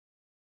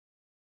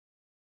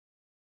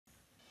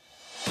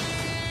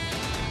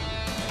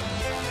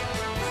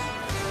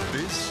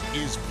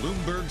is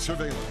Bloomberg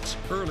Surveillance,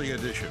 Early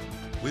Edition,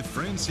 with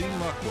Francine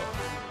Lacqua.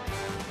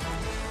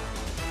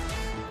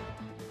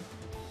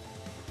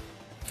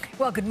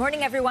 Well, good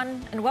morning,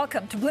 everyone, and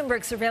welcome to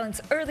Bloomberg Surveillance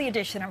Early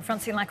Edition. I'm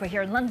Francine Lacqua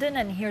here in London,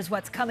 and here's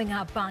what's coming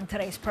up on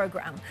today's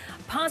program.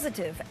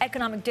 Positive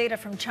economic data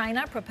from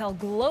China propelled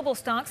global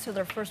stocks to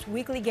their first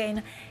weekly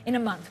gain in a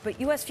month, but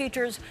U.S.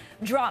 futures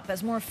drop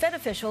as more Fed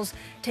officials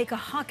take a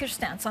hawkish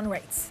stance on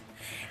rates.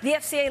 The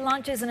FCA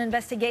launches an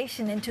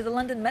investigation into the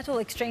London Metal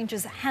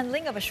Exchange's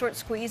handling of a short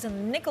squeeze in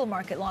the nickel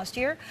market last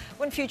year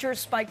when futures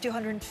spiked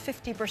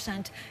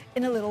 250%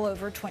 in a little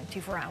over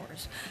 24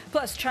 hours.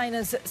 Plus,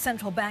 China's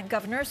central bank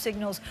governor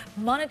signals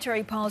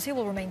monetary policy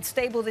will remain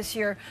stable this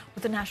year,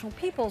 with the National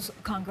People's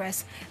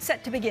Congress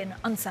set to begin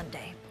on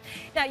Sunday.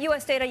 Now,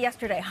 U.S. data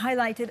yesterday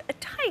highlighted a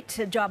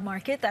tight job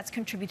market that's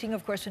contributing,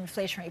 of course, to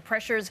inflationary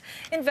pressures.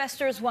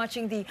 Investors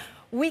watching the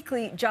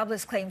weekly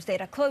jobless claims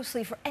data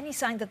closely for any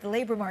sign that the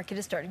labor market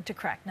is starting to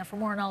crack. Now, for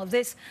more on all of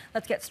this,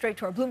 let's get straight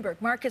to our Bloomberg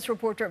Markets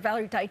reporter,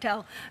 Valerie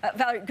Teitel.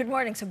 Valerie, good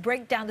morning. So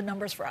break down the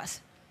numbers for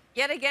us.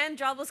 Yet again,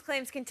 jobless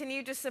claims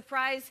continue to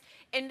surprise.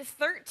 In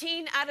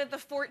 13 out of the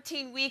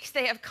 14 weeks,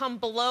 they have come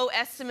below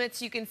estimates.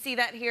 You can see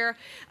that here,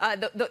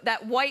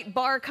 that white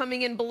bar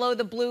coming in below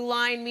the blue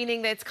line,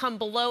 meaning that it's come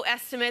below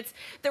estimates.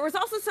 There was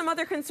also some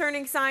other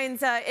concerning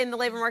signs in the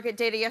labor market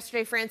data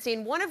yesterday,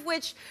 Francine, one of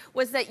which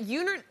was that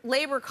unit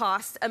labor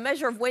cost, a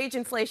measure of wage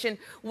inflation,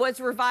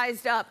 was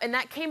revised up, and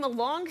that came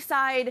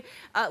alongside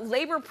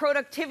labor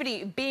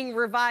productivity being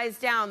revised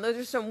down. Those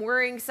are some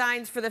worrying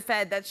signs for the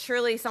Fed. That's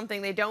surely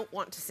something they don't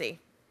want to see.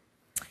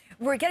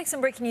 We're getting some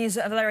breaking news,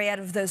 Valerie, out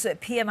of those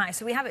PMI.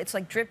 So we have it's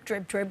like drip,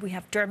 drip, drip. We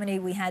have Germany.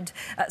 We had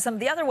some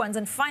of the other ones.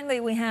 And finally,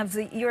 we have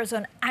the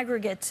Eurozone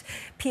aggregate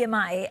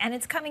PMI. And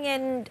it's coming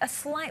in a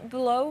slight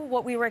below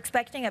what we were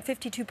expecting at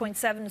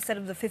 52.7 instead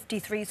of the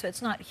 53. So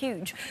it's not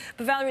huge.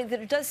 But, Valerie,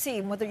 there does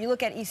seem, whether you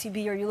look at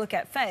ECB or you look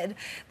at Fed,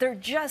 there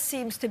just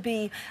seems to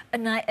be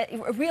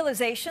a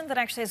realization that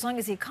actually as long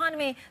as the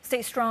economy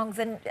stays strong,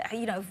 then,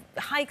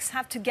 hikes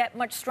have to get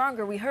much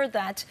stronger. We heard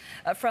that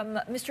from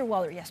Mr.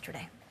 Waller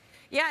yesterday.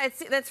 Yeah,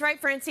 that's right,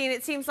 Francine.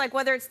 It seems like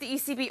whether it's the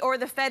ECB or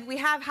the Fed, we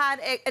have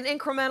had an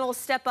incremental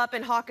step up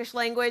in hawkish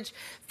language.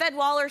 Fed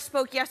Waller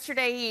spoke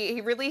yesterday.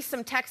 He released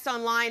some text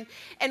online.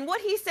 And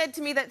what he said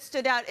to me that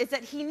stood out is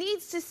that he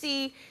needs to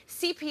see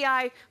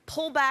CPI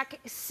pull back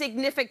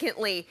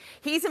significantly.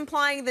 He's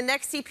implying the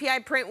next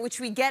CPI print, which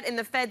we get in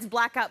the Fed's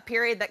blackout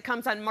period that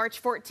comes on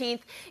March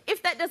 14th.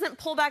 If that doesn't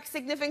pull back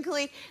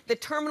significantly, his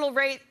terminal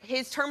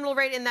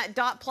rate in that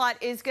dot plot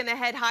is going to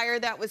head higher.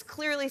 That was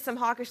clearly some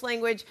hawkish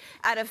language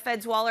out of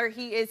Fed Waller.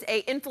 He is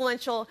an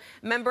influential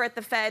member at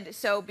the Fed,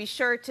 so be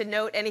sure to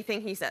note anything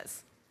he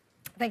says.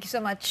 Thank you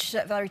so much,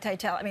 Valerie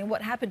Teitel. I mean,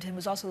 what happened to him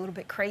was also a little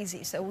bit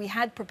crazy. So we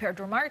had prepared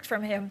remarks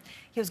from him.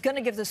 He was going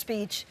to give the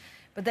speech,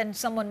 but then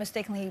someone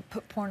mistakenly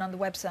put porn on the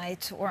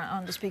website or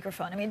on the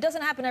speakerphone. I mean, it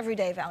doesn't happen every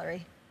day,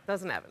 Valerie.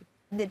 Doesn't happen.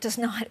 It does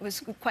not. It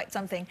was quite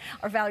something.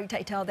 Our Valerie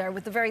Teitel there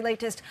with the very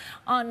latest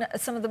on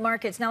some of the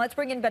markets. Now let's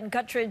bring in Ben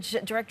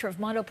Guttridge, Director of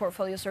Mondo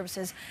Portfolio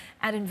Services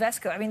at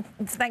Invesco. I mean,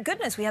 thank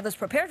goodness we had those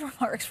prepared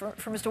remarks for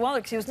Mr. Waller,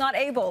 because he was not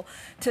able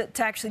to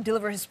actually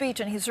deliver his speech,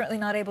 and he's certainly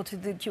not able to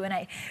do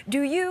Q&A.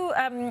 Do you,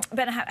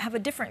 Ben, have a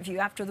different view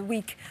after the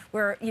week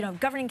where,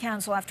 governing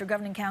council after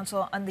governing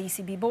council on the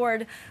ECB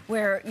board,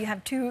 where you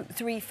have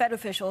 2-3 Fed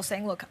officials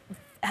saying, look,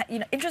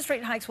 interest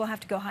rate hikes will have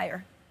to go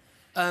higher?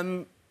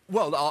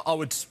 Well, I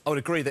would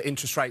agree that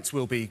interest rates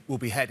will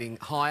be heading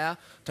higher.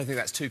 Don't think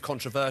that's too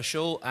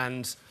controversial,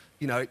 and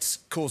it's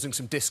causing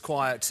some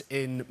disquiet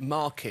in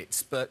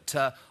markets. But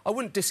I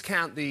wouldn't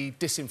discount the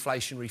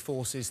disinflationary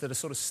forces that are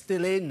sort of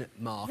still in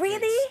markets.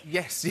 Really?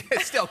 Yes.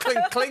 Still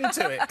cling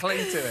to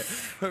it.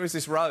 Who is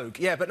this rogue?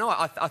 Yeah, but no,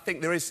 I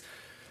think there is.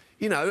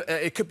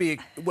 It could be,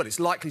 it's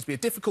likely to be a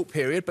difficult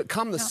period, but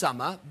come the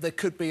summer, there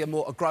could be a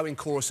growing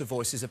chorus of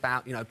voices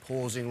about,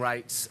 pausing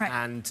rates, right.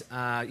 And,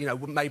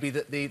 maybe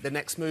that the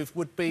next move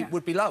would be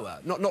lower.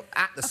 Not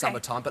at the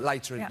summertime, but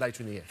later in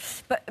the year.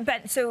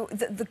 But so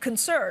the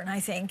concern,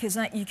 I think, is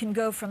that you can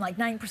go from like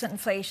 9%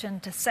 inflation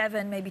to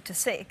 7, maybe to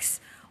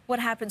 6. What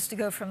happens to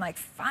go from like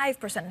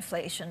 5%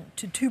 inflation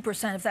to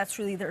 2% if that's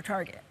really their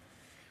target?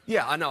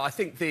 Yeah, I know. I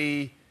think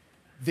the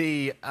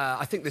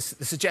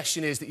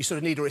suggestion is that you sort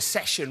of need a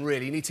recession,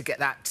 really. You need to get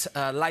that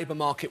labour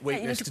market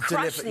weakness to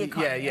deliver the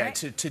economy, right?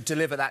 to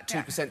deliver that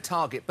 2%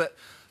 target. But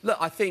look,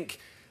 I think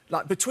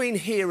between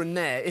here and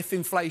there, if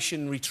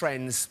inflationary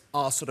trends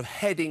are sort of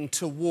heading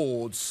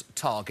towards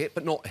target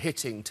but not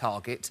hitting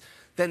target,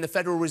 then the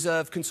Federal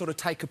Reserve can sort of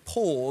take a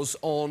pause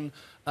on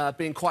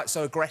being quite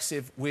so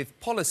aggressive with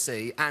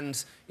policy.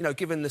 And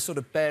given the sort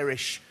of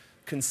bearish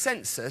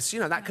consensus,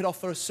 that could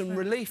offer some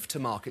relief to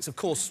markets. Of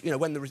course,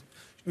 when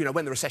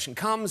the recession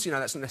comes,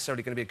 that's not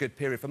necessarily going to be a good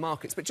period for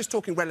markets. But just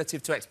talking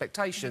relative to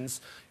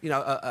expectations,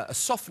 a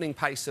softening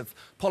pace of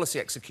policy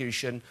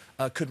execution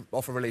could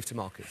offer relief to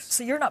markets.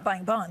 So you're not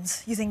buying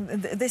bonds. You think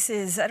this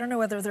is, I don't know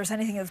whether there's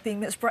anything that's being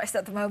mispriced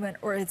at the moment,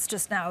 or it's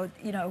just now,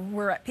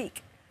 we're at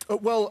peak.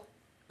 Well,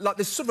 like,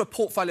 there's sort of a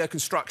portfolio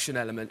construction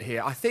element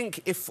here. I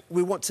think if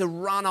we want to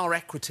run our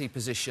equity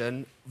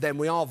position, then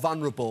we are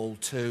vulnerable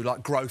to,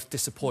 like, growth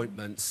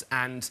disappointments.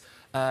 And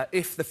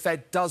if the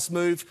Fed does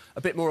move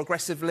a bit more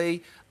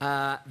aggressively,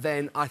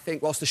 then I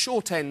think whilst the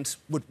short end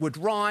would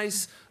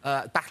rise,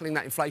 battling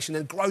that inflation,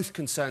 then growth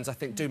concerns, I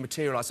think, do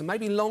materialise. And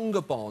maybe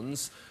longer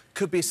bonds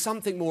could be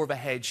something more of a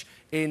hedge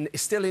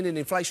still in an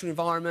inflation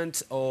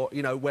environment, or,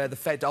 you know, where the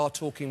Fed are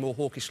talking more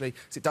hawkishly.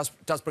 So it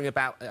does bring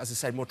about, as I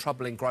say, more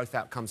troubling growth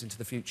outcomes into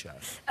the future.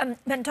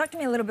 Ben, talk to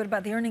me a little bit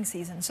about the earnings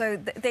season. So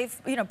they've,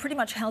 you know, pretty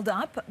much held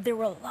up. There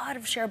were a lot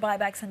of share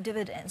buybacks and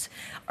dividends.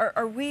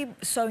 Are we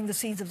sowing the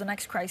seeds of the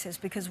next crisis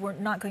because we're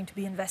not going to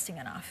be investing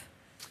enough?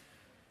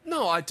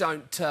 No, I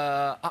don't.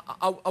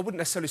 I wouldn't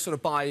necessarily sort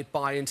of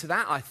buy into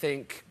that. I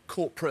think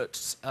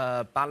corporate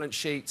balance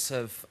sheets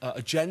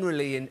are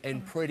generally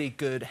in pretty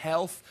good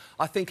health.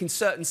 I think in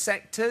certain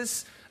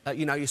sectors,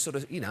 you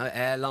know,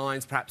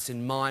 airlines, perhaps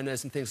in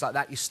miners and things like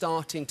that, you're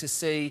starting to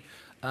see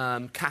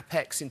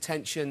capex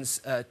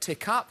intentions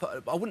tick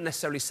up. I wouldn't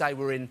necessarily say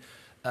we're in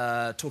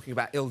talking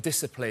about ill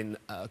discipline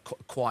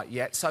quite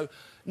yet. So,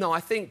 no,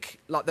 I think,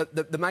 like,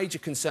 the major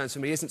concerns for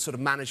me isn't sort of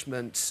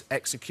management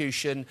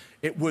execution.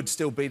 It would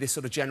still be this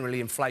sort of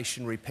generally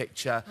inflationary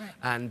picture,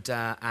 right,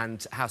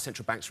 and how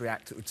central banks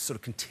react. It would sort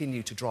of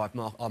continue to drive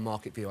our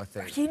market view, I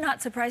think. Are you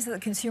not surprised that the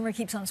consumer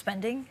keeps on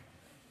spending?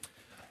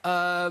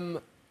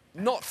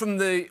 Not from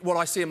what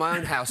I see in my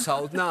own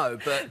household, no,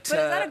 but... But is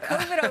that a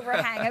COVID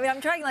overhang? I mean, I'm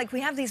trying, like,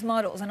 we have these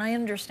models, and I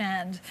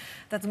understand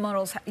that the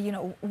models, you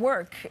know,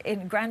 work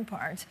in grand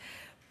part.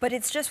 But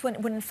it's just when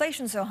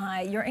inflation's so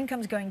high, your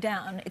income's going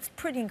down, it's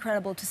pretty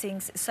incredible to see,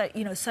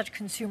 you know, such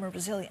consumer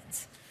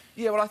resilience.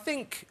 Yeah, well, I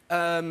think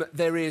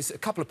there is a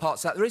couple of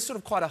parts to that. There is sort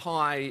of quite a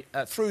high,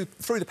 through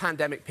the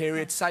pandemic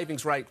period,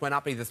 savings rate went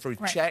up either through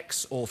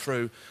checks or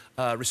through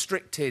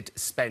restricted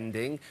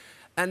spending.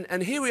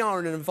 And here we are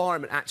in an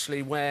environment,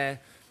 actually, where,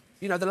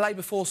 you know, the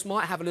labour force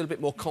might have a little bit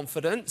more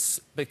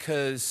confidence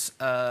because,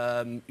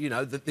 you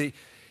know,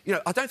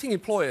 I don't think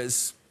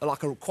employers are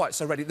quite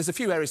so ready. There's a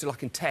few areas,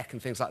 like in tech and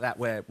things like that,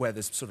 where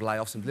there's sort of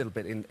layoffs and a little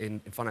bit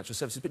in financial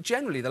services. But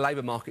generally, the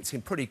labour market's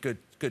in pretty good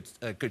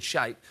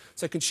shape.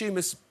 So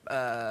consumers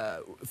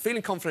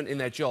feeling confident in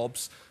their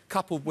jobs,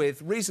 coupled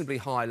with reasonably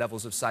high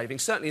levels of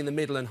savings, certainly in the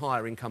middle and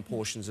higher income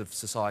portions of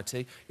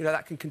society, you know,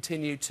 that can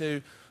continue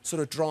to sort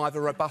of drive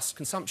a robust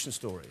consumption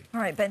story. All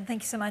right, Ben,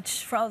 thank you so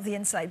much for all of the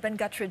insight. Ben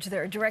Guttridge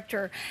there,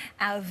 Director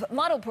of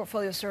Model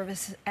Portfolio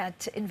Service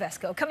at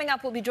Invesco. Coming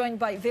up, we'll be joined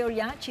by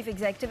Veolia Chief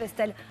Executive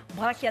Estelle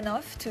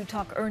Brakianov to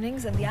talk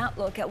earnings and the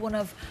outlook at one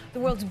of the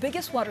world's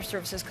biggest water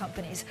services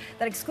companies.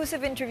 That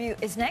exclusive interview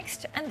is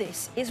next, and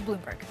this is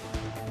Bloomberg.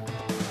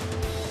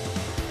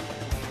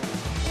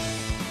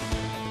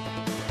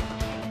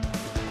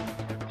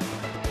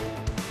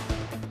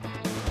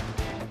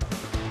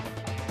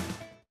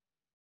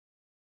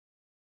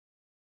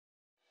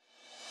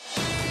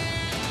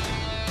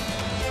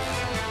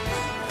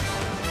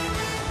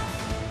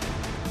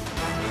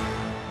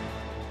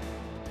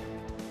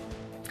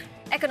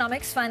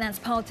 Economics, finance,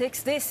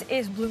 politics. This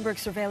is Bloomberg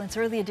Surveillance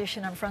Early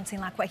Edition. I'm Francine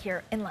Lacqua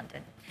here in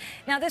London.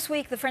 Now, this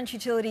week, the French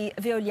utility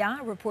Veolia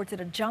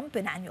reported a jump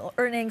in annual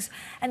earnings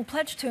and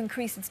pledged to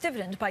increase its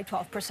dividend by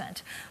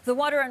 12%. The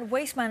water and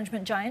waste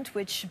management giant,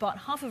 which bought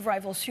half of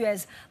rival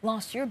Suez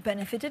last year,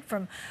 benefited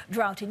from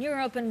drought in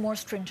Europe and more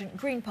stringent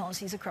green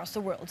policies across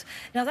the world.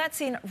 Now, that's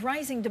seen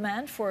rising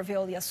demand for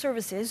Veolia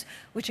services,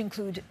 which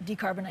include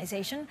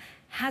decarbonization,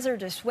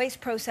 hazardous waste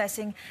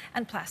processing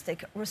and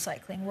plastic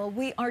recycling. Well,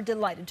 we are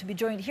delighted to be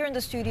joined here in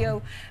the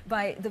studio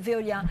by the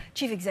Veolia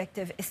Chief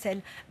Executive,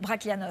 Estelle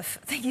Brakianov.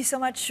 Thank you so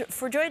much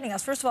for joining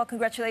us. First of all,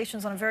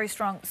 congratulations on a very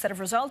strong set of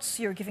results.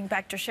 You're giving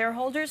back to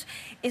shareholders.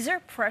 Is there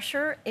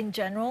pressure in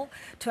general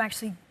to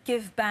actually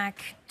give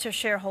back to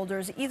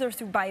shareholders, either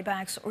through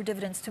buybacks or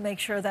dividends, to make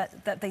sure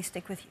that they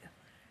stick with you?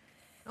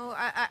 Oh,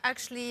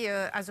 actually,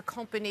 as a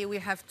company, we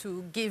have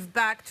to give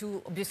back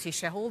to, obviously,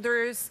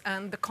 shareholders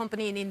and the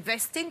company in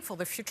investing for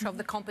the future of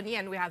the company.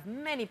 And we have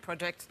many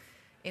projects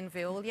in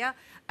Veolia,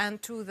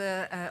 and to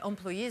the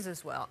employees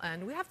as well.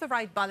 And we have the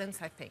right balance,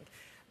 I think.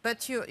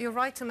 But you're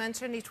right to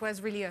mention it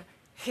was really a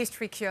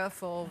historic year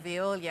for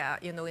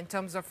Veolia, you know, in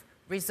terms of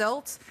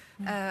results,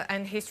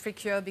 and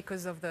historic year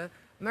because of the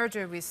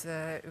merger with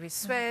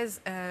Suez,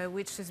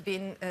 which has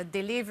been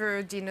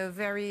delivered in a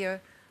very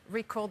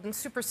record and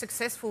super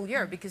successful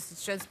year, because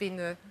it's just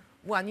been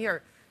 1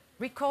 year.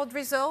 Record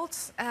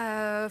results,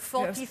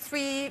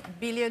 43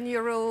 billion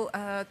euro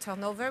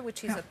turnover,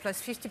 which is a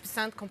plus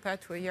 50% compared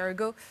to a year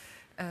ago,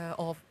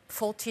 or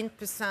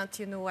 14%,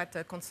 you know, at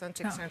a constant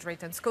exchange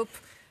rate and scope,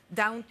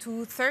 down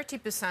to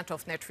 30%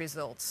 of net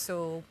results.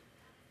 So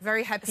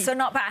very happy. So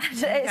not bad.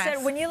 Yes.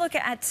 So when you look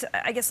at,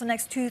 I guess, the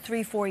next 2,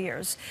 3, 4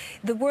 years,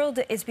 the world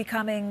is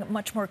becoming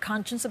much more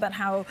conscious about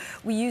how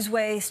we use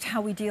waste,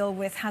 how we deal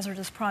with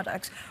hazardous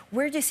products.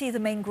 Where do you see the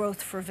main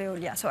growth for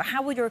Veolia? So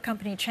how will your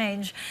company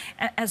change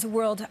as the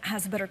world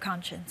has a better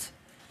conscience?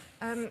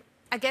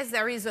 I guess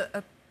there is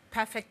a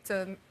perfect,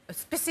 a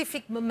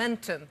specific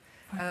momentum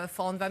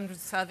for environmental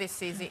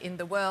services in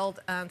the world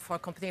and for a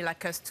company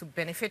like us to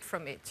benefit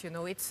from it. You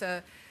know, it's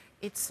a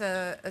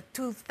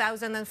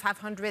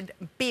 2,500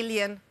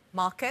 billion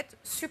market,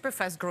 super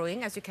fast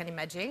growing, as you can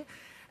imagine.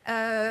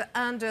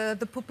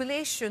 The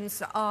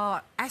populations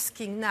are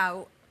asking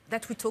now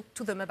that we talk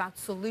to them about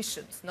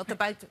solutions, not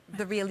about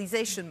the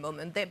realization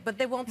moment, but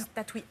they want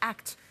that we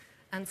act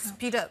and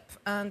speed up.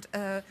 And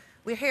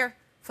we're here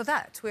for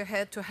that. We're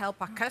here to help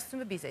our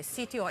customer, be they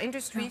city or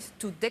industries,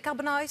 to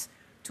decarbonize,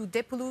 to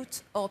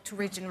depollute, or to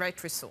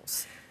regenerate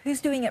resource.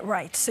 Who's doing it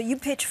right? So you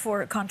pitch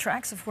for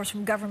contracts, of course,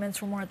 from governments,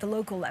 from more at the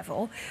local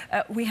level.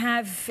 We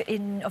have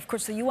in, of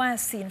course, the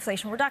US, the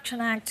Inflation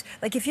Reduction Act.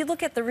 Like, if you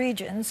look at the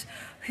regions,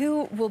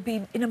 who will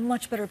be in a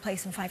much better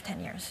place in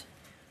 5-10 years?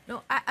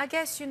 No, I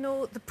guess, you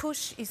know, the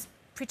push is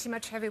pretty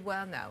much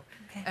everywhere now.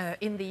 Okay.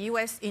 In the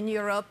US, in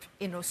Europe,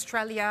 in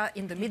Australia,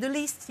 in the Middle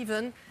East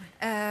even,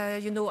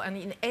 you know, and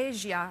in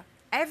Asia,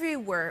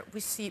 everywhere we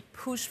see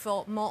push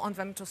for more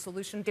environmental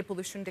solution,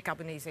 depollution,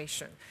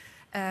 decarbonization.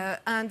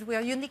 And we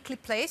are uniquely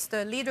placed,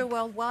 a leader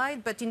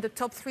worldwide, but in the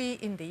top 3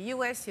 in the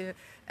US,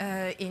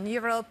 in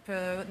Europe,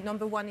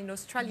 #1 in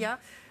Australia.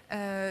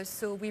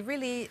 So we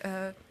really,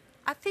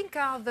 I think,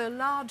 are the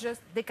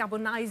largest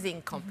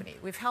decarbonizing company.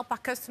 We've helped our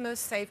customers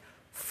save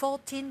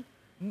 14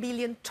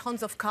 million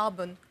tons of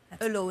carbon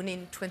alone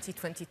in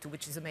 2022,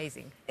 which is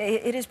amazing.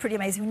 It is pretty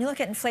amazing. When you look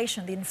at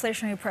inflation, the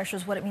inflationary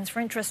pressures, what it means for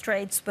interest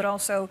rates, but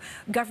also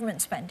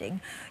government spending,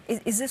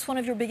 is this one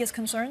of your biggest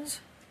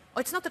concerns? Oh,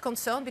 it's not a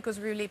concern because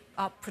we really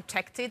are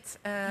protected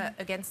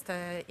against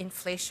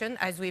inflation,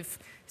 as we've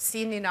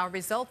seen in our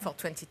result for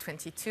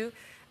 2022.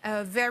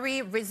 A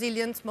very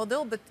resilient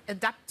model, but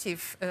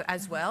adaptive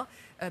as well,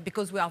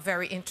 because we are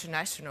very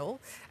international.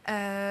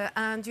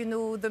 And, you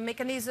know, the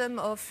mechanism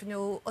of, you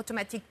know,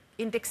 automatic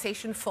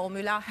indexation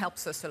formula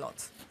helps us a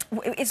lot.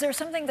 Is there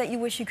something that you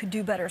wish you could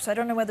do better? So I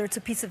don't know whether it's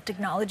a piece of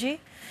technology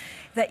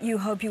that you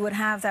hope you would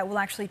have that will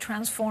actually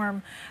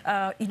transform,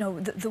 you know,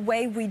 the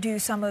way we do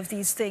some of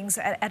these things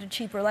at a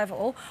cheaper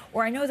level.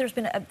 Or I know there's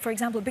been, for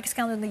example, a big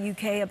scandal in the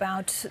UK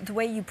about the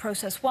way you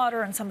process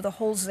water and some of the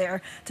holes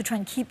there to try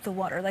and keep the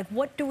water. Like,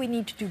 what do we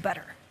need to do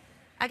better?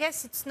 I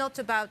guess it's not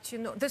about, you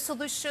know, the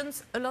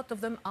solutions, a lot of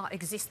them are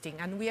existing,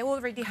 and we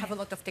already have a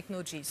lot of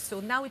technologies. So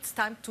now it's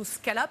time to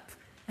scale up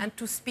and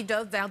to speed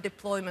up their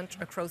deployment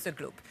across the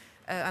globe.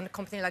 And a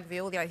company like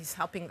Veolia is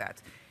helping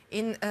that.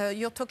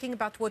 You're talking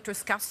about water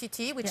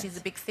scarcity, which is a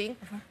big thing.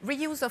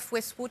 Reuse of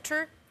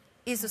wastewater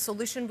is a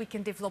solution we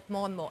can develop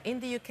more and more in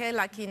the UK,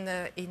 like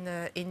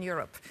in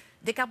Europe.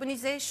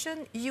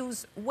 Decarbonization,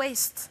 use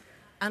waste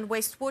and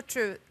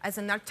wastewater as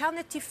an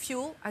alternative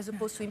fuel, as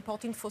opposed to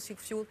importing fossil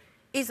fuel,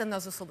 is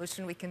another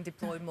solution we can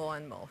deploy more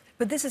and more.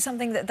 But this is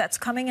something that's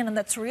coming in and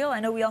that's real. I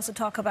know we also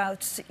talk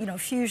about, you know,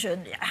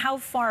 fusion. How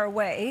far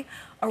away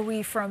are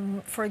we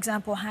from, for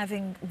example,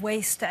 having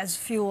waste as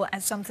fuel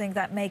as something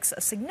that makes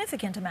a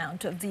significant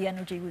amount of the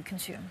energy we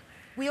consume?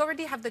 We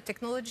already have the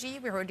technology,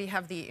 we already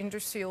have the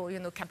industrial, you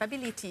know,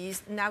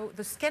 capabilities. Now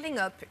the scaling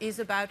up is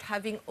about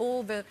having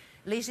all the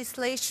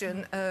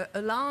legislation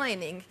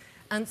aligning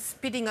and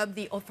speeding up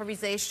the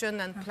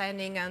authorization and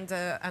planning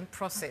and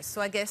process.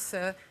 So I guess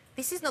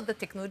this is not the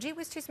technology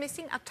which is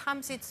missing. At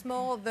times, it's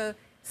more the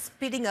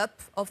speeding up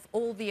of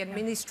all the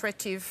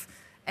administrative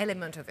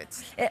element of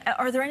it.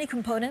 Are there any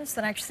components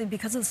that actually,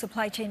 because of the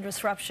supply chain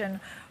disruption,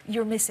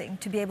 you're missing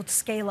to be able to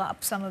scale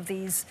up some of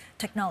these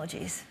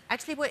technologies?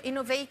 Actually, we're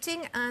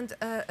innovating and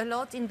a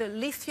lot in the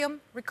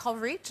lithium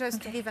recovery, just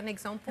to give an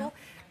example.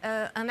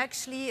 And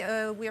actually,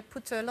 we have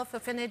put a lot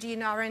of energy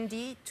in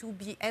R&D to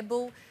be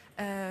able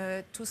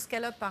to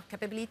scale up our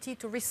capability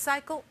to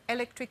recycle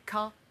electric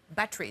car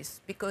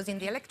batteries, because in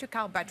the electric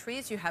car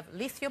batteries you have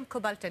lithium,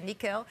 cobalt and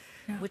nickel,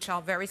 which are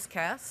very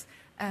scarce,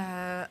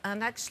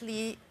 and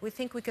actually we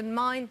think we can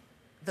mine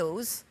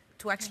those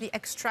to actually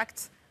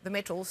extract the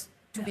metals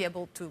to be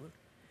able to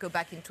go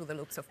back into the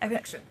loops of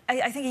production.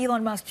 I think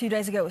Elon Musk 2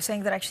 days ago was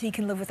saying that actually he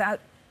can live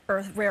without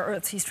rare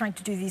earths. He's trying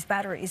to do these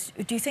batteries.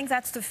 Do you think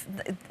that's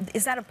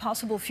is that a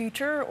possible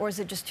future, or is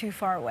it just too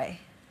far away?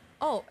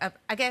 Oh,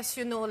 I guess,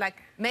 you know, like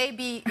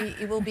maybe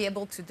he will be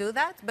able to do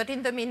that. But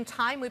in the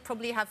meantime, we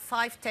probably have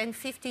 5, 10,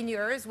 15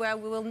 years where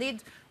we will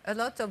need a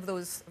lot of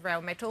those rare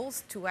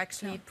metals to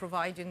actually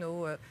provide, you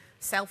know,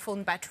 cell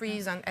phone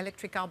batteries and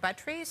electric car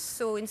batteries.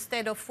 So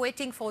instead of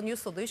waiting for a new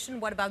solution,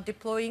 what about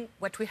deploying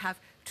what we have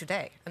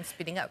today and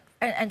speeding up?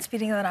 And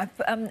speeding that up.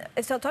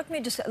 So talk to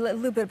me just a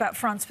little bit about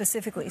France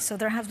specifically. So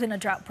there has been a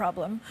drought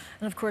problem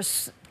and, of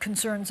course,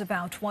 concerns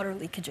about water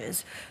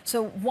leakages.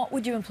 So what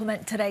would you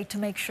implement today to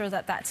make sure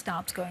that that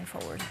stops going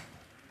forward?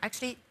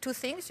 Actually, 2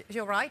 things.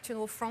 You're right. You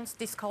know, France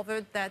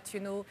discovered that,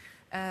 you know,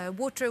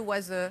 water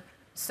was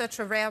such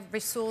a rare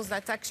resource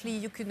that actually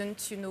you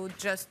couldn't, you know,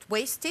 just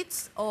waste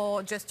it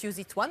or just use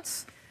it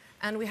once.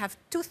 And we have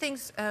 2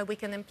 things we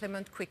can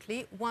implement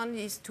quickly. One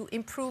is to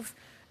improve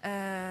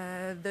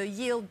the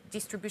yield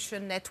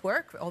distribution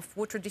network of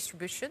water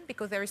distribution,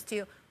 because there is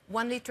still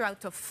 1 liter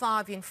out of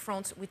 5 in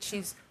France, which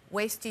is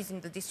waste is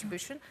in the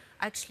distribution.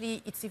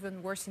 Actually, it's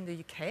even worse in the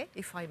UK,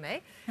 if I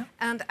may.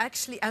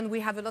 And we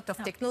have a lot of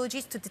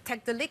technologies to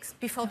detect the leaks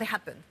before they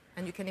happen.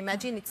 And you can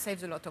imagine it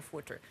saves a lot of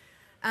water.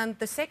 And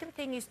the second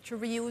thing is to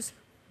reuse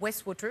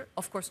wastewater,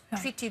 of course,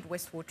 treated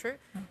wastewater,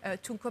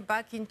 to go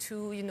back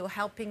into,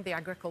 helping the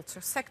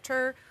agriculture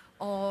sector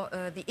or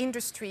the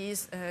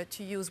industries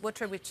to use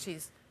water which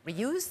is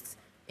reused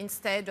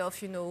instead of,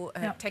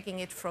 taking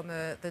it from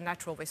the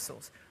natural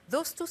resource.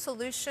 Those two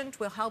solutions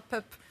will help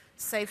up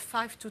save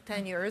 5 to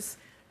 10 years,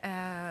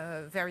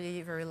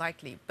 very, very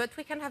likely. But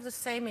we can have the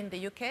same in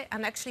the UK,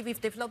 and actually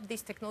we've developed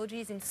these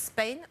technologies in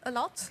Spain a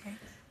lot.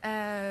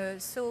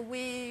 So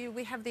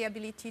we have the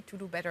ability to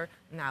do better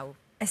now.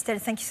 Estelle,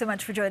 thank you so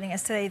much for joining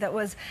us today. That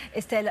was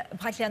Estelle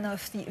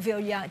Brachlianoff, the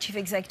Veolia Chief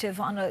Executive,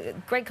 on a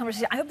great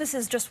conversation. I hope this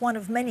is just one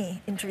of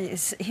many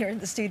interviews here in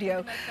the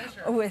studio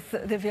with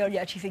the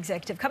Veolia Chief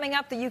Executive. Coming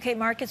up, the UK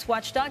Markets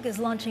Watchdog is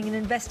launching an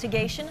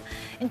investigation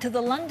into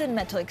the London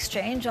Metal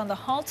Exchange on the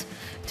halt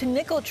to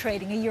nickel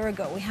trading a year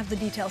ago. We have the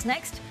details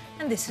next,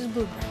 and this is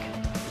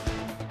Bloomberg.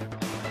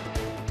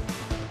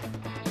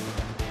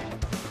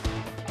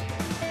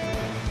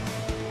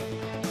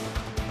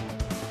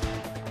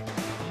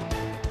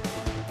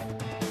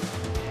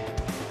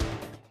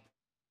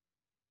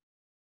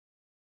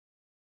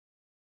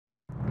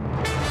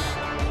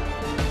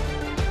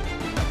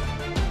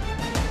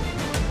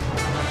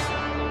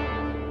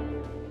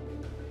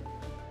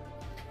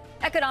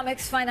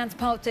 Economics, finance,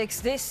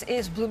 politics. This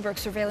is Bloomberg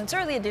Surveillance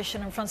Early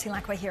Edition. I'm Francine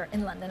Lacqua here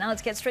in London. Now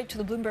let's get straight to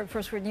the Bloomberg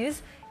First Word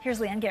News. Here's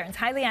Leanne Gerrans.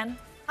 Hi, Leanne.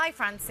 Hi,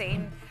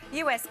 Francine.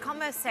 U.S.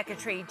 Commerce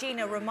Secretary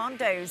Gina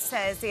Raimondo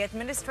says the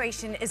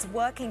administration is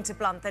working to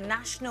blunt the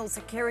national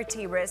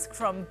security risk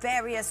from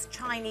various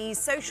Chinese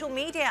social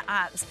media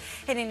apps.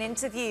 In an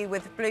interview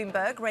with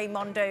Bloomberg,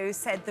 Raimondo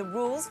said the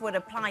rules would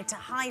apply to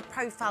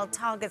high-profile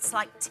targets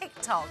like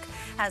TikTok,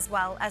 as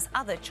well as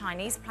other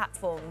Chinese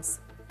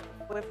platforms.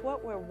 If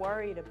what we're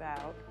worried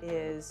about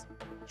is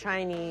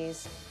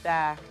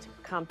Chinese-backed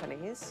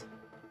companies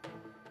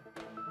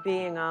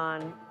being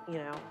on,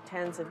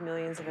 tens of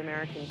millions of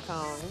American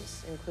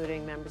phones,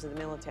 including members of the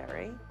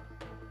military,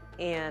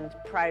 and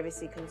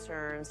privacy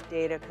concerns,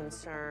 data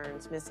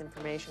concerns,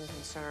 misinformation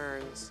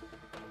concerns,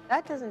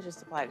 that doesn't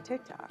just apply to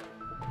TikTok.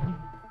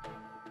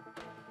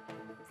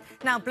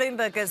 Now,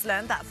 Bloomberg has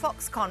learned that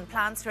Foxconn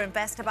plans to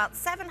invest about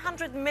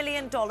 $700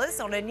 million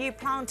on a new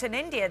plant in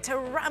India to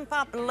ramp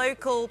up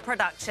local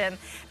production.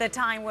 The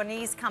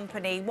Taiwanese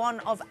company, one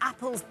of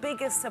Apple's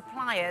biggest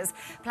suppliers,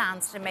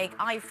 plans to make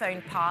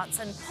iPhone parts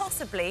and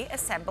possibly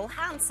assemble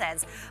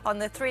handsets on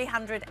the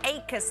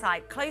 300-acre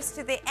site close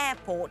to the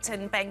airport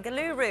in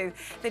Bengaluru.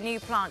 The new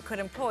plant could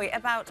employ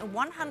about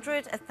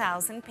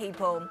 100,000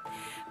 people.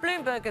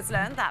 Bloomberg has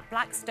learned that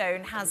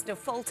Blackstone has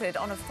defaulted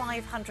on a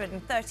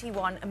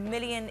 €531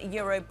 million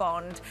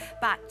bond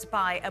backed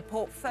by a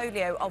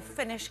portfolio of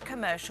Finnish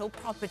commercial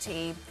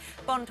property.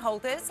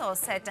 Bondholders are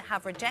said to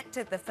have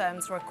rejected the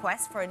firm's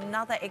request for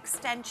another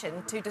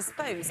extension to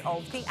dispose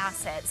of the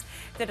assets.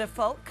 The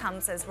default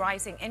comes as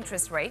rising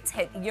interest rates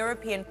hit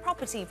European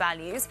property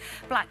values.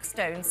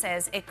 Blackstone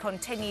says it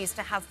continues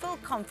to have full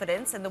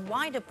confidence in the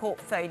wider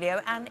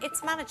portfolio and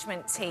its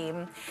management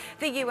team.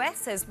 The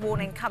US is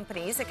warning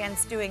companies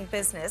against doing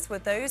business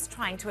with those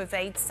trying to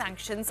evade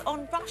sanctions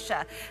on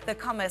Russia. The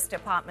Commerce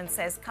Department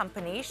says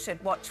companies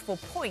should watch for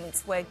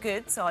points where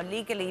goods are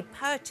legally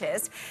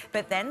purchased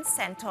but then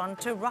sent on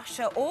to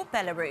Russia or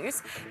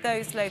Belarus.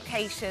 Those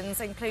locations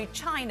include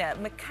China,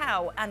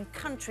 Macau, and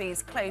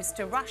countries close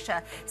to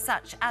Russia,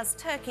 such as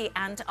Turkey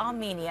and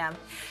Armenia.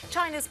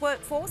 China's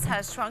workforce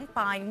has shrunk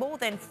by more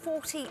than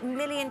 40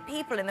 million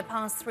people in the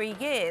past 3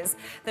 years.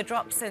 The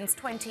drop since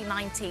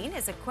 2019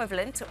 is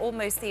equivalent to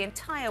almost the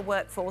entire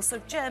workforce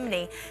of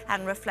Germany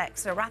and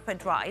reflects a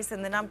rapid rise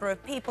in the number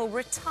of people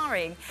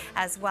retiring,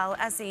 as well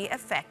as the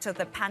effect of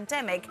the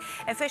pandemic.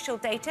 Official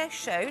data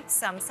showed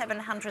some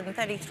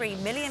 733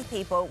 million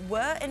people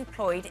were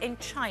employed in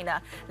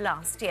China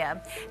last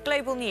year.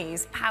 Global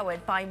news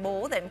powered by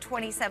more than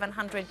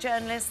 2,700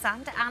 journalists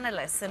and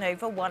analysts in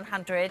over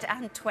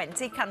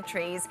 120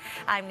 countries.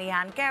 I'm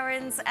Leanne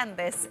Gerrans, and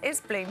this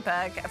is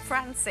Bloomberg.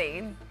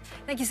 Francine.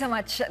 Thank you so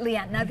much,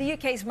 Leanne. Now, the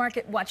UK's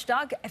market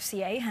watchdog,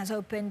 FCA, has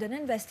opened an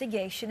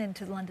investigation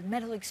into the London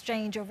Metal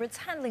Exchange over its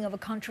handling of a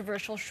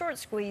controversial short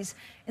squeeze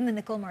in the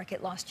nickel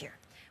market last year.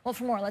 Well,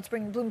 for more, let's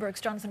bring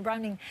Bloomberg's Jonathan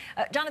Browning.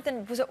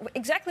 Jonathan,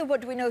 exactly what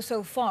do we know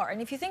so far?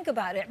 And if you think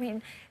about it, I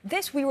mean,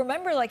 this we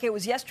remember like it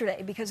was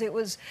yesterday because it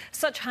was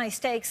such high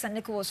stakes and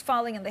nickel was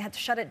falling and they had to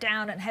shut it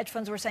down and hedge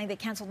funds were saying they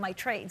canceled my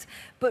trades.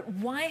 But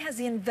why has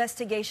the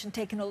investigation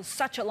taken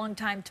such a long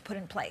time to put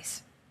in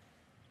place?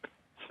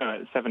 So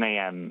at 7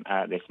 a.m.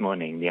 This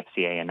morning, the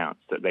FCA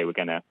announced that they were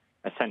going to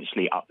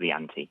essentially up the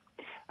ante.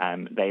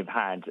 They've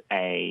had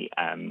a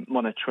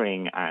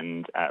monitoring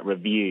and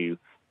review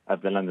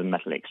of the London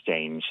Metal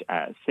Exchange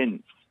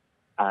since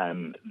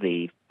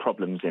the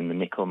problems in the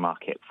nickel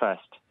market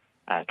first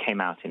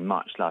came out in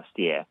March last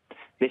year.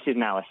 This is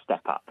now a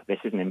step up. This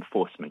is an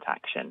enforcement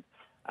action.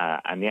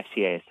 And the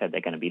FCA has said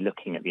they're going to be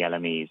looking at the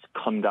LME's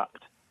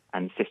conduct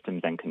and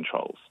systems and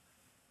controls.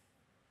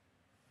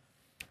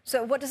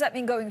 So what does that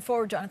mean going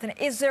forward, Jonathan?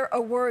 Is there a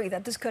worry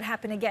that this could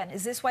happen again?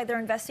 Is this why they're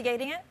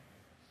investigating it?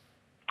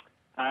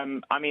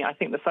 I mean, I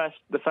think the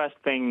first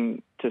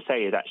thing to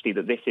say is actually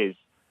that this is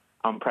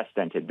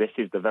unprecedented. This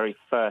is the very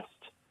first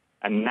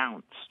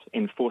announced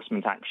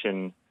enforcement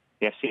action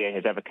the FCA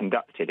has ever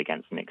conducted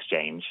against an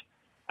exchange.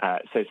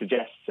 So it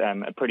suggests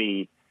a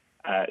pretty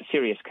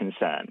serious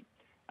concern.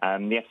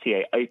 The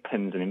FCA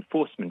opens an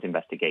enforcement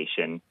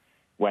investigation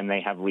when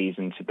they have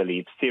reason to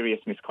believe serious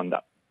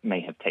misconduct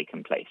may have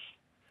taken place.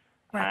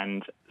 Right.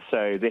 And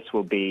so this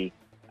will be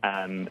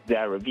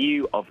their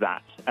review of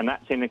that. And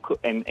that's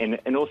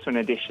and also in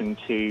addition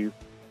to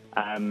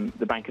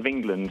the Bank of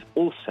England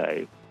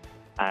also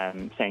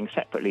saying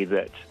separately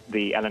that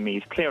the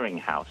LME's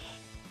clearinghouse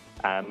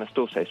must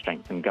also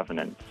strengthen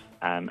governance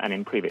and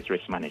improve its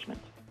risk management.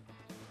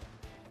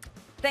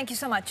 Thank you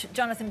so much,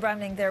 Jonathan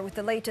Browning there with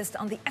the latest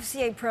on the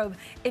FCA probe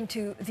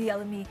into the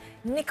LME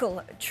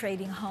nickel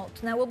trading halt.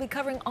 Now, we'll be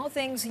covering all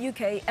things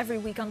UK every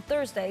week on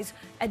Thursdays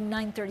at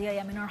 9:30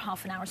 a.m. in our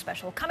half-an-hour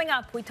special. Coming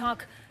up, we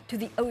talk to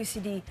the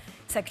OECD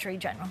Secretary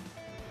General.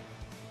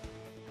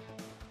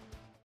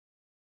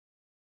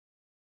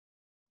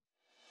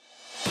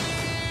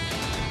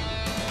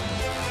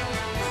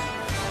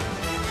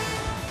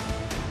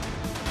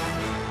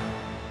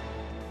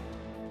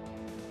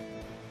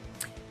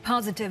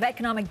 Positive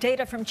economic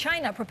data from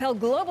China propelled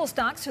global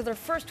stocks to their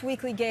first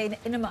weekly gain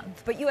in a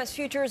month. But U.S.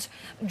 futures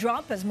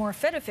drop as more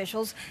Fed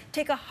officials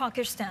take a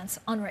hawkish stance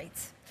on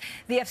rates.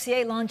 The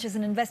FCA launches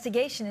an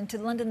investigation into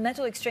London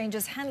Metal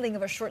Exchange's handling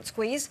of a short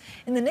squeeze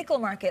in the nickel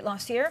market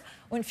last year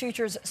when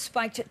futures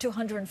spiked to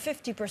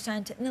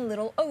 250% in a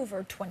little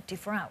over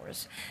 24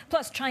 hours.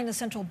 Plus, China's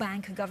central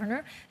bank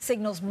governor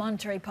signals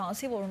monetary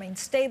policy will remain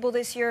stable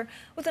this year,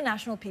 with the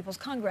National People's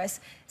Congress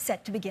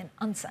set to begin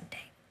on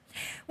Sunday.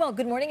 Well,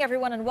 good morning,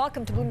 everyone, and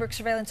welcome to Bloomberg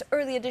Surveillance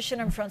Early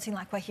Edition. I'm Francine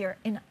Lacqua here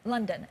in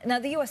London. Now,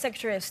 the U.S.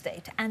 Secretary of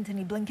State,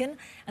 Antony Blinken,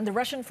 and the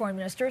Russian Foreign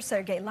Minister,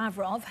 Sergei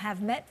Lavrov,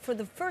 have met for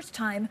the first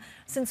time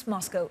since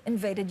Moscow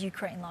invaded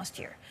Ukraine last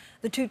year.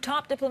 The two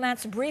top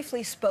diplomats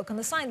briefly spoke on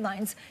the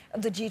sidelines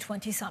of the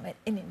G20 summit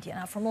in India.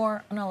 Now, for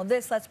more on all of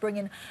this, let's bring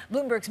in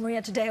Bloomberg's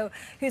Maria Tadeo,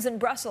 who's in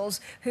Brussels,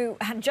 who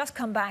had just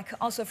come back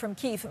also from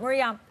Kyiv.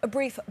 Maria, a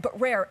brief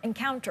but rare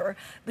encounter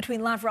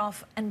between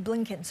Lavrov and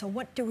Blinken. So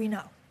what do we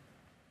know?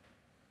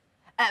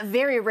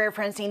 Very rare,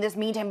 Francine, this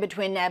meeting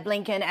between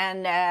Blinken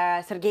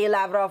and Sergei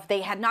Lavrov.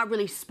 They had not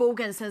really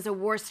spoken since the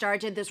war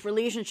started. This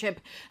relationship,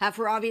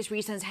 for obvious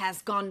reasons,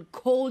 has gone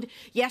cold.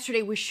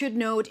 Yesterday, we should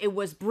note, it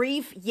was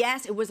brief.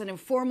 Yes, it was an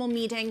informal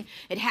meeting.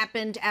 It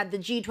happened at the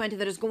G20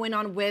 that is going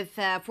on with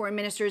foreign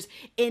ministers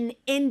in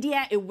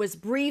India. It was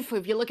brief.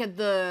 If you look at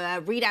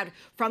the readout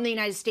from the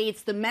United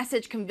States, the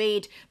message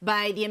conveyed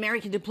by the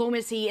American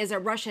diplomacy is that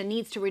Russia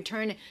needs to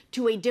return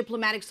to a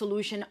diplomatic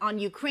solution on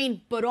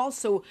Ukraine, but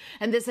also,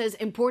 and this is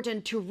important,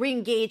 to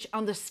re-engage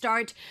on the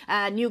START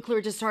nuclear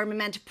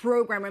disarmament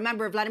program.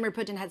 Remember, Vladimir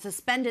Putin had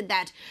suspended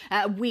that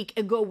a week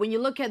ago. When you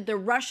look at the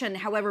Russian,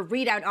 however,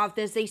 readout of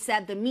this, they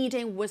said the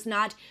meeting was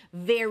not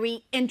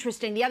very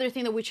interesting. The other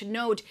thing that we should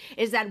note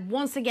is that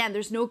once again,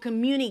 there's no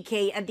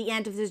communique at the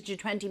end of this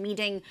G20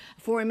 meeting.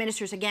 Foreign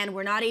ministers, again,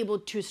 were not able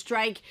to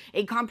strike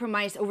a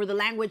compromise over the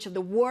language of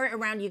the war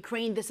around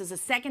Ukraine. This is the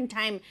second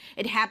time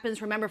it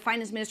happens. Remember,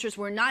 finance ministers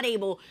were not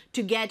able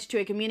to get to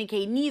a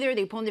communique neither.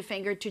 They pointed the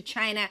finger to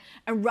China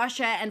and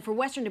Russia. And for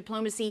Western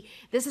diplomacy,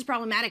 this is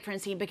problematic,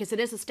 Francine, because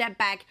it is a step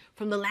back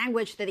from the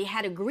language that they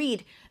had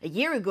agreed a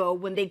year ago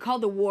when they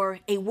called the war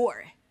a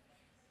war.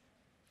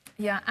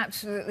 Yeah,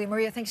 absolutely.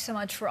 Maria, thanks so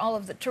much for all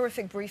of the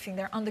terrific briefing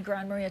there on the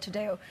ground. Maria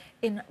Tadeo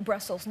in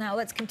Brussels. Now,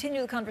 let's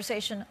continue the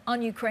conversation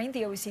on Ukraine.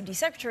 The OECD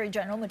Secretary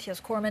General, Mathias,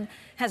 Cormann,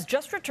 has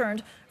just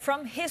returned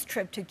from his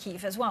trip to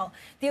Kyiv as well.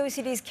 The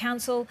OECD's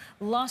Council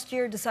last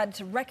year decided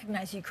to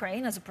recognize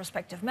Ukraine as a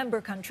prospective member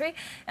country,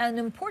 an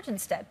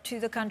important step to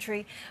the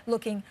country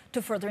looking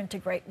to further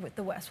integrate with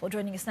the West. Well,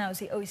 joining us now is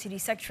the OECD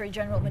Secretary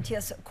General,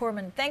 Mathias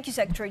Cormann. Thank you,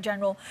 Secretary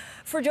General,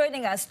 for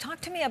joining us. Talk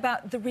to me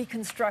about the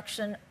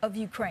reconstruction of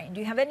Ukraine. Do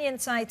you have any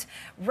insights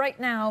right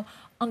now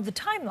on the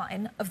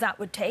timeline of that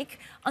would take,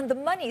 on the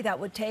money that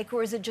would take,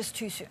 or is it just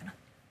too soon?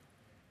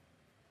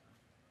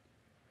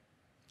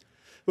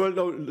 Well,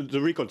 no,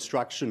 the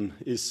reconstruction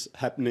is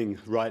happening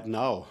right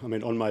now. I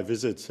mean, on my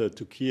visit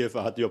to Kiev,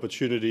 I had the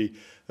opportunity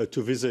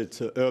to visit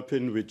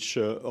Irpin, which,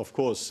 of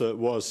course,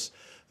 was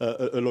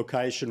a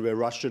location where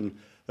Russian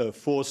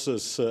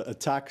forces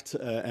attacked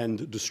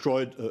and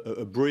destroyed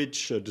a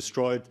bridge,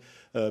 destroyed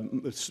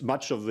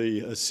much of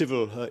the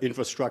civil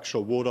infrastructure,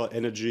 water,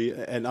 energy,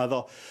 and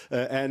other.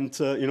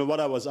 You know,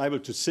 what I was able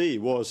to see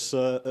was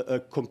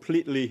a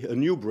completely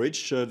new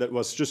bridge that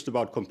was just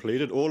about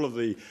completed. All of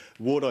the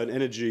water and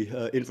energy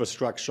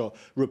infrastructure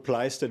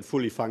replaced and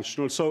fully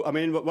functional. So, I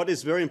mean, what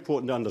is very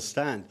important to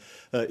understand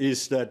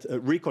is that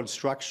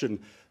reconstruction,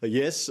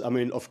 yes, I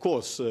mean, of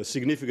course,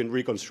 significant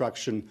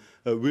reconstruction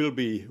will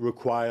be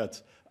required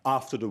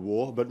after the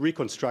war, but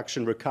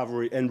reconstruction,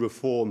 recovery and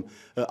reform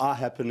are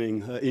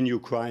happening in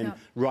Ukraine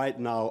right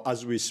now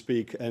as we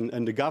speak,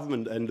 and the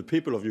government and the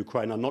people of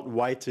Ukraine are not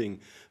waiting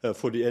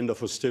for the end of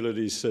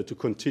hostilities to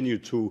continue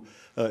to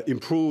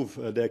improve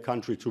their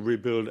country, to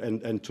rebuild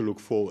and to look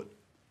forward.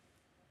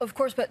 Of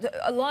course, but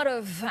a lot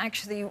of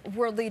actually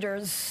world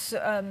leaders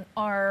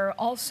are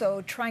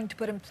also trying to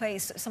put in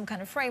place some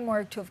kind of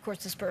framework to, of course,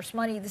 disperse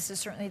money. This is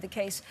certainly the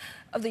case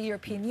of the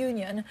European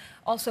Union,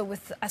 also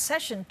with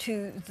accession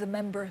to the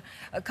member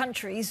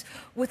countries,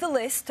 with a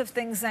list of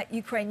things that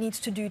Ukraine needs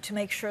to do to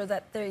make sure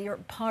that they are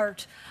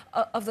part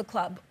of the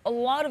club. A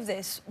lot of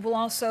this will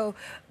also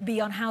be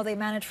on how they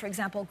manage, for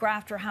example,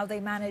 graft, or how they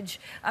manage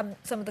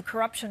some of the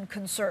corruption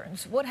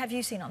concerns. What have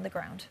you seen on the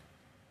ground?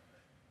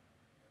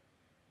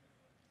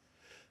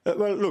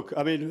 Well, look,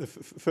 I mean,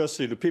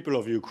 firstly, the people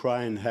of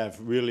Ukraine have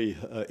really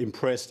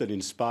impressed and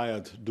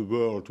inspired the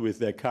world with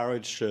their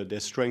courage, their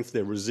strength,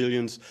 their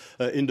resilience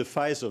in the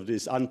face of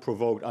this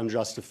unprovoked,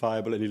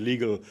 unjustifiable and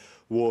illegal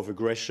war of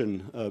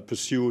aggression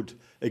pursued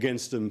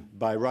against them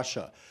by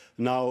Russia.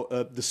 Now,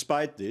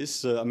 despite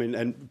this, I mean,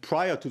 and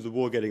prior to the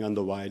war getting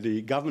underway,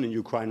 the government in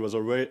Ukraine was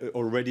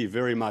already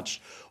very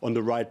much on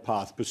the right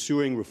path,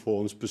 pursuing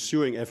reforms,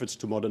 pursuing efforts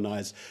to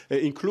modernize,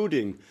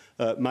 including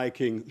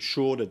making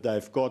sure that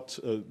they've got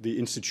the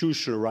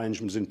institutional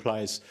arrangements in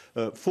place,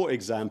 for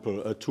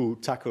example, to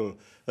tackle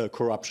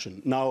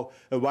corruption. Now,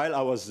 while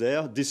I was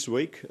there this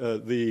week,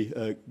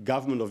 the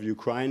government of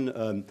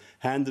Ukraine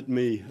handed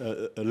me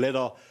a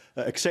letter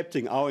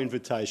accepting our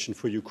invitation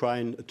for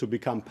Ukraine to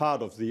become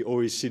part of the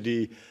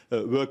OECD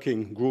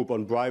working group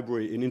on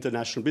bribery in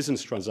international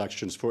business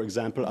transactions, for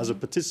example, as a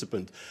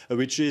participant,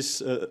 which is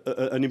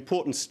an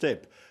important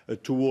step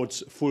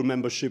towards full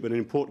membership and an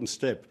important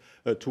step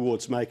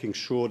towards making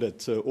sure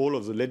that all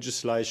of the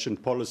legislation,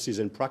 policies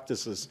and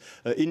practices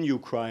in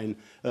Ukraine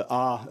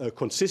are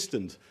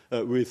consistent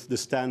with the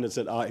standards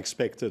that are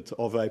expected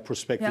of a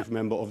prospective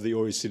member of the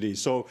OECD.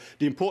 So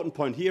the important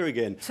point here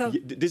again,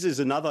 this is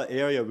another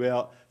area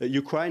where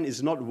Ukraine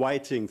is not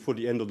waiting for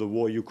the end of the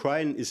war.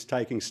 Ukraine is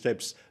taking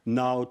steps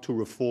now to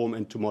reform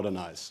and to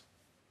modernize.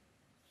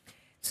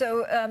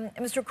 So,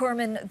 Mr.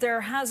 Cormann, there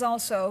has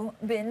also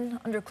been,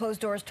 under closed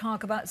doors,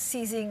 talk about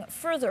seizing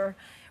further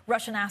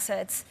Russian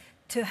assets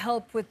to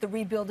help with the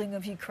rebuilding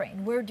of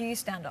Ukraine. Where do you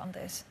stand on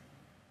this?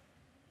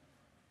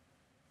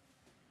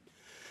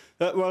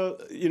 Well,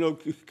 you know,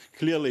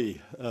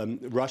 clearly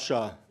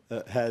Russia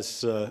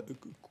has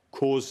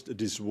caused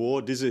this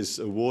war. This is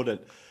a war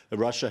that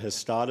Russia has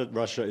started.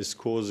 Russia is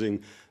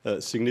causing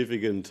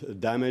significant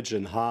damage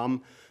and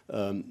harm.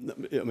 I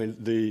mean,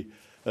 the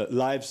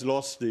lives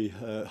lost, the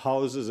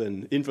houses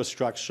and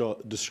infrastructure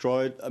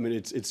destroyed. I mean,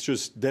 it's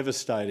just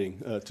devastating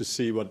to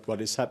see what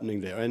is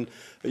happening there. And,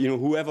 you know,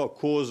 whoever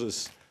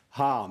causes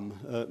harm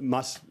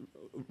must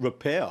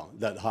repair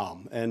that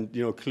harm. And,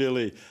 you know,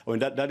 clearly, I mean,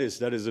 that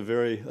is a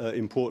very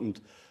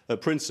important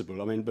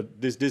principle. I mean, but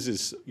this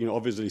is, you know,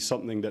 obviously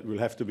something that will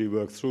have to be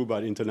worked through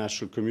by the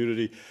international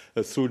community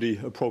through the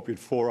appropriate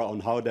fora on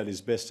how that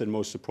is best and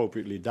most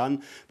appropriately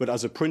done. But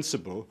as a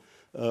principle,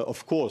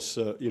 of course,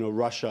 you know,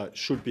 Russia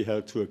should be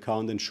held to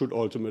account and should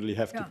ultimately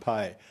have to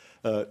pay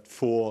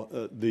for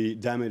the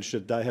damage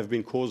that they have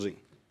been causing.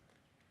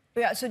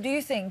 Yeah, so do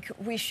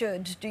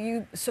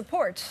you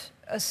support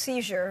a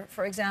seizure,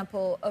 for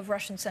example, of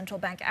Russian central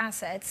bank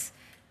assets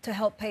to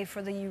help pay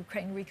for the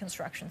Ukraine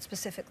reconstruction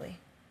specifically?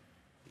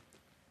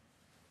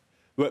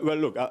 Well,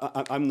 look,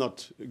 I'm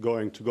not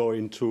going to go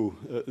into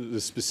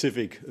the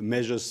specific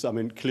measures. I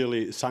mean,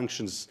 clearly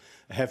sanctions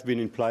have been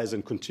in place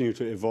and continue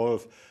to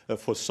evolve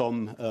for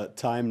some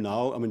time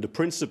now. I mean, the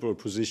principal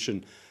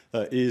position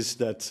is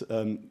that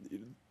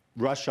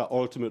Russia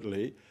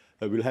ultimately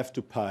will have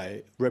to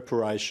pay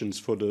reparations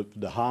for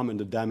the harm and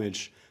the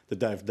damage that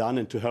they have done,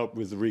 and to help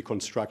with the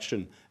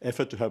reconstruction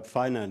effort, to help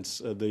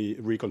finance the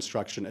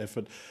reconstruction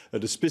effort.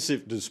 The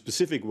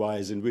specific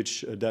ways in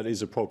which that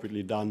is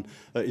appropriately done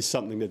is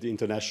something that the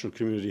international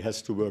community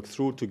has to work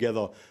through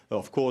together,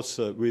 of course,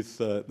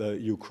 with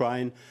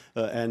Ukraine.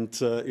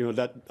 And you know,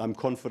 that I'm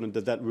confident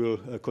that that will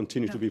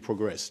continue to be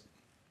progressed.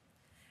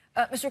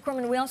 Mr.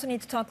 Cormann, we also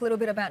need to talk a little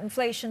bit about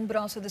inflation, but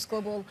also this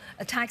global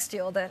tax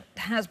deal that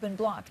has been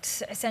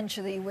blocked,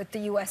 essentially with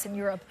the US and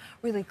Europe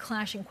really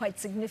clashing quite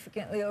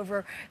significantly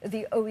over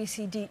the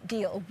OECD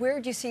deal.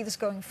 Where do you see this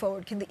going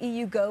forward? Can the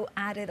EU go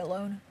at it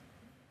alone?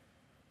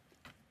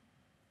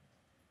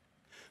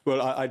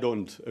 Well, I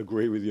don't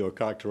agree with your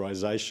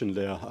characterization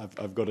there,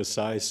 I've got to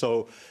say.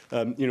 So,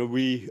 you know,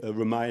 we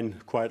remain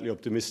quietly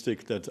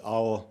optimistic that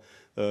our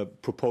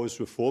proposed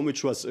reform,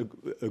 which was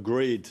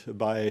agreed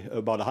by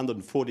about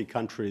 140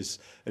 countries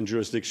and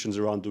jurisdictions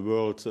around the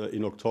world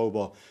in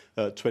October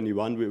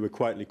 21. We were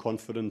quietly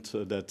confident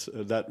that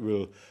that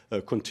will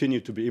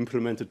continue to be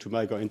implemented to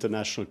make our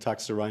international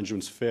tax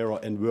arrangements fairer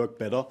and work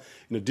better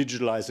in a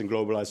digitalized and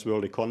globalized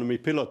world economy.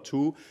 Pillar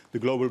 2, the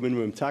global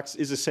minimum tax,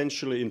 is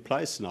essentially in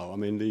place now. I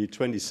mean, the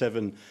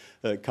 27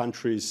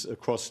 countries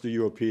across the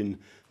European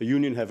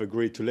Union have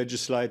agreed to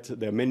legislate.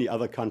 There are many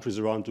other countries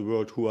around the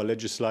world who are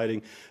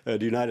legislating. The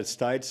United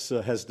States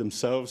has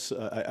themselves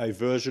a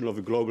version of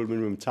a global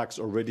minimum tax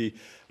already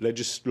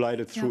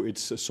legislated through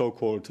its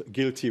so-called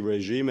guilty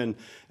regime.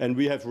 And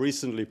we have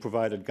recently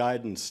provided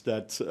guidance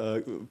that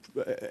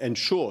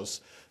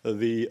ensures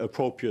the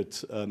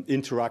appropriate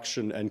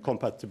interaction and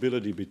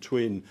compatibility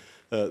between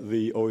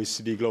the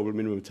OECD global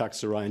minimum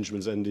tax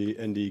arrangements and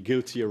the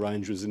guilty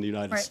arrangements in the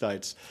United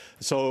States.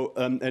 So,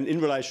 and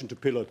in relation to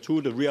Pillar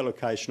 2, the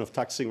reallocation of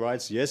taxing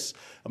rights, yes,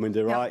 I mean,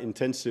 there are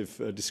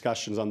intensive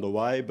discussions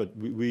underway, but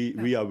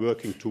we are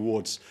working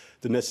towards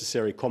the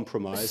necessary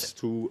compromise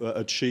to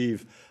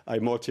achieve a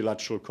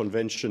multilateral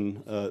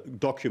convention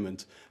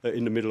document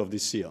in the middle of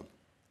this year.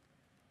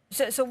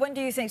 So when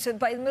do you think? So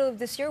by the middle of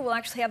this year, we'll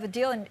actually have a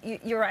deal. And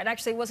you're right.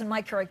 Actually, it wasn't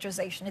my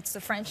characterization. It's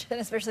the French,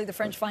 and especially the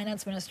French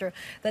finance minister,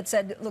 that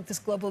said, "Look, this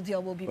global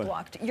deal will be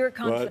blocked." You're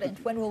confident.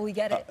 When will we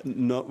get it?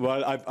 No.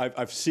 Well,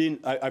 I've seen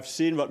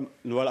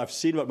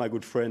what my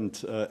good friend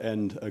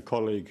and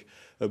colleague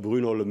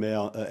Bruno Le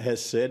Maire has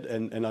said,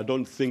 and I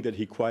don't think that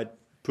he quite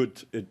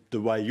put it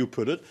the way you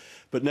put it.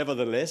 But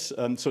nevertheless,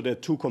 so there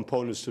are two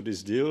components to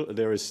this deal.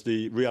 There is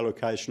the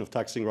reallocation of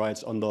taxing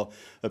rights under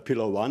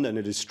Pillar 1, and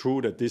it is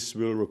true that this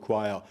will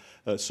require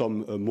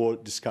some more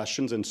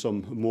discussions and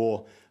some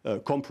more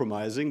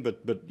compromising.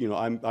 But you know,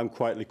 I'm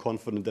quietly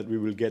confident that we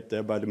will get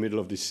there by the middle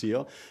of this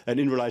year. And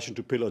in relation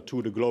to Pillar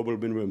 2, the global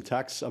minimum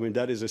tax, I mean,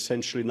 that is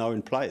essentially now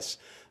in place.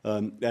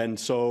 And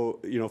so,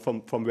 you know,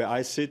 from where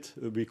I sit,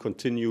 we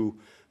continue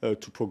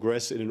to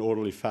progress in an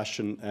orderly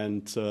fashion.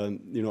 And,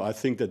 you know, I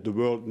think that the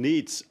world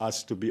needs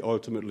us to be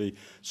ultimately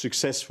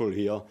successful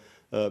here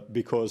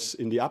because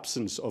in the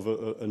absence of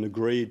an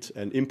agreed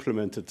and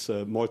implemented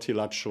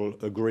multilateral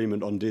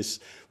agreement on this,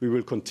 we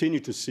will continue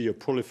to see a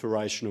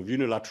proliferation of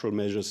unilateral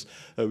measures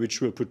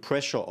which will put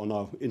pressure on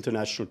our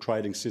international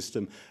trading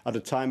system at a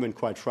time when,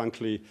 quite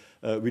frankly,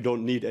 we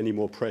don't need any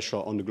more pressure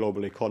on the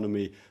global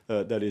economy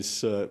that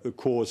is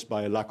caused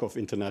by a lack of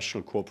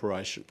international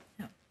cooperation.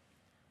 Yeah.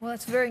 Well,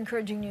 that's very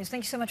encouraging news.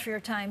 Thank you so much for your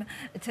time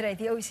today.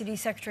 The OECD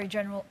Secretary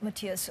General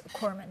Mathias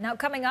Cormann. Now,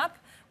 coming up,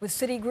 with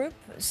Citigroup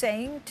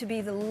saying to be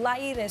the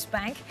lightest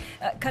bank,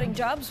 cutting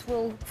jobs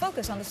will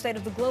focus on the state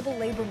of the global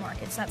labor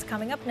markets. That's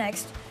coming up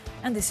next,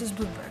 and this is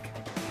Bloomberg.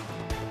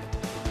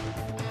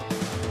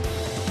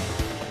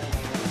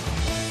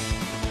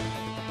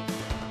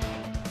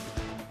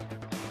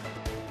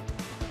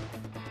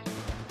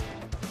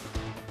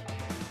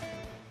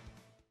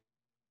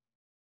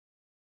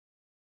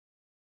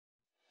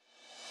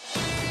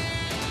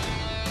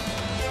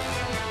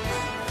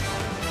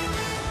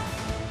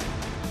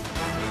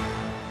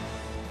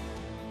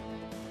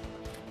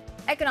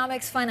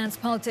 Economics, finance,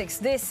 politics.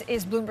 This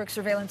is Bloomberg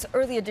Surveillance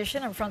Early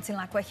Edition. I'm Francine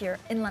Lacqua here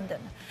in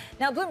London.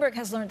 Now, Bloomberg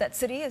has learned that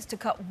Citi is to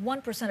cut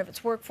 1% of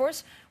its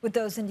workforce, with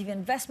those in the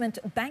investment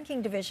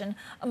banking division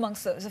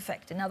amongst those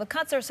affected. Now, the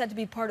cuts are said to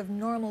be part of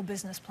normal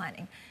business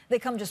planning. They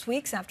come just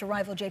weeks after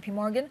rival JP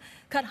Morgan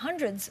cut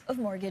hundreds of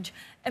mortgage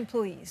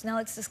employees. Now,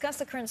 let's discuss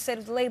the current state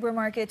of the labor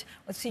market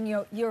with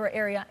senior Euro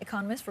area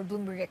economist for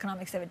Bloomberg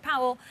Economics, David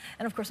Powell,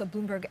 and, of course, a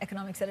Bloomberg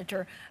Economics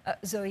editor,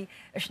 Zoe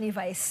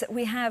Schneeweiss.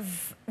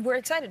 We're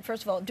excited,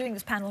 first of all, doing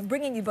this panel and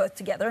bringing you both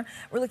together.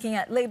 We're looking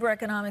at labor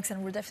economics,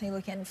 and we're definitely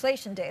looking at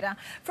inflation data.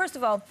 First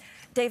of all,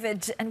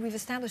 David, and we've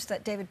established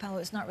that David Powell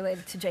is not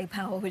related to Jay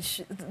Powell,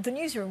 which the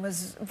newsroom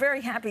was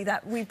very happy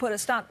that we put a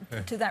stop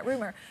to that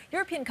rumor.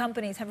 European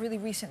companies have really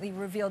recently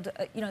revealed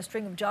a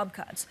string of job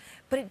cuts,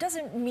 but it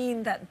doesn't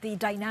mean that the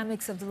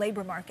dynamics of the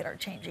labor market are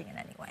changing in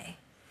any way.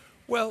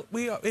 Well,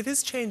 it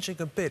is changing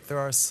a bit. There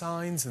are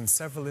signs and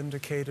several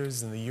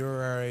indicators in the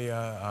euro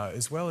area,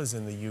 as well as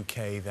in the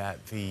UK,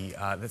 that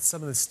that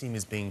some of the steam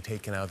is being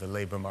taken out of the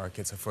labour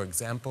market. So, for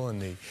example, in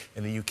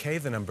the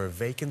UK, the number of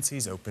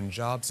vacancies, open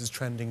jobs, is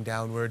trending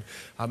downward.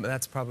 And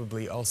that's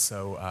probably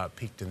also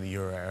peaked in the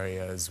euro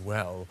area as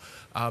well.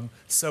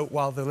 So,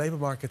 while the labour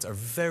markets are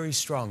very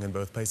strong in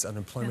both places,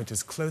 unemployment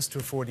is close to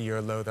a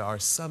 40-year low. There are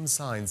some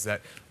signs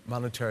that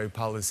monetary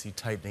policy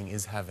tightening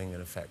is having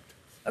an effect.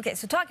 Okay,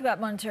 so talk about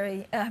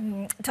monetary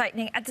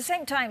tightening. At the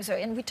same time,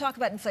 and we talk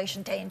about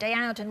inflation day in, day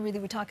out, and really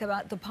we talk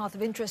about the path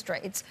of interest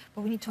rates,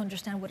 but we need to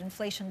understand what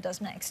inflation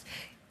does next.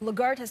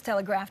 Lagarde has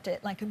telegraphed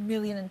it like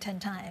 1,010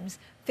 times,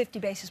 50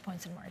 basis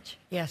points in March.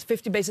 Yes,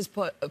 50 basis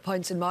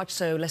points in March,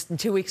 so less than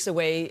 2 weeks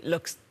away,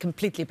 looks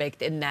completely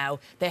baked in now.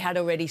 They had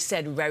already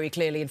said very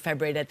clearly in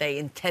February that they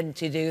intend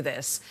to do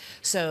this.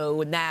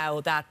 So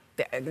now that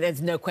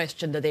there's no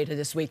question, the data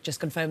this week just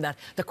confirmed that.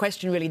 The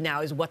question really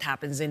now is what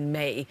happens in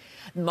May.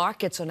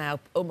 Markets are now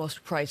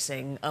almost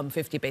pricing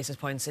 50 basis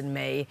points in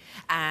May,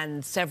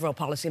 and several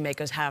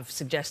policymakers have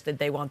suggested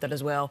they want that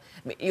as well.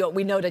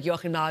 We know that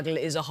Joachim Nagel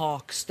is a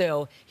hawk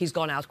still. He's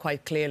gone out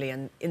quite clearly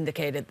and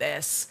indicated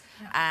this.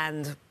 Yeah.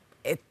 And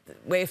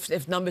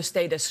if numbers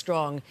stay this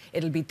strong,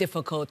 it'll be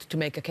difficult to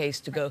make a case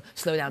to go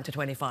slow down to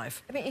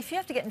 25. I mean, if you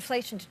have to get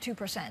inflation to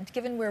 2%,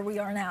 given where we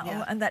are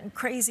now, and that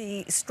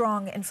crazy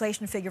strong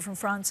inflation figure from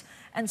France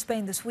and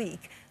Spain this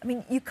week, I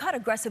mean, you cut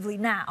aggressively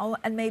now,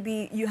 and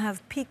maybe you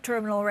have peak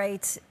terminal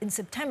rates in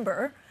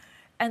September,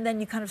 and then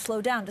you kind of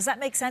slow down. Does that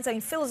make sense? I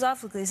mean,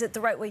 philosophically, is it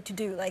the right way to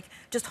do? Like,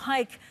 just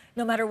hike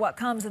no matter what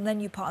comes, and then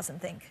you pause and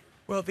think?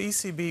 Well, the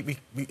ECB,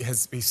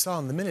 we saw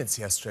in the minutes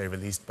yesterday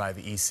released by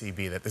the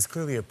ECB that there's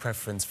clearly a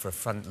preference for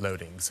front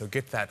loading. So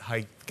get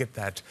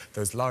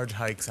those large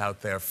hikes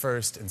out there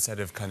first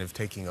instead of kind of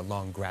taking a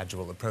long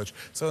gradual approach.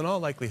 So in all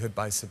likelihood,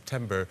 by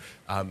September,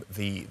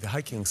 the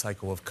hiking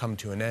cycle will have come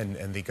to an end,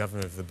 and the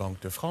governor of the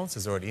Banque de France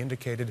has already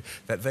indicated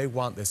that they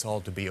want this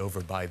all to be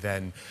over by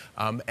then.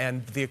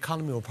 And the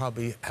economy will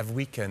probably have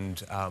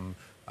weakened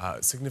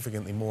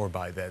significantly more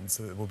by then,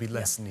 so there will be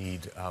less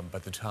need by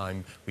the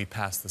time we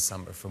pass the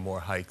summer for more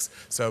hikes.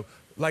 So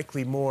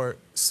likely more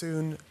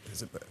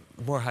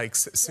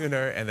hikes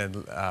sooner, and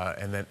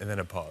then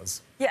a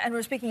pause. Yeah, and we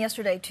were speaking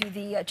yesterday to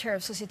the chair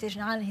of Société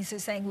Générale, and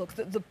he's saying, look,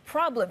 the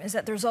problem is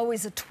that there's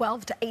always a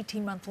 12 to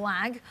 18-month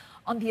lag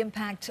on the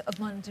impact of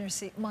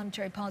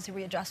monetary policy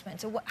readjustment.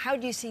 So how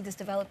do you see this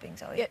developing,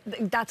 Zoe? Yeah,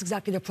 that's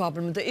exactly the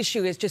problem. The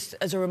issue is, just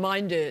as a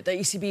reminder, the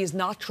ECB is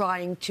not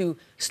trying to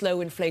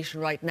slow inflation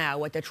right now.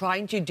 What they're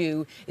trying to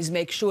do is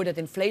make sure that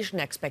inflation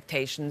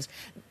expectations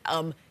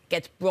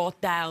get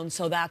brought down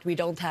so that we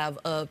don't have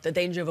the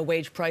danger of a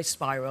wage price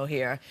spiral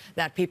here,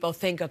 that people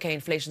think, okay,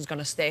 inflation is going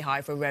to stay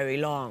high for very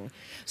long.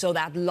 So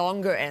that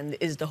longer end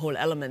is the whole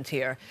element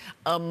here.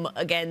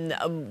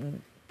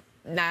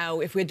 Now,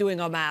 if we're doing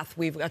our math,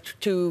 we've got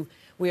the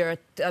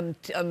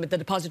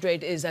deposit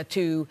rate is at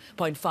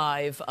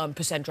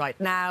 2.5% right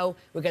now.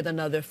 We'll get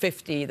another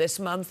 50 this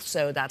month,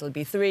 so that'll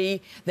be 3.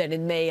 Then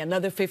in May,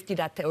 another 50.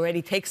 That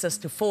already takes us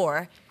to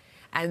 4.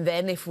 And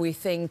then if we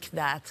think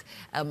that,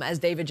 as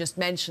David just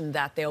mentioned,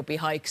 that there'll be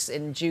hikes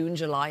in June,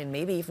 July, and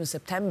maybe even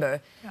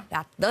September,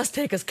 that does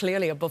take us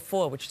clearly above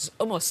 4, which is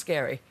almost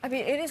scary. I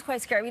mean, it is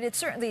quite scary. I mean, it's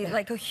certainly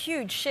like a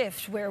huge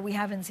shift where we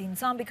haven't seen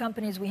zombie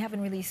companies, we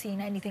haven't really seen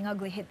anything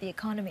ugly hit the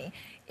economy.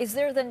 Is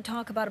there then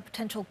talk about a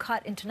potential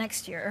cut into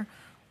next year?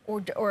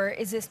 Or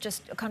is this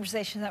just a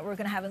conversation that we're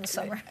going to have in the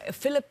summer?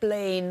 Philip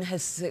Lane,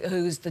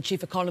 who's the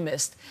chief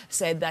economist,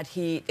 said that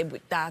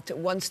that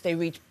once they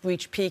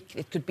reach peak,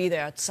 it could be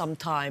there at some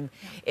time.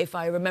 Yeah. If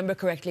I remember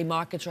correctly,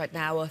 markets right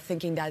now are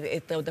thinking that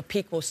the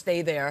peak will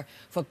stay there,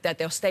 that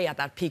they'll stay at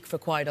that peak for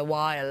quite a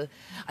while.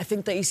 I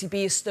think the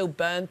ECB is still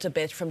burnt a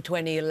bit from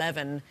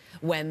 2011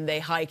 when they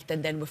hiked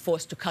and then were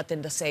forced to cut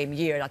in the same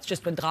year. That's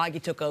just when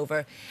Draghi took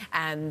over.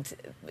 And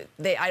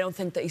I don't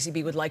think the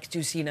ECB would like to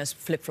be seen as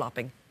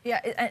flip-flopping. Yeah,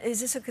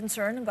 is this a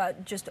concern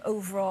about just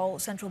overall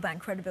central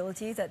bank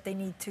credibility, that they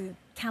need to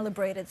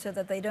calibrate it so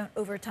that they don't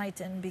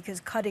over-tighten, because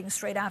cutting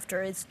straight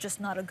after is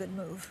just not a good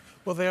move?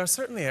 Well, they are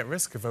certainly at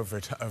risk of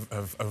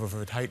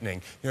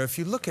over-tightening. You know, if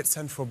you look at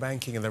central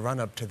banking in the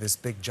run-up to this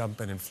big jump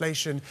in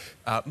inflation,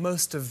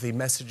 most of the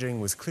messaging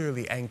was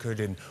clearly anchored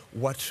in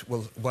what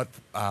will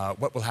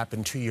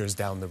happen 2 years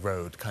down the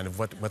road, kind of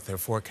what their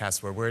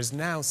forecasts were. Whereas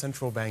now,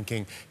 central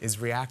banking is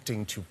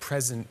reacting to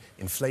present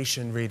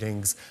inflation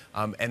readings,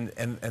 and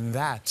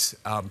that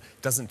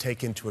doesn't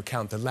take into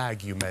account the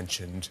lag you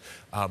mentioned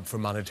for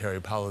monetary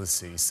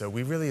policy. So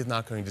we really are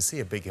not going to see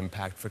a big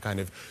impact for kind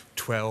of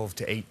 12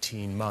 to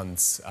 18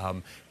 months.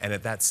 And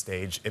at that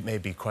stage, it may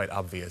be quite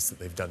obvious that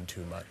they've done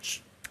too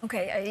much.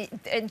 Okay,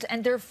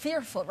 and they're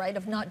fearful, right,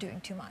 of not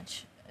doing too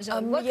much. So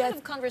what kind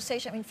of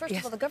conversation? I mean, first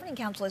of all, the Governing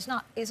Council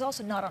is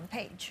also not on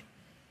page.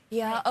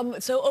 Yeah.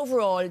 So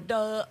overall,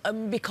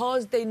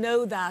 because they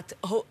know that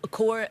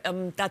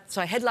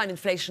headline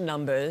inflation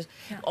numbers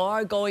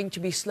are going to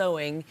be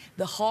slowing,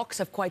 the hawks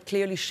have quite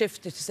clearly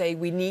shifted to say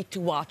we need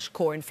to watch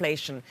core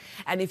inflation.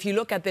 And if you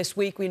look at this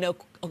week, we know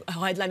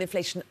headline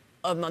inflation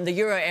on the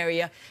euro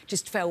area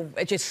just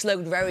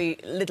slowed very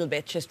little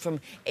bit, just from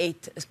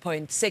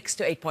 8.6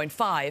 to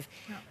 8.5.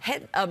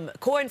 Yeah.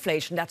 Core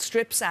inflation that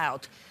strips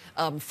out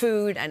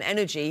food and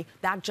energy,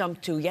 that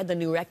jumped to yet a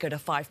new record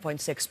of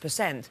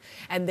 5.6%.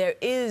 And there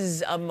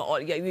is,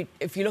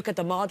 if you look at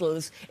the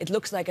models, it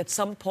looks like at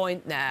some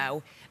point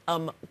now,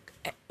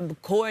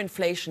 core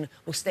inflation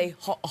will stay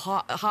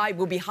high,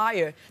 will be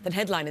higher than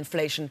headline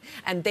inflation.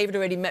 And David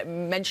already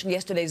mentioned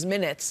yesterday's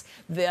minutes.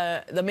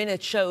 The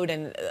minutes showed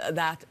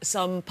that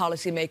some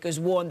policymakers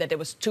warned that there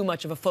was too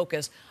much of a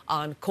focus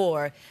on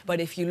core. But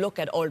if you look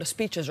at all the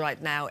speeches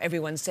right now,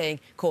 everyone's saying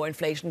core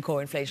inflation,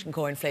 core inflation,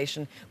 core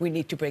inflation. We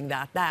need to bring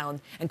that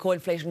down. And core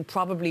inflation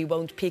probably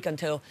won't peak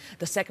until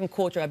the second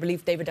quarter. I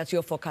believe, David, that's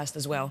your forecast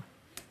as well.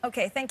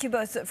 Okay, thank you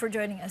both for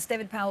joining us.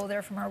 David Powell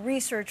there from our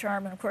research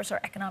arm, and of course our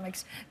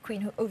economics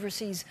queen who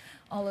oversees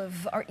all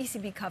of our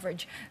ECB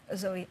coverage,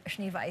 Zoe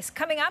Schneeweiss.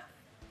 Coming up,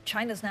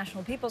 China's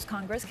National People's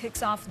Congress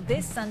kicks off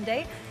this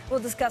Sunday.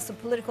 We'll discuss the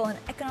political and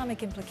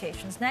economic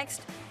implications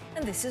next,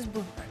 and this is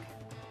Bloomberg.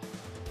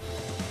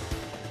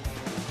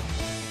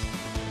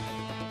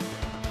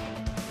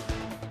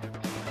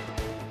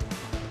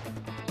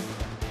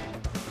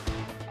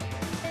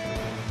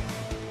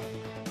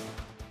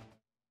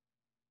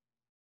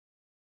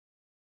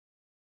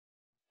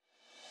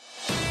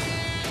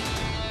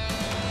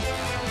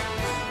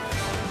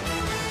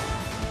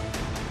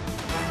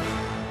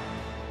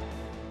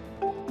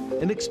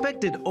 An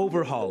expected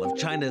overhaul of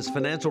China's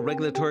financial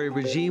regulatory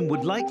regime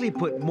would likely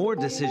put more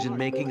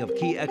decision-making of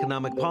key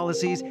economic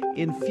policies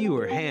in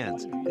fewer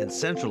hands and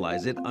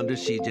centralize it under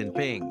Xi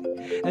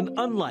Jinping. And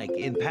unlike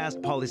in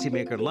past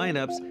policymaker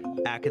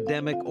lineups,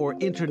 academic or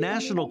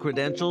international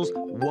credentials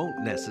won't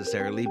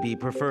necessarily be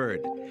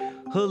preferred.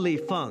 He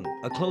Lifeng,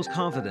 a close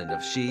confidant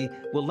of Xi,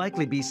 will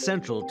likely be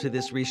central to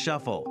this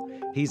reshuffle.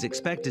 He's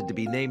expected to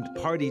be named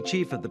party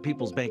chief of the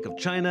People's Bank of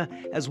China,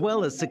 as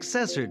well as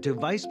successor to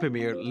Vice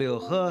Premier Liu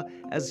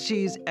He as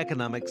Xi's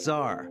economic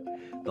czar.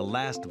 The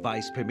last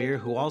vice premier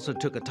who also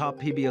took a top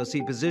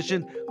PBOC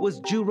position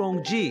was Zhu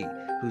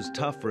Rongji, whose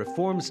tough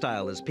reform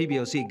style as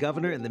PBOC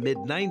governor in the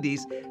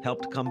mid-90s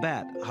helped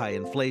combat high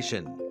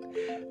inflation.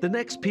 The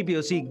next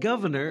PBOC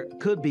governor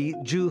could be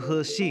Zhu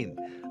Hexin,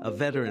 a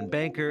veteran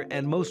banker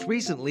and most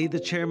recently the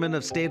chairman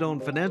of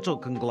state-owned financial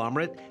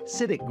conglomerate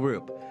CITIC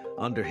Group.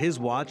 Under his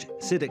watch,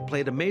 CITIC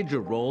played a major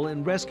role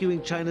in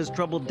rescuing China's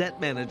troubled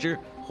debt manager,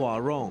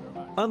 Huarong.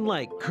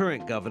 Unlike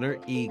current governor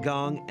Yi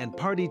Gang and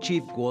party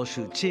chief Guo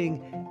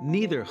Shuqing,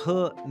 neither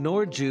He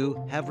nor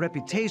Zhu have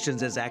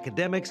reputations as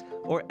academics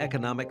or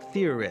economic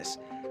theorists.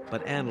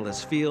 But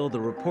analysts feel the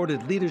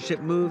reported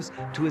leadership moves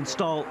to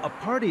install a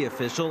party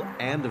official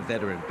and a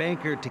veteran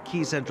banker to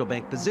key central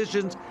bank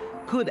positions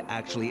could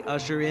actually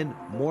usher in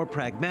more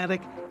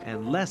pragmatic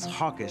and less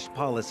hawkish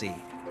policy.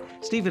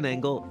 Stephen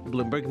Engel,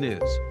 Bloomberg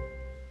News.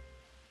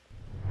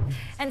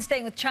 And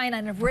staying with China,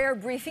 in a rare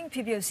briefing,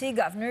 PBOC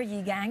Governor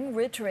Yi Gang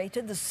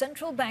reiterated the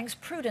central bank's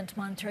prudent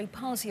monetary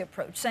policy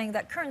approach, saying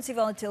that currency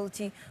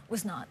volatility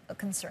was not a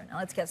concern. Now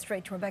let's get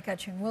straight to Rebecca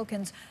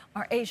Chung-Wilkins,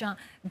 our Asia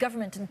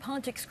government and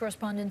politics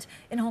correspondent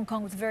in Hong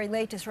Kong with the very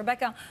latest.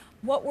 Rebecca,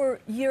 what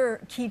were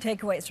your key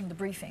takeaways from the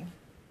briefing?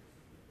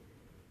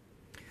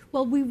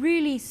 Well, we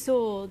really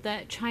saw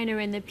that China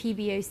and the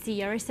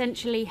PBOC are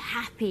essentially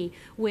happy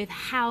with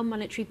how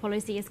monetary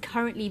policy is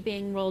currently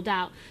being rolled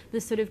out. The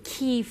sort of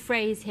key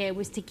phrase here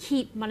was to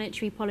keep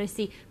monetary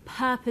policy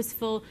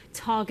purposeful,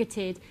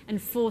 targeted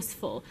and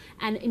forceful,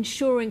 and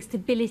ensuring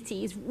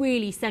stability is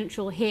really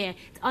central here.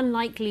 It's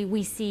unlikely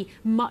we see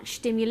much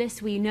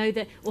stimulus. We know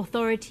that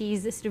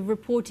authorities are sort of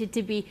reported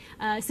to be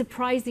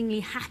surprisingly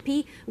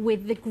happy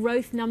with the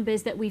growth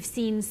numbers that we've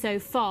seen so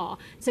far.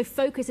 So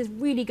focus is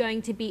really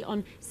going to be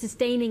on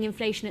sustaining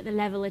inflation at the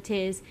level it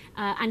is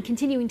and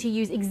continuing to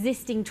use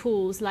existing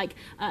tools like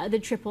the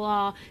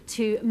RRR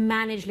to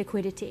manage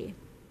liquidity.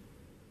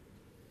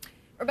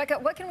 Rebecca,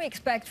 what can we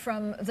expect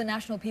from the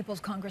National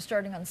People's Congress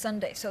starting on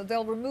Sunday? So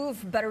they'll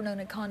remove better-known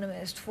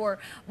economists for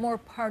more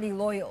party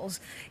loyals.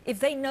 If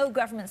they know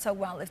government so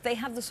well, if they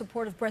have the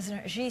support of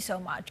President Xi so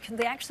much, can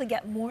they actually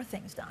get more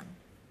things done?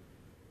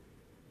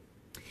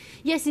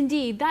 Yes,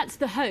 indeed. That's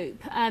the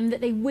hope,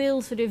 that they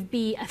will sort of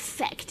be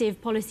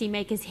effective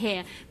policymakers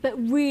here. But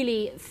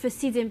really, for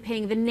Xi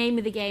Jinping, the name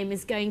of the game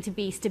is going to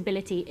be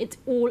stability. It's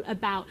all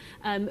about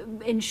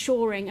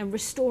ensuring and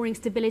restoring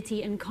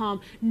stability and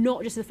calm,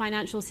 not just the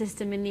financial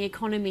system and the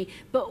economy,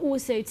 but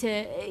also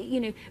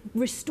to,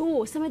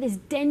 restore some of this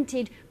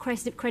dented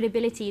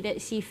credibility that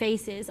Xi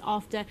faces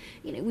after,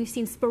 we've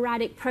seen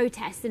sporadic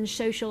protests and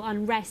social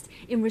unrest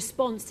in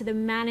response to the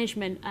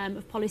management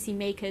of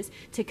policymakers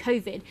to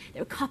COVID.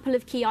 There are a couple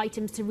of key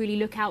items to really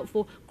look out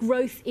for.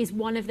 Growth is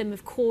one of them,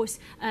 of course.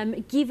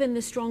 Given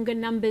the stronger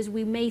numbers,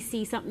 we may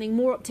see something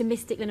more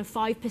optimistic than a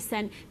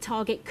 5%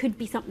 target, could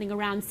be something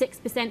around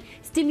 6%.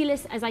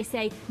 Stimulus, as I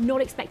say, not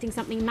expecting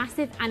something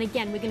massive. And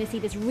again, we're going to see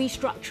this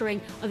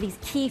restructuring of these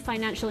key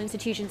financial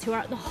institutions who are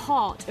at the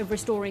heart of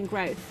restoring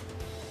growth.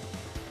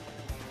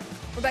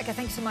 Rebecca,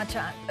 thanks so much.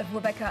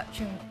 Rebecca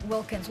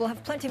Chung-Wilkins. We'll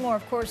have plenty more,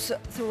 of course,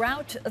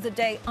 throughout the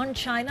day on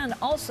China, and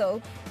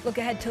also look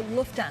ahead to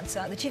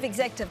Lufthansa, the chief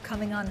executive,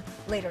 coming on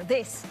later.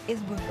 This is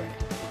Bloomberg.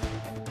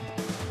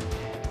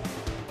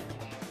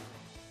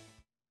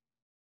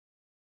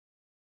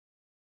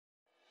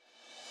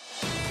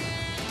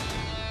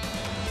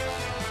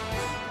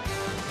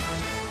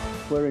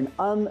 We're in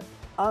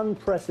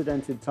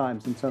unprecedented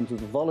times in terms of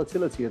the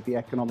volatility of the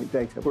economic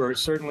data. We're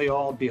certainly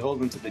all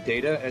beholden to the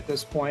data at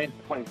this point.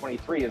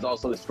 2023 is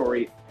also the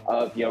story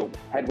of,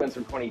 headwinds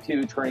from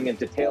 22 turning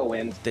into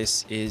tailwinds.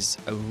 This is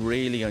a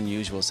really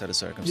unusual set of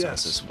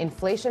circumstances. Yes.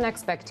 Inflation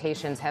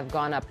expectations have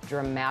gone up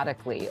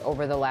dramatically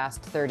over the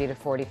last 30 to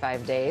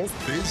 45 days.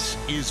 This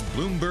is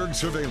Bloomberg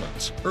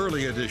Surveillance,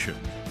 early edition,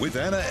 with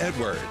Anna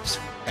Edwards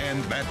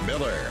and Matt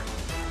Miller.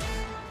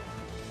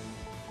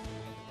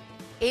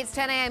 It's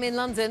 10 a.m. in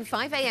London,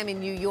 5 a.m. in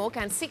New York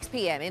and 6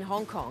 p.m. in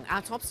Hong Kong.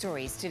 Our top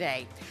stories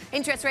today.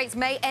 Interest rates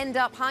may end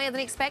up higher than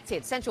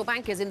expected. Central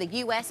bankers in the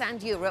US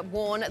and Europe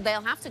warn they'll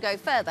have to go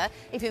further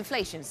if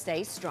inflation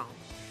stays strong.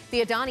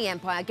 The Adani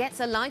empire gets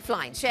a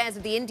lifeline. Shares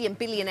of the Indian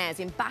billionaires'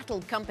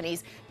 embattled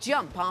companies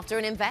jump after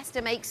an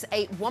investor makes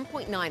a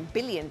 $1.9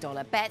 billion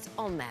bet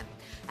on them.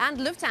 And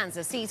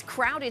Lufthansa sees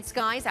crowded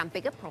skies and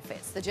bigger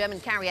profits. The German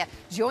carrier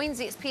joins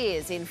its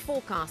peers in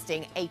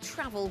forecasting a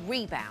travel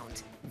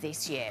rebound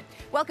this year.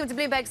 Welcome to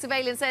Bloomberg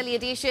Surveillance Early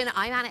Edition.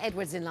 I'm Anna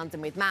Edwards in London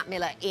with Matt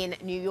Miller in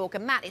New York.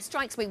 And Matt, it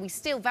strikes me we're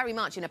still very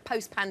much in a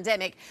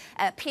post-pandemic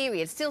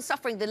period, still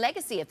suffering the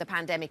legacy of the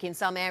pandemic in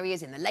some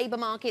areas, in the labour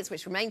markets,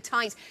 which remain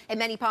tight in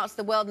many parts of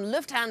the world, and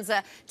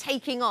Lufthansa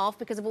taking off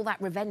because of all that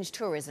revenge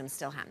tourism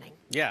still happening.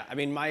 Yeah, I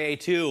mean, my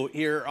A2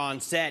 here on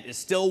set is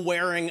still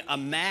wearing a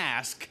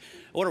mask.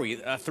 What are we,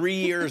 3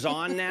 years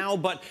on now?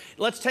 But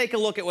let's take a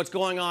look at what's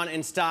going on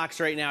in stocks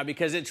right now,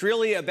 because it's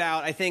really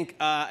about, I think,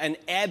 an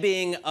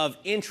ebbing of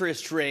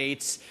interest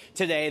rates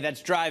today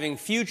that's driving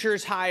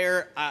futures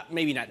higher,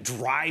 maybe not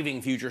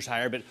driving futures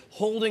higher, but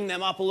holding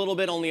them up a little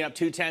bit, only up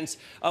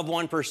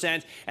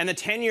 0.2%. And the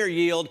 10-year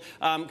yield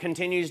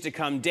continues to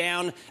come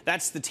down.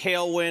 That's the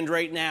tailwind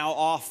right now,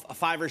 off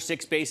 5 or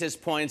 6 basis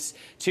points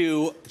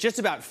to just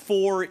about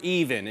 4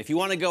 even. If you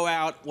want to go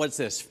out, what's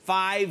this,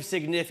 5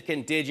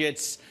 significant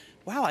digits.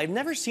 Wow, I've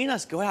never seen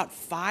us go out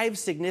 5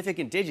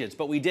 significant digits,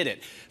 but we did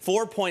it.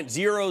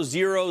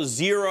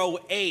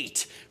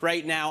 4.0008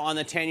 right now on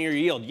the 10-year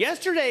yield.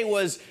 Yesterday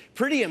was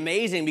pretty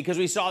amazing because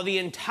we saw the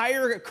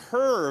entire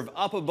curve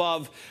up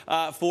above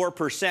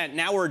 4%.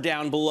 Now we're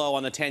down below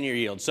on the 10-year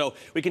yield. So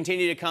we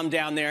continue to come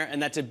down there,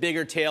 and that's a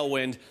bigger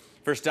tailwind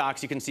for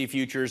stocks. You can see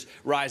futures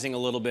rising a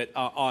little bit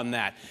on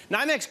that.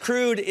 NYMEX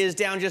crude is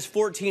down just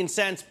 14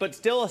 cents, but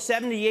still a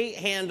 78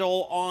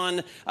 handle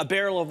on a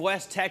barrel of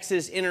West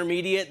Texas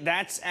Intermediate.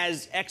 That's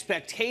as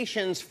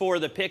expectations for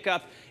the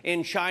pickup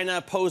in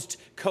China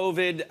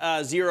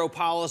post-COVID zero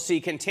policy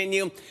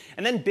continue.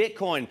 And then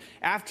Bitcoin.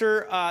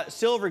 After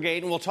Silvergate,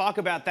 and we'll talk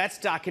about that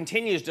stock,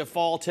 continues to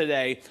fall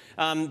today.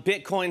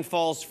 Bitcoin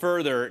falls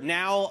further,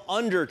 now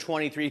under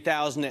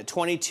 23,000 at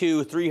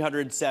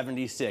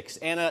 22,376.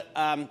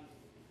 Anna,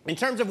 in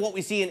terms of what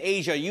we see in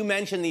Asia, you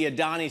mentioned the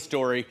Adani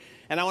story,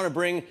 and I want to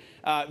bring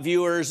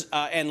viewers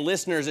and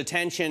listeners'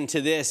 attention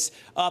to this.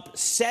 Up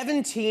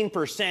 17%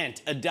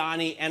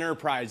 Adani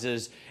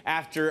Enterprises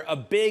after a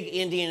big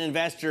Indian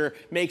investor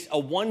makes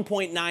a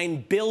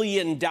 $1.9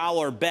 billion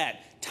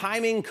bet.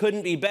 Timing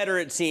couldn't be better,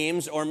 it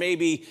seems, or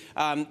maybe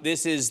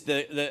this is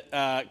the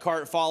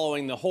cart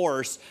following the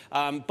horse.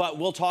 But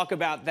we'll talk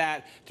about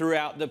that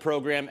throughout the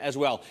program as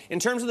well. In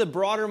terms of the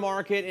broader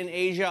market in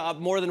Asia, up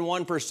more than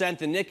 1%.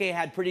 The Nikkei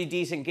had pretty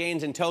decent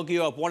gains in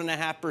Tokyo, up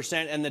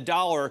 1.5%, and the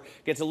dollar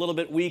gets a little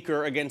bit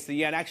weaker against the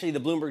yen. Actually,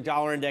 the Bloomberg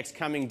Dollar Index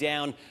coming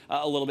down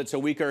a little bit, so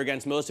weaker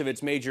against most of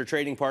its major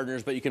trading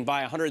partners. But you can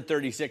buy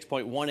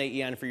 136.18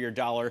 yen for your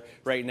dollar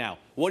right now.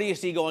 What do you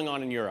see going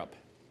on in Europe?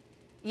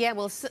 Yeah,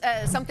 well,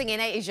 something in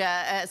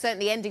Asia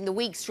certainly ending the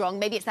week strong.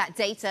 Maybe it's that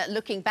data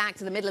looking back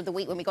to the middle of the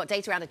week when we got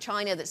data out of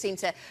China that seemed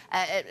to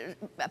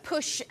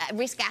push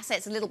risk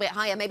assets a little bit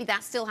higher. Maybe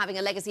that's still having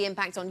a legacy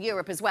impact on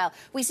Europe as well.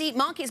 We see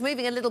markets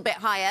moving a little bit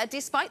higher,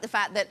 despite the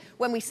fact that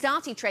when we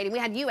started trading, we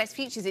had US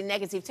futures in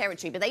negative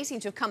territory, but they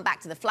seem to have come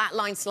back to the flat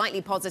line,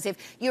 slightly positive.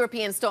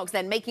 European stocks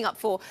then making up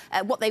for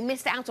what they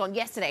missed out on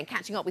yesterday and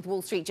catching up with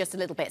Wall Street just a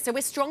little bit. So we're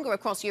stronger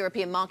across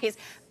European markets.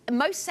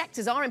 Most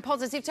sectors are in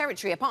positive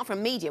territory, apart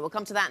from media. We'll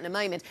come to that in a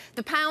moment.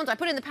 The pound, I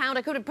put in the pound,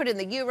 I could have put in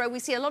the euro. We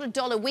see a lot of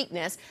dollar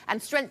weakness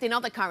and strength in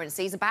other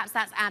currencies. Perhaps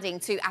that's adding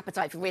to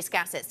appetite for risk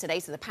assets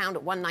today. So the pound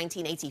at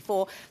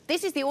 119.84.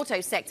 This is the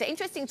auto sector.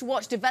 Interesting to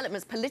watch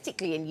developments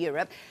politically in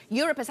Europe.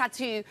 Europe has had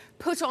to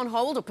put on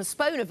hold or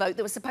postpone a vote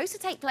that was supposed to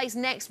take place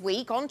next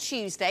week on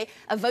Tuesday,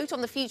 a vote on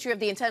the future of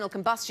the internal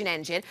combustion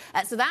engine.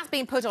 So that's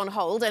been put on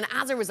hold. And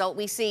as a result,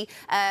 we see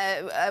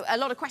a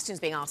lot of questions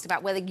being asked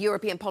about whether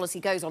European policy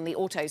goes on the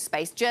auto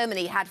space.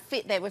 Germany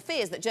there were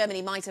fears that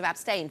Germany might have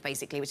abstained,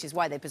 basically, which is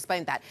why they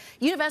postponed that.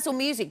 Universal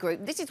Music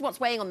Group, this is what's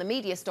weighing on the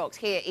media stocks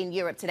here in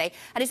Europe today.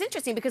 And it's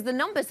interesting because the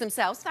numbers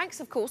themselves,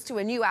 thanks, of course, to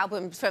a new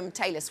album from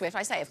Taylor Swift,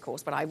 I say, of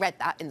course, but I read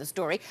that in the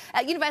story.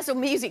 Universal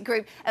Music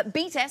Group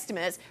beat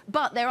estimates,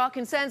 but there are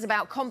concerns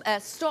about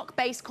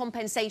stock-based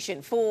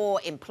compensation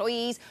for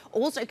employees,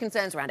 also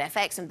concerns around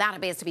FX, and that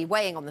appears to be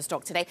weighing on the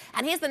stock today.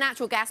 And here's the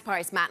natural gas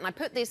price, Matt, and I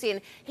put this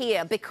in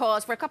here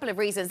because for a couple of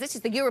reasons. This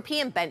is the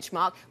European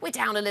benchmark. We're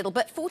down a little,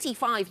 but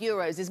 45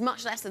 euros is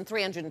much less than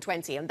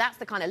 320, and that's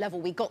the kind of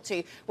level we got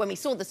to when we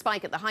saw the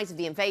spike at the height of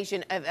the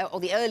invasion, or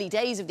the early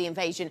days of the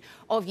invasion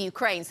of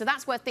Ukraine. So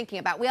that's worth thinking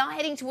about. We are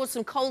heading towards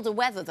some colder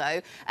weather,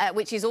 though,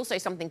 which is also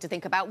something to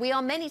think about. We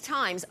are many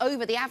times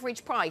over the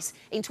average price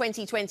in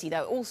 2020,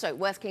 though, also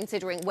worth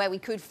considering where we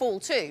could fall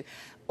to.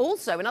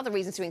 Also, another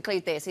reason to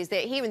include this is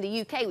that here in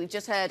the UK, we've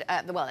just heard,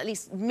 well, at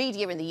least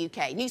media in the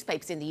UK,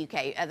 newspapers in the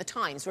UK, The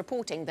Times,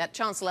 reporting that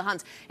Chancellor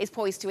Hunt is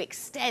poised to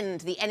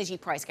extend the energy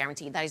price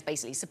guarantee. That is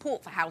basically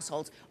support for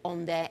households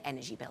on their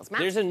energy bills. Matt?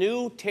 There's a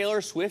new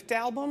Taylor Swift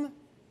album?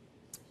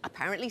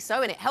 Apparently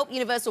so, and it helped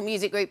Universal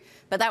Music Group,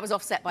 but that was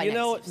offset by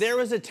negatives. There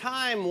was a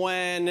time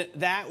when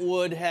that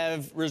would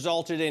have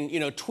resulted in,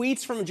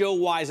 tweets from Joe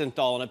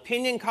Weisenthal, an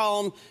opinion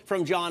column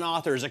from John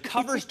Authors, a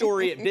cover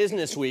story at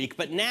Business Week,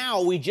 but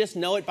now we just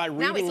know it by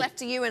reading... Now it's left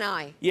to you and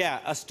I. Yeah,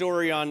 a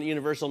story on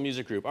Universal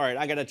Music Group. All right,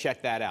 I got to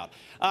check that out.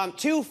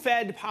 2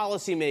 Fed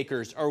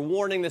policymakers are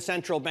warning the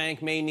central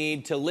bank may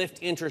need to lift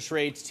interest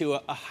rates to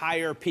a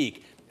higher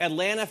peak.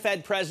 Atlanta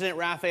Fed President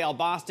Raphael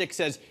Bostic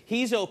says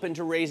he's open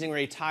to raising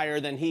rates higher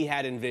than he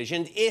had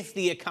envisioned if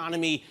the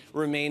economy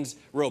remains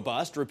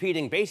robust,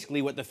 repeating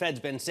basically what the Fed's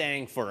been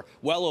saying for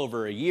well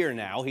over a year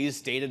now. He's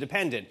data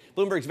dependent.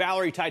 Bloomberg's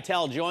Valerie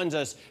Teitel joins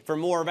us for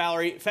more.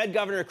 Valerie, Fed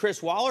Governor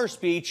Chris Waller's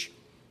speech,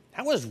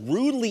 that was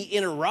rudely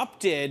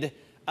interrupted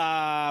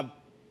by,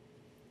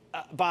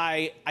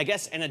 I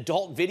guess, an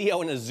adult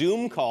video in a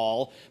Zoom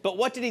call. But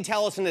what did he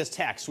tell us in this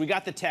text? We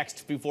got the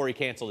text before he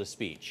canceled his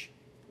speech.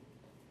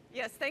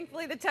 Yes,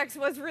 thankfully the text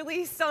was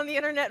released on the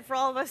internet for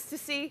all of us to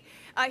see.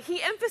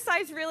 He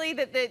emphasized really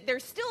that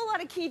there's still a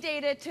lot of key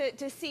data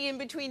to see in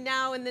between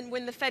now and then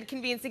when the Fed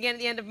convenes again at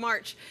the end of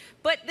March.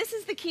 But this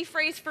is the key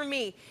phrase for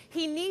me.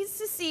 He needs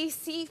to see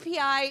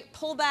CPI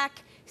pull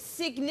back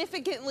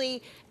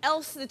significantly,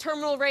 else the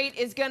terminal rate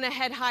is going to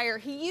head higher.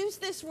 He used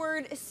this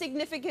word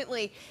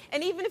significantly.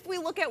 And even if we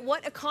look at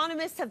what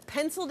economists have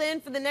penciled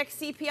in for the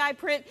next CPI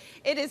print,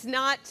 it is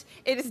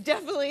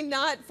definitely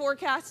not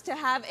forecast to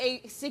have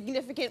a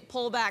significant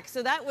pullback.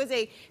 So that was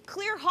a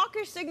clear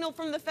hawkish signal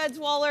from the Fed's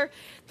Waller.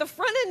 The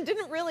front end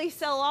didn't really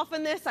sell off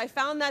on this. I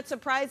found that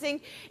surprising.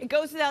 It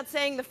goes without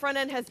saying the front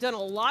end has done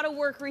a lot of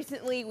work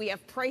recently. We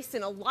have priced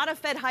in a lot of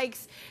Fed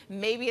hikes.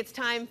 Maybe it's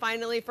time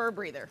finally for a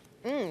breather.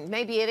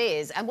 Maybe it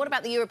is. And what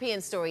about the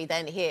European story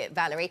then here,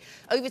 Valerie?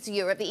 Over to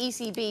Europe, the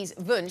ECB's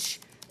Wunsch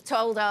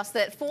told us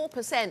that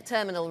 4%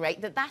 terminal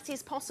rate, that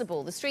is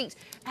possible. The Street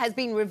has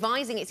been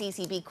revising its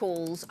ECB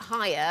calls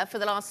higher for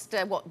the last,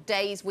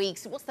 days,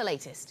 weeks. What's the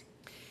latest?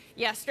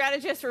 Yeah,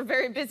 strategists were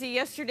very busy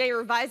yesterday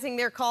revising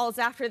their calls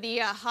after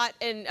the hot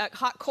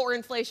core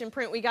inflation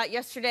print we got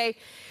yesterday.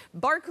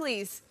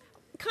 Barclays,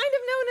 kind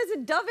of known as a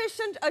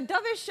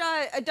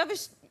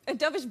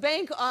dovish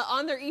bank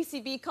on their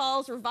ECB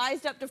calls,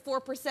 revised up to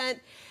 4%,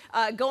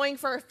 going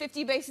for a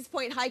 50 basis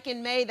point hike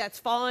in May. That's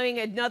following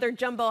another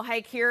jumbo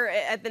hike here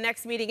at the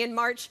next meeting in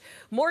March.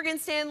 Morgan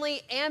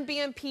Stanley and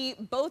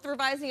BNP both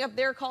revising up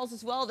their calls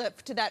as well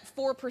to that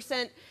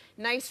 4%.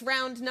 Nice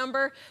round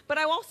number. But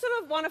I also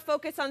want to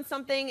focus on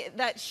something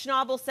that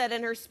Schnabel said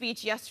in her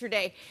speech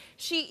yesterday.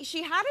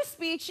 She had a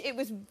speech. It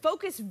was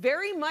focused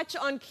very much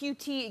on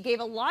QT. It gave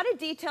a lot of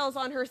details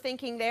on her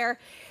thinking there.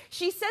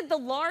 She said the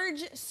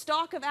large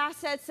stock of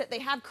assets that they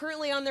have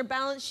currently on their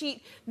balance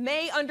sheet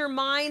may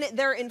undermine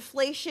their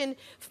inflation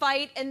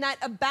fight, and that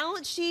the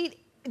balance sheet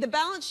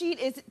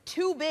is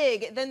too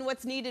big than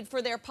what's needed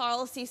for their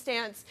policy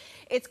stance.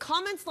 It's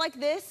comments like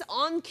this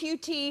on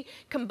QT,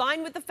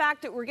 combined with the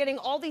fact that we're getting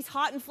all these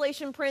hot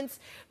inflation prints.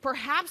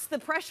 Perhaps the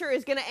pressure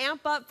is going to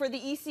amp up for the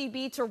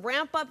ECB to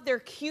ramp up their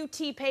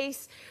QT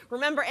pace.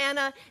 Remember,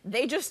 Anna,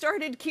 they just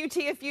started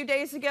QT a few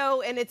days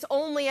ago, and it's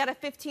only at a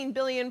 15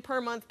 billion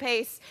per month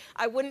pace.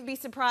 I wouldn't be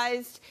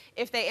surprised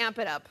if they amp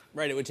it up.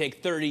 Right, it would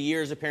take 30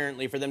 years,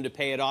 apparently, for them to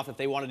pay it off if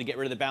they wanted to get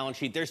rid of the balance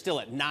sheet. They're still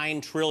at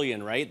 $9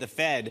 trillion, right? The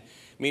Fed,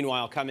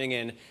 meanwhile, coming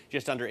in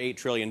just under $8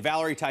 trillion.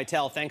 Valerie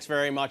Teitel, thanks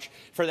very much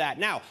for that.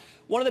 Now,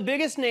 one of the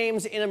biggest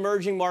names in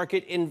emerging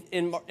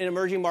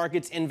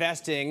markets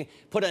investing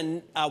put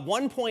a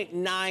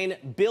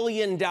 $1.9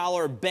 billion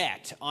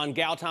bet on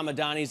Gautam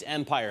Adani's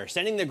empire,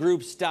 sending the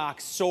group's stock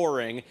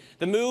soaring.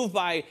 The move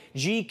by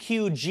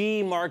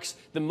GQG marks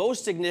the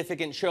most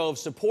significant show of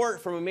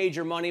support from a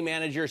major money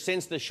manager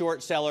since the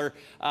short seller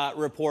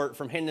report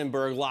from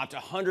Hindenburg lopped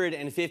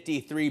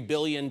 $153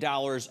 billion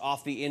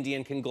off the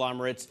Indian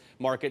conglomerate's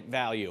market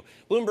value.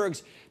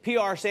 Bloomberg's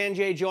PR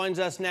Sanjay joins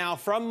us now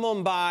from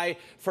Mumbai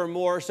for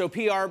more. So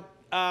PR,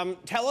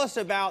 tell us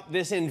about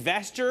this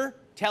investor.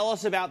 Tell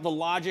us about the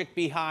logic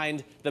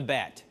behind the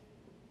bet.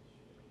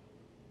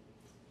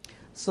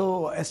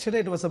 So yesterday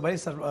it was a very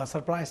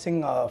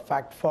surprising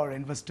fact for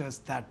investors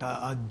that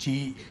a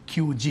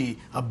GQG,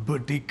 a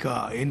boutique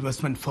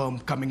investment firm,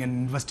 coming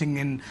and investing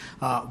in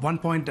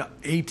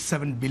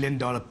 $1.87 billion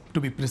to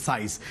be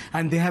precise,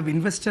 and they have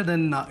invested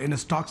in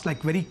stocks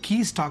like very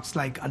key stocks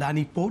like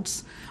Adani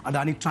Ports,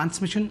 Adani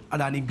Transmission,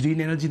 Adani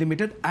Green Energy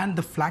Limited, and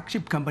the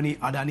flagship company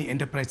Adani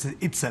Enterprises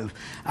itself.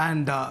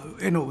 And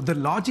the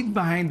logic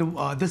behind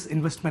this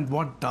investment,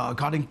 what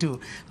according to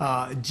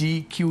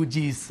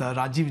GQG's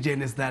Rajiv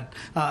Jain, is that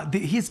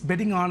he's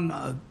betting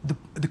on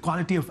the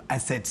quality of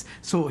assets.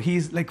 So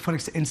he's like, for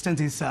instance,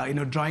 he's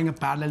drawing a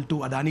parallel to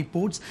Adani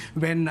Ports,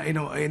 when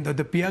in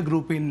the peer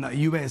group in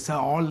US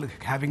are all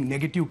having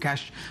negative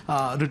cash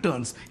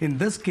returns. In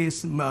this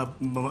case,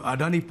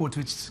 Adani Ports,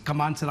 which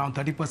commands around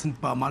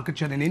 30% market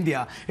share in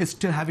India, is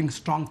still having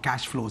strong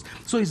cash flows.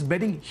 So he's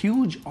betting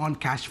huge on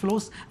cash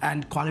flows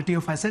and quality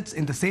of assets.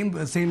 In the same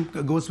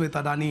goes with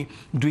Adani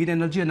Green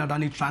Energy and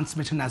Adani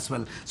Transmission as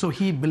well. So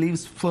he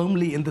believes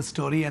firmly in the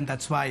story, and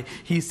that's why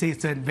he says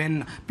that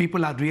when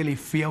people are really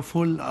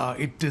fearful,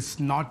 it is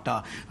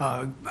not,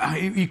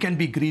 you can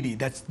be greedy.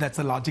 That's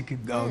the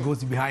logic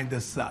goes behind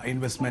this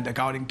investment,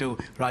 according to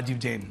Rajiv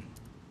Jain.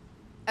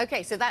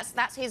 Okay, so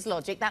that's his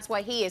logic. That's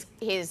why he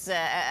is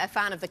a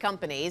fan of the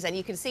companies, and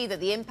you can see that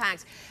the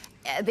impact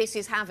this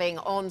is having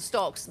on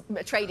stocks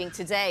trading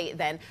today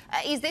then.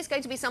 Is this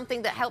going to be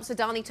something that helps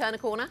Adani turn a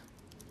corner?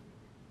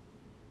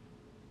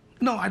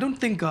 No, I don't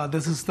think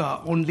this is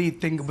the only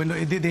thing.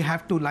 They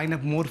have to line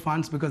up more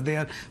funds because there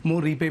are more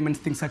repayments,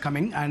 things are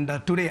coming. And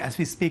today, as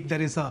we speak,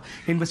 there is a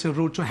investor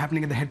roadshow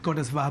happening at the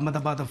headquarters of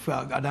Ahmedabad of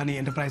Adani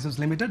Enterprises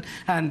Limited.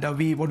 And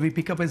what we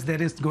pick up is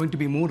there is going to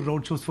be more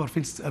roadshows for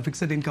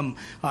fixed income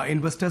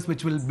investors,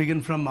 which will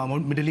begin from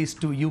Middle East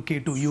to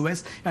UK to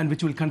US, and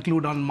which will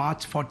conclude on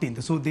March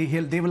 14th. So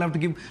they will have to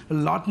give a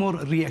lot more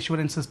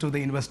reassurances to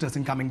the investors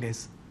in coming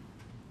days.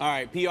 All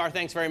right, PR,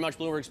 thanks very much.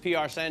 Bloomberg's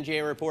PR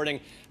Sanjay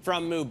reporting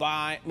from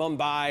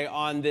Mumbai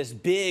on this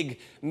big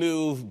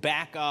move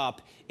back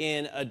up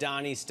in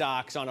Adani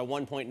stocks on a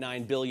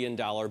 $1.9 billion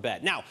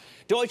bet. Now,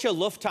 Deutsche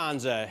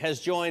Lufthansa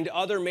has joined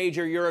other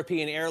major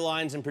European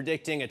airlines in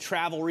predicting a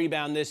travel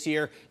rebound this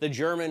year. The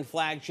German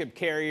flagship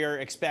carrier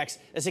expects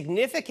a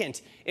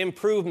significant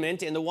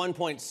improvement in the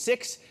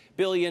 $1.6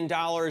 billion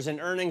in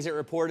earnings it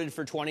reported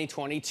for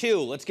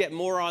 2022. Let's get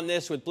more on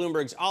this with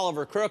Bloomberg's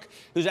Oliver Crook,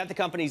 who's at the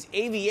company's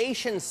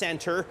aviation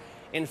center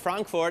in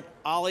Frankfurt.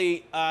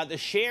 Ollie, the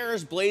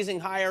shares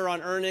blazing higher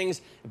on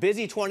earnings,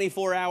 busy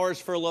 24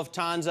 hours for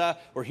Lufthansa.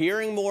 We're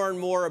hearing more and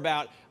more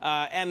about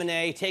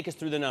M&A. Take us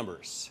through the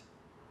numbers.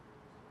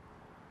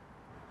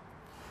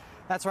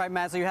 That's right,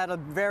 Matt. So you had a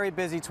very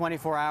busy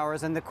 24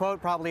 hours, and the quote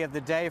probably of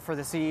the day for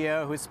the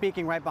CEO, who's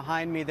speaking right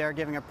behind me there,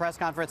 giving a press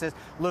conference, is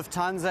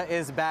Lufthansa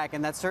is back.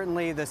 And that's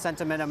certainly the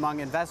sentiment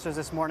among investors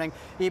this morning.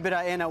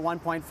 EBITDA in at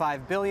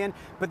 $1.5 billion.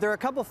 But there are a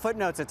couple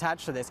footnotes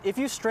attached to this. If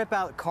you strip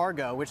out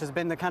cargo, which has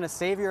been the kind of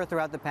savior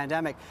throughout the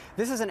pandemic,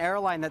 this is an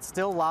airline that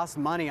still lost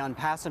money on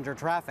passenger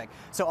traffic.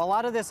 So a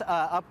lot of this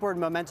upward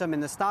momentum in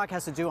the stock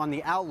has to do on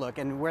the outlook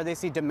and where they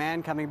see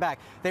demand coming back.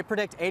 They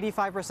predict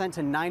 85%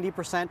 to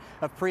 90%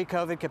 of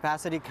pre-COVID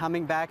capacity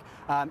coming back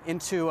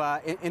into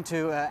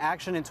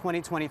action in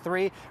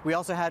 2023. We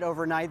also had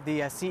overnight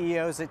the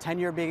CEO's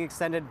tenure being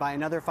extended by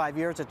another 5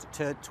 years to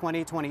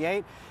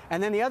 2028.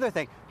 And then the other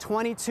thing,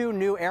 22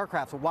 new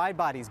aircraft, wide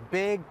bodies,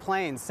 big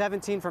planes,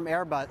 17 from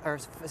Airbus, or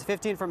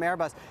 15 from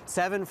Airbus,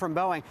 7 from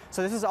Boeing.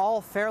 So this is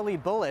all fairly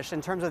bullish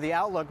in terms of the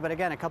outlook, but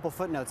again, a couple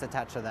footnotes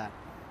attached to that.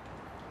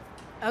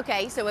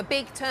 Okay, so a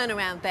big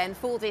turnaround then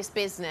for this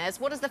business.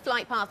 What does the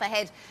flight path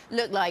ahead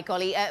look like,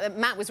 Ollie?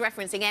 Matt was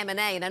referencing M&A,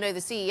 and I know the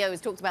CEO has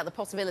talked about the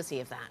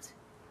possibility of that.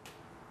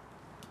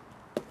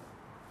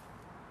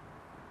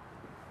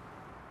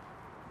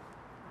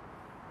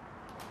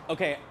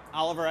 Okay,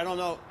 Oliver, I don't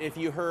know if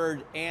you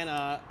heard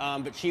Anna,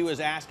 but she was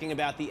asking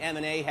about the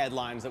M&A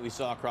headlines that we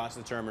saw across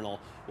the terminal.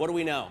 What do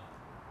we know?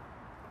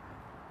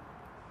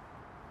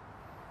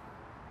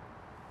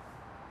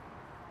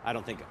 I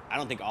don't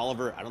think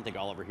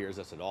Oliver hears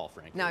us at all,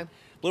 frankly. No.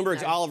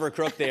 Bloomberg's Oliver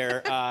Crook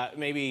there.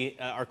 Maybe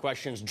our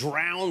questions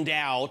drowned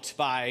out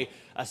by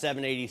a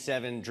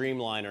 787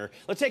 Dreamliner.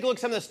 Let's take a look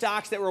at some of the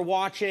stocks that we're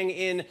watching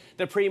in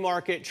the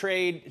pre-market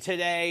trade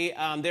today.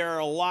 There are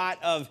a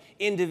lot of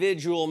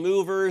individual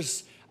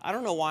movers. I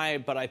don't know why,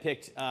 but I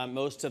picked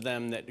most of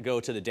them that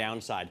go to the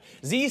downside.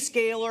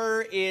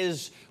 Zscaler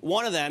is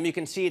one of them. You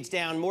can see it's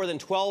down more than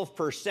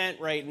 12%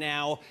 right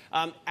now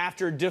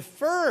after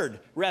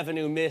deferred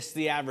revenue missed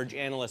the average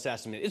analyst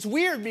estimate. It's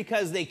weird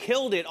because they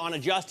killed it on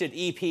adjusted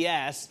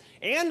EPS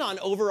and on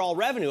overall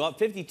revenue, up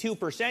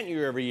 52%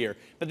 year over year.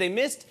 But they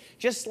missed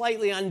just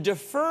slightly on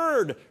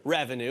deferred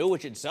revenue,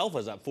 which itself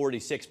was up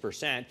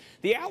 46%.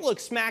 The outlook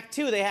smacked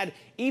too. They had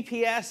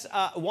EPS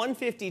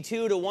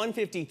 152 to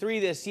 153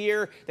 this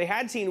year. They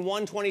had seen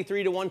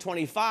 123 to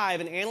 125,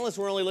 and analysts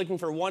were only looking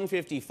for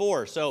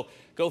 154. So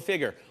go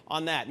figure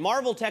on that.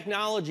 Marvell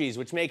Technologies,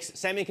 which makes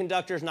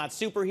semiconductors not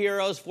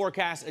superheroes,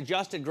 forecasts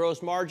adjusted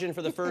gross margin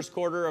for the first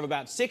quarter of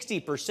about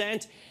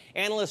 60%.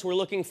 Analysts were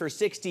looking for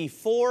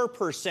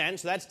 64%,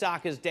 so that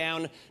stock is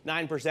down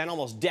 9%,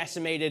 almost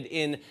decimated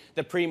in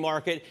the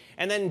pre-market.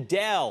 And then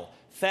Dell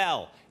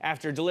fell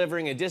after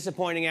delivering a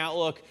disappointing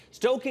outlook,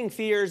 stoking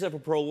fears of a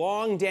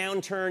prolonged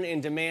downturn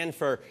in demand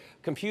for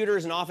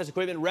computers and office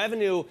equipment.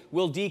 Revenue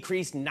will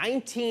decrease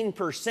 19%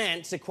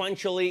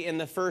 sequentially in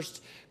the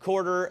first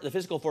quarter, the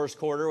fiscal first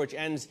quarter, which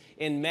ends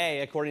in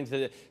May, according to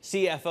the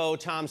CFO,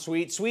 Tom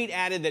Sweet. Sweet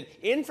added that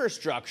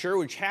infrastructure,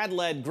 which had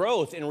led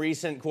growth in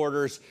recent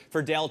quarters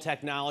for Dell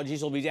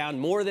Technologies, will be down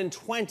more than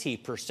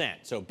 20%.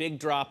 So big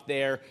drop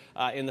there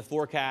in the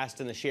forecast,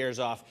 and the shares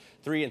off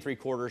 3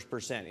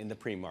 3/4% in the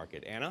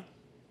pre-market. Anna?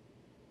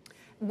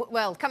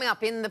 Well, coming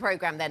up in the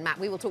programme then, Matt,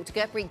 we will talk to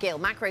Gurpreet Gill,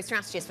 macro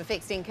strategist for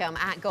fixed income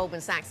at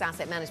Goldman Sachs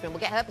Asset Management. We'll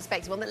get her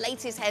perspective on the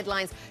latest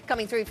headlines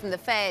coming through from the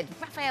Fed.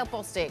 Raphael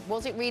Bostic,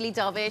 was it really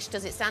dovish?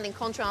 Does it stand in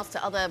contrast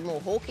to other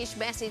more hawkish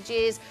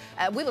messages?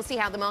 We will see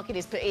how the market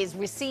is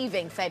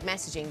receiving Fed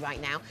messaging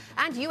right now.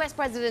 And US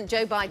President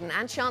Joe Biden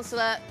and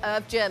Chancellor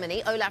of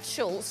Germany, Olaf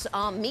Scholz,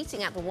 are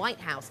meeting at the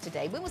White House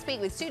today. We will speak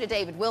with Sudha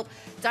David-Wilp,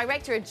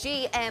 Director of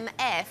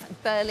GMF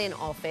Berlin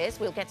office.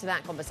 We'll get to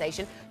that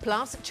conversation.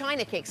 Plus,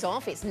 China kicks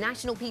off its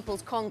National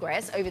People's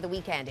Congress over the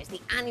weekend. It's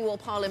the annual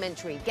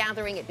parliamentary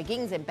gathering. It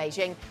begins in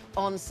Beijing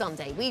on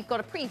Sunday. We've got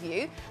a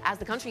preview as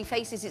the country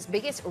faces its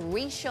biggest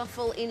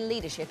reshuffle in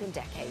leadership in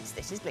decades.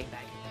 This is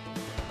Bloomberg.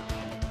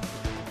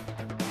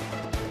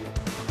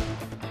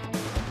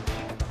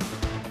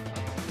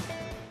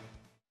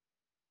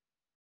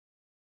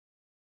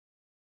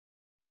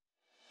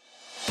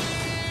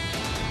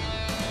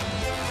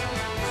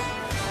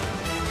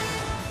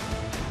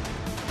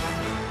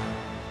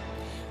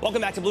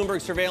 Welcome back to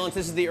Bloomberg Surveillance.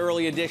 This is the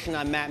early edition.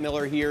 I'm Matt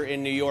Miller here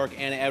in New York.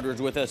 Anna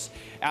Edwards with us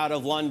out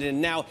of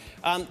London. Now,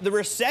 the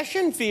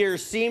recession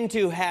fears seem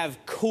to have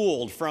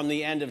cooled from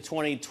the end of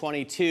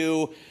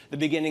 2022, the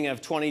beginning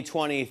of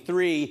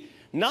 2023.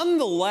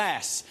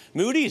 Nonetheless,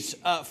 Moody's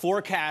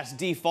forecasts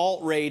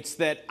default rates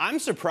that I'm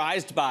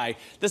surprised by.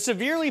 The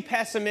severely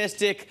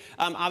pessimistic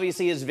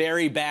obviously is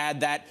very bad.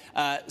 That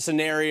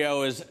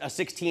scenario is a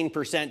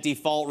 16%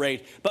 default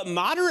rate. But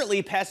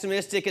moderately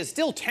pessimistic is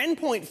still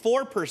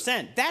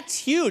 10.4%. That's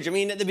huge. I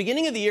mean, at the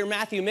beginning of the year,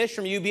 Matthew Mish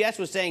from UBS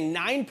was saying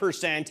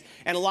 9%,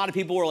 and a lot of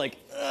people were like,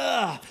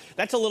 ugh,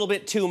 that's a little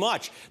bit too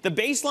much. The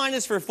baseline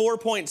is for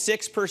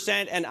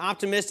 4.6%, and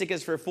optimistic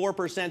is for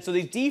 4%. So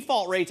these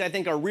default rates, I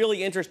think, are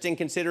really interesting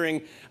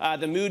considering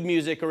the mood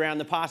music around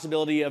the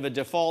possibility of a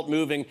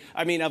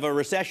of a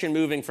recession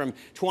moving from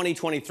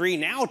 2023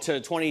 now to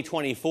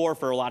 2024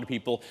 for a lot of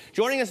people.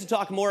 Joining us to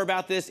talk more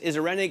about this is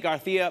Irene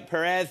Garcia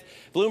Perez,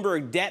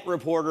 Bloomberg debt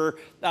reporter.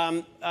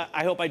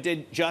 I hope I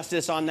did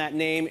justice on that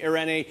name,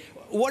 Irene.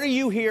 What are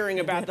you hearing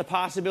about the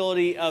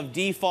possibility of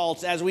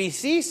defaults as we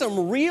see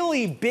some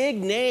really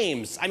big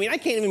names? I mean, I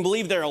can't even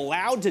believe they're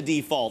allowed to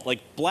default,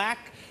 like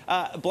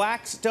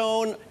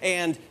Blackstone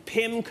and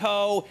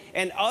PIMCO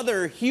and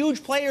other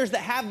huge players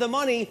that have the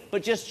money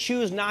but just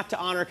choose not to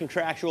honor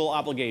contractual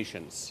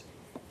obligations.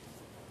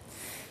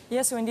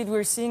 Yes, so indeed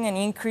we're seeing an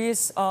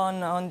increase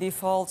on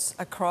defaults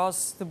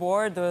across the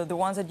board. The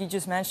ones that you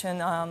just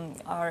mentioned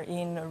are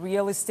in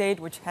real estate,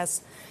 which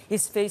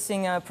is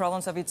facing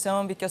problems of its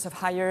own because of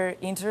higher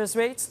interest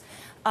rates.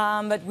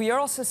 But we are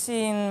also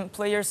seeing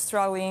players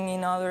struggling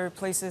in other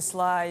places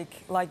like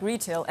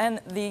retail.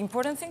 And the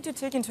important thing to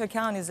take into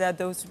account is that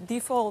those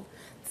default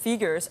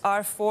figures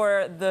are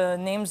for the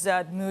names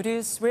that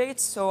Moody's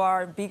rates, so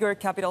our bigger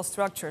capital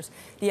structures.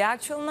 The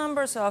actual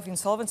numbers of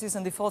insolvencies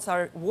and defaults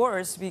are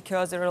worse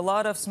because there are a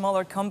lot of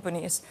smaller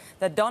companies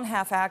that don't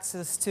have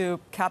access to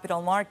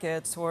capital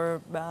markets or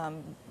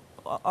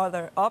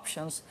other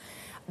options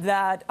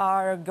that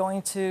are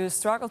going to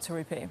struggle to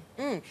repay.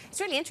 It's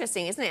really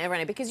interesting, isn't it,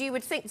 Irene? Because you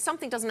would think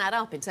something doesn't add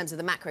up in terms of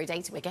the macro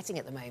data we're getting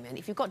at the moment.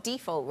 If you've got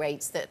default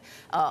rates that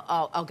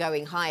are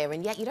going higher,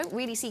 and yet you don't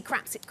really see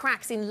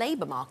cracks in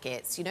labour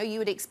markets. You know, you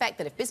would expect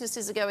that if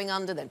businesses are going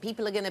under, then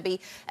people are going to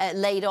be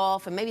laid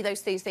off, and maybe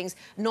those things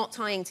not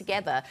tying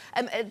together.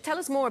 Tell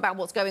us more about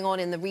what's going on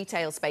in the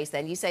retail space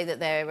then. You say that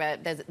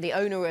there's the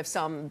owner of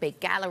some big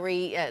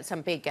gallery,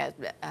 some big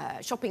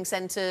shopping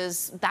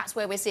centres. That's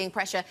where we're seeing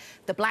pressure.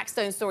 The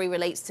Blackstone story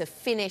relates to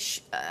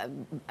Finnish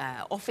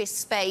office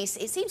space.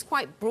 It seems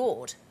quite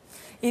broad.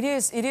 It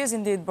is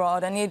indeed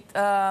broad, and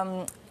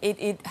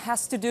it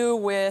has to do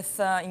with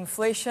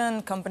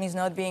inflation, companies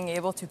not being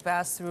able to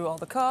pass through all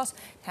the costs.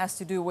 It has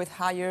to do with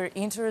higher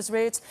interest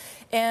rates,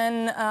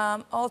 and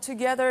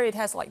altogether it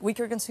has like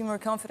weaker consumer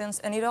confidence,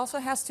 and it also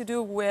has to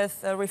do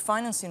with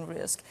refinancing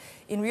risk.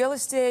 In real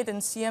estate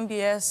and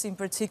CMBS in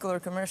particular,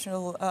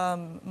 commercial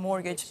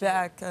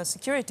mortgage-backed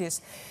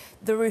securities,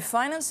 the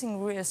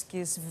refinancing risk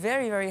is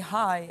very, very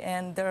high,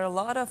 and there are a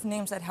lot of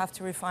names that have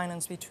to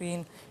refinance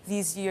between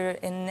this year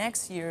and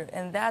next year,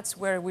 and that's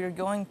where we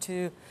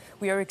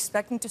are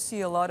expecting to see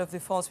a lot of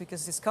defaults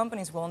because these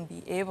companies won't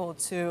be able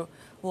to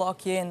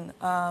lock in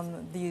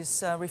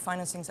these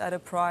refinancings at a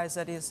price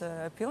that is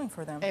appealing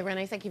for them.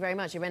 Irene, thank you very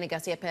much. Irene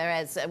Garcia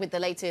Perez with the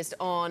latest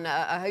on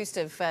a host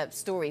of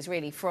stories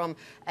really from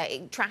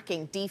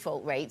tracking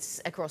default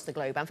rates across the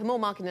globe. And for more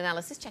market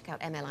analysis, check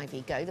out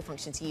MLIV Go, the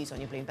function to use on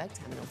your Bloomberg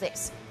terminal.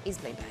 This is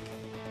Bloomberg.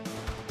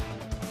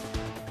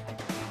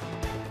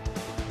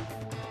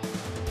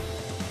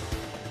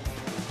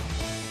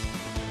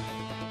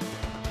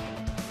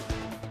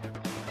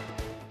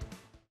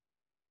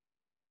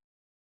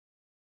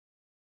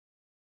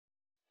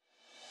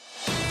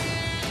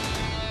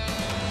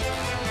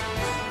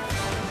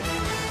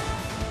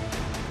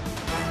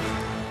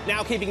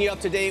 Now keeping you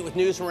up to date with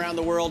news from around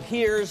the world,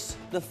 here's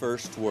the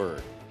first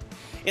word.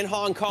 In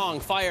Hong Kong,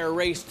 fire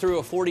raced through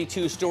a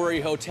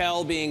 42-story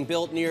hotel being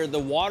built near the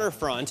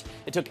waterfront.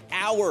 It took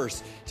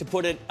hours to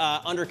put it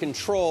under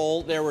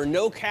control. There were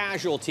no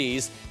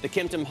casualties. The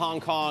Kimpton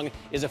Hong Kong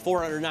is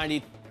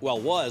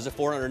was a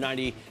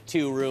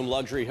 492-room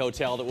luxury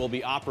hotel that will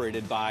be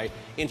operated by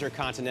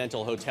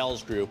Intercontinental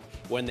Hotels Group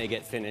when they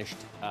get finished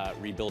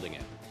rebuilding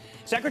it.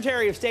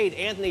 Secretary of State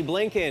Antony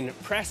Blinken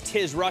pressed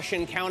his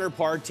Russian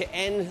counterpart to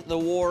end the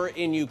war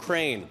in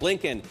Ukraine.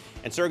 Blinken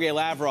and Sergei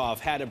Lavrov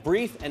had a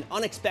brief and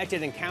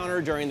unexpected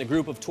encounter during the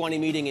Group of 20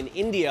 meeting in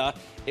India.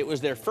 It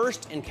was their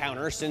first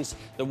encounter since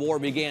the war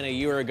began a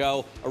year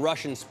ago. A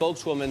Russian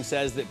spokeswoman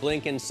says that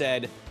Blinken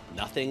said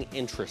nothing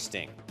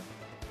interesting.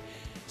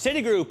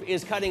 Citigroup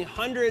is cutting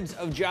hundreds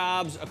of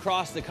jobs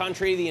across the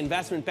country. The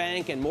investment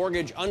bank and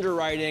mortgage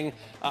underwriting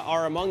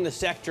are among the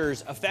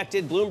sectors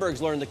affected. Bloomberg's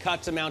learned the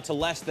cuts amount to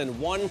less than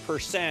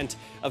 1%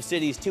 of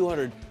Citi's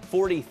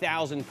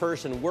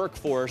 240,000-person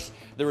workforce.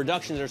 The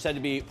reductions are said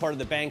to be part of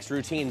the bank's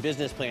routine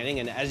business planning.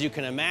 And as you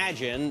can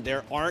imagine,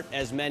 there aren't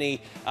as many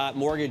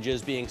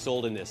mortgages being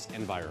sold in this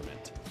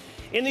environment.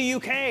 In the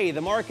UK, the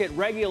market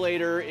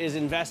regulator is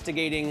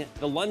investigating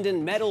the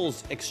London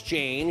Metals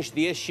Exchange.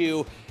 The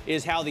issue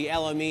is how the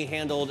LME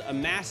handled a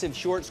massive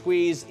short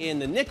squeeze in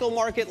the nickel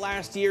market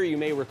last year. You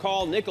may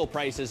recall nickel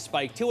prices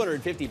spiked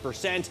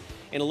 250%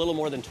 in a little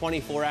more than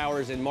 24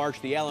 hours in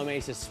March. The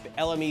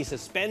LME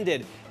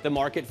suspended the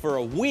market for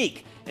a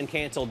week and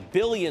canceled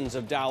billions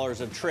of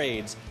dollars of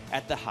trades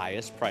at the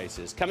highest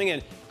prices. Coming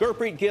in,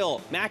 Gurpreet Gill,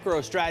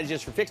 macro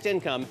strategist for fixed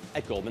income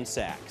at Goldman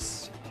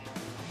Sachs.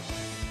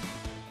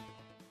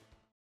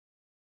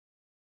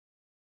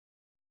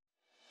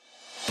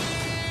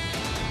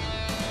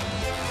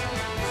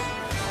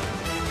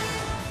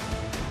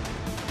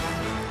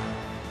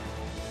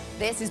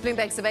 This is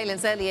Bloomberg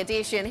Surveillance Early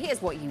Edition.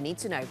 Here's what you need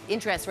to know.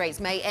 Interest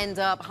rates may end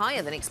up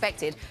higher than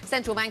expected.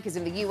 Central bankers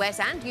in the US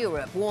and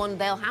Europe warn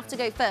they'll have to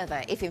go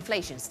further if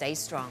inflation stays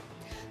strong.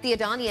 The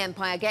Adani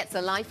empire gets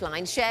a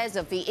lifeline. Shares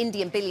of the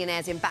Indian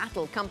billionaires'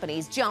 embattled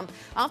companies jump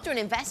after an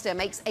investor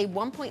makes a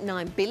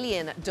 $1.9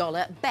 billion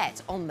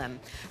bet on them.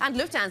 And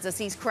Lufthansa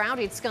sees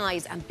crowded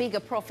skies and bigger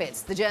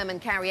profits. The German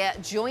carrier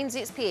joins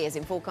its peers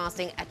in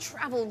forecasting a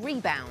travel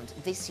rebound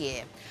this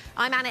year.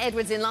 I'm Anna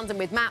Edwards in London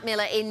with Matt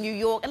Miller in New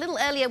York. A little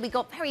earlier, we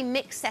got very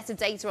mixed set of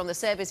data on the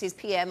services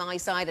PMI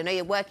side. I know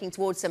you're working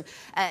towards some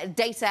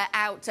data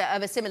out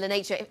of a similar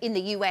nature in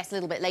the US a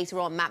little bit later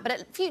on, Matt.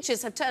 But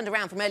futures have turned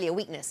around from earlier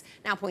weakness,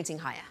 now pointing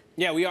higher.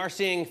 Yeah, we are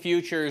seeing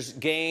futures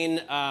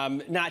gain,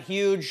 not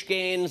huge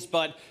gains,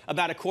 but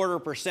about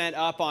 0.25%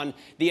 up on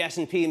the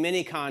S&P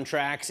mini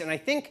contracts. And I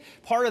think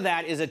part of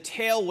that is a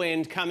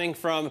tailwind coming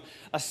from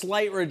a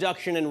slight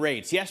reduction in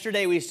rates.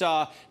 Yesterday, we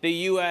saw the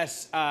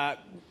U.S.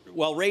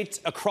 Rates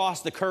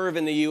across the curve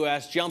in the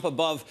U.S. jump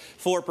above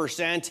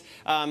 4%.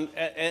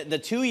 The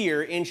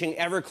 2-year inching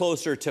ever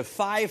closer to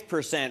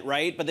 5%,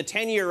 right? But the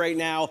 10-year right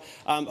now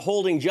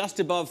holding just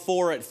above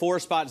 4 at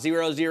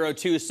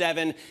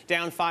 4.0027,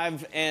 down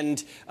 5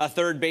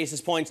 1/3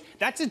 basis points.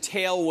 That's a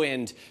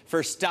tailwind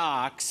for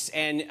stocks,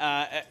 and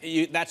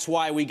that's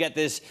why we get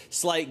this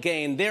slight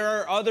gain. There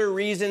are other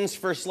reasons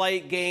for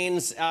slight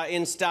gains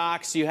in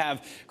stocks. You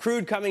have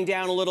crude coming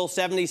down a little,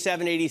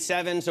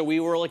 77.87, so we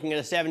were looking at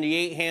a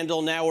 78 handle.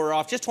 Now we're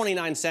off just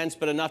 29 cents,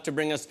 but enough to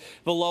bring us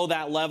below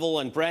that level.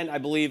 And Brent, I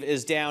believe,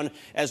 is down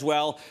as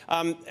well.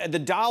 The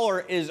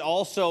dollar is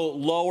also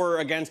lower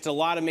against a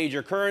lot of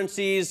major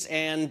currencies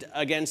and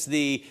against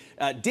the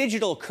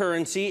digital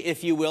currency,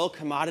 if you will,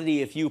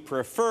 commodity if you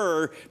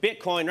prefer.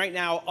 Bitcoin right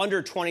now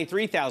under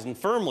 23,000,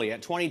 firmly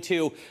at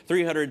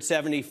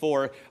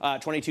 22,374,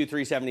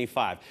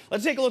 22,375.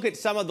 Let's take a look at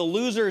some of the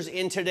losers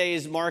in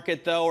today's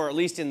market, though, or at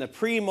least in the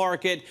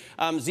pre-market.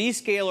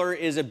 Zscaler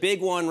is a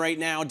big one right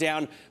now,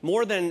 down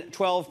more than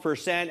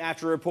 12%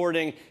 after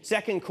reporting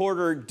second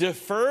quarter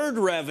deferred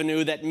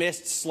revenue that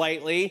missed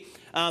slightly.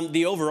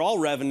 The overall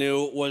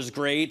revenue was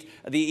great,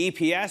 the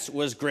EPS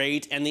was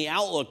great, and the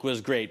outlook was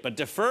great. But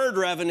deferred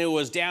revenue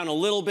was down a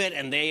little bit,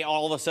 and they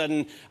all of a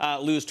sudden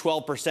lose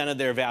 12% of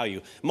their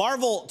value.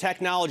 Marvell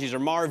Technologies, or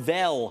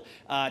Marvell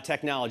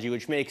Technology,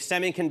 which makes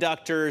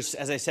semiconductors,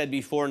 as I said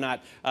before,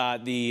 not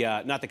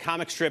the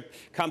comic strip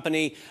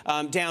company,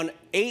 down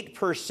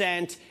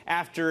 8%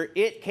 after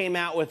it came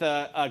out with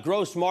a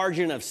gross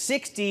margin of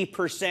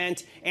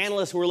 60%.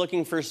 Analysts were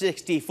looking for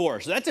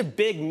 64%. So that's a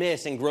big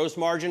miss in gross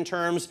margin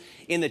terms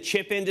in the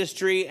chip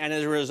industry, and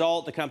as a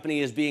result, the company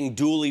is being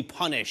duly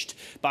punished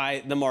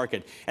by the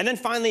market. And then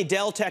finally,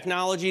 Dell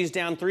Technologies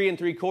down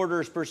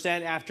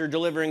 3.75% after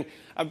delivering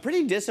a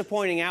pretty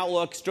disappointing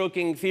outlook,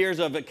 stoking fears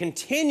of a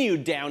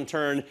continued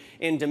downturn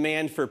in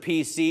demand for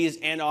PCs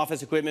and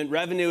office equipment.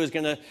 Revenue is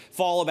going to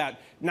fall about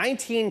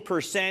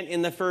 19%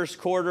 in the first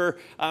quarter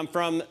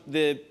from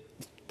the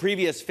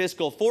previous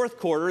fiscal fourth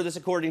quarter. This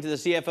according to the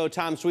CFO,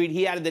 Tom Sweet.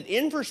 He added that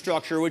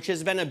infrastructure, which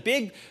has been a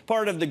big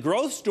part of the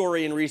growth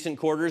story in recent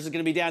quarters, is going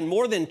to be down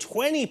more than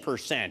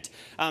 20%.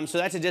 So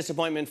that's a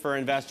disappointment for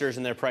investors,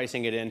 and they're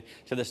pricing it in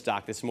to the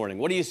stock this morning.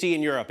 What do you see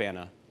in Europe,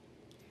 Anna?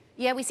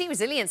 Yeah, we see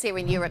resilience here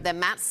in Europe then,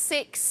 Matt.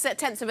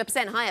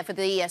 0.6% higher for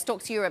the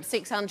Stocks Europe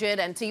 600.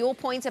 And to your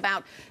point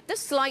about the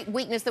slight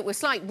weakness,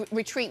 slight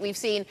retreat we've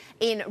seen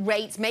in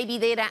rates, maybe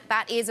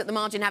that is at the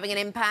margin having an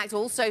impact.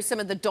 Also, some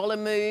of the dollar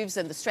moves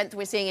and the strength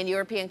we're seeing in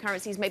European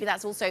currencies, maybe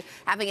that's also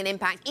having an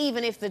impact,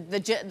 even if the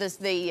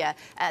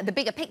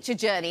bigger picture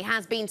journey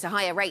has been to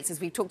higher rates, as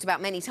we've talked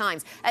about many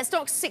times.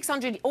 Stocks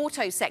 600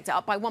 auto sector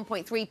up by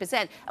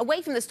 1.3%.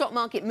 Away from the stock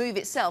market move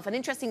itself, an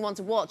interesting one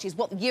to watch is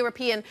what the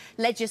European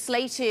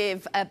legislative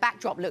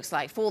backdrop looks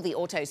like for the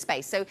auto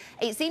space. So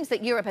it seems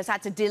that Europe has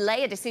had to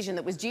delay a decision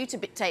that was due to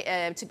be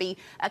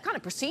a kind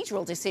of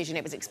procedural decision.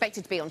 It was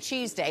expected to be on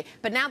Tuesday,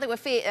 but now there were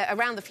fears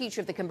around the future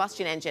of the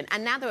combustion engine,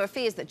 and now there are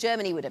fears that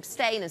Germany would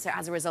abstain, and so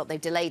as a result they've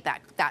delayed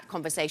that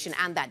conversation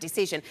and that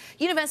decision.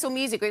 Universal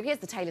Music Group, here's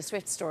the Taylor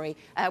Swift story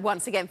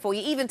once again for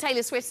you. Even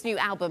Taylor Swift's new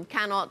album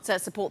cannot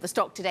support the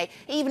stock today,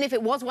 even if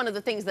it was one of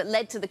the things that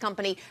led to the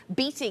company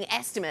beating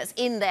estimates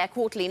in their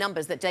quarterly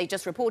numbers that they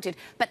just reported.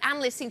 But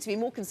analysts seem to be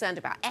more concerned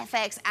about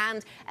FX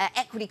and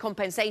equity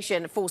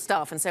compensation for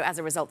staff. And so as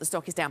a result, the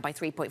stock is down by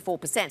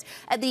 3.4%.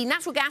 The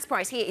natural gas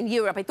price here in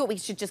Europe, I thought we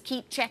should just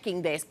keep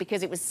checking this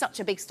because it was such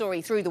a big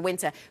story through the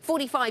winter.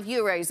 45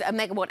 euros a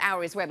megawatt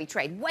hour is where we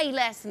trade, way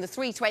less than the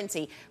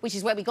 320, which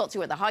is where we got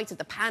to at the height of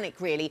the panic,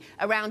 really,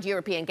 around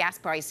European gas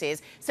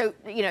prices. So,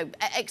 you know,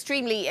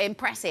 extremely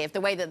impressive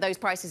the way that those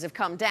prices have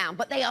come down,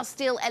 but they are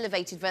still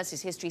elevated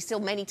versus history, still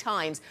many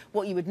times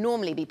what you would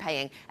normally be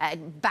paying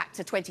back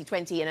to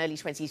 2020 and early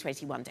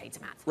 2021 data,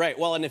 Matt. Right.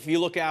 Well, and if you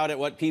look out at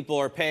what people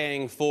are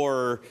paying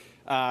for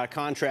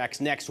contracts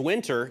next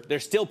winter, they're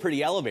still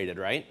pretty elevated,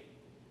 right?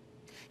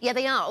 Yeah,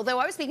 they are. Although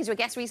I was speaking to a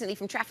guest recently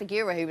from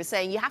Trafigura who was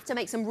saying you have to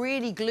make some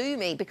really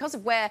gloomy, because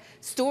of where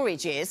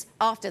storage is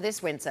after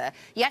this winter,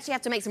 you actually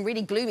have to make some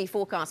really gloomy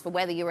forecasts for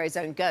where the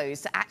Eurozone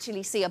goes to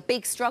actually see a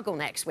big struggle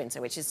next winter,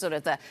 which is sort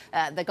of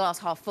the glass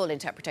half full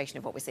interpretation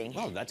of what we're seeing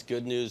here. Oh, that's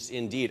good news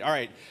indeed. All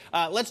right,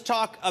 let's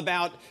talk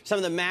about some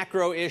of the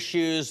macro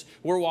issues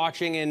we're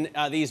watching in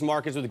these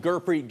markets with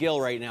Gurpreet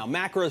Gill right now,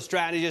 macro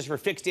strategist for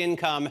fixed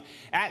income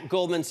at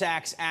Goldman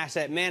Sachs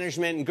Asset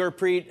Management. And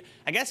Gurpreet,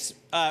 I guess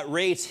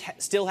rates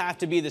still have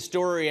to be the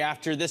story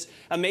after this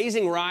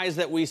amazing rise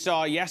that we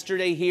saw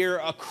yesterday here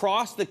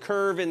across the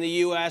curve in the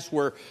U.S.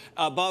 We're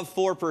above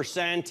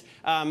 4%,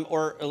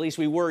 or at least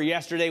we were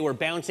yesterday. We're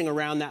bouncing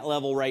around that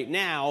level right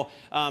now,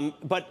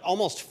 but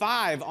almost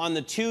 5 on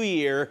the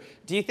 2-year.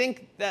 Do you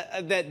think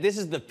that this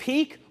is the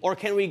peak, or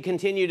can we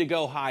continue to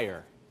go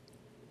higher?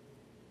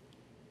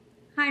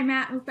 Hi,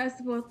 Matt. Well,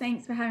 first of all,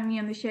 thanks for having me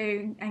on the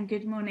show and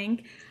good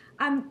morning.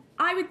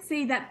 I would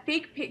say that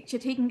big picture,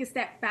 taking a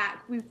step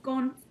back, we've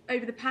gone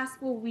over the past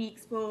 4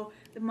 weeks for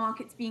the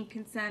markets being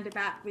concerned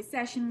about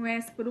recession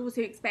risk, but also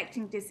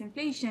expecting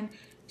disinflation,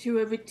 to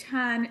a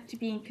return to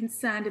being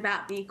concerned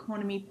about the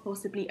economy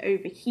possibly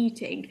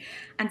overheating.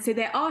 And so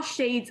there are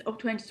shades of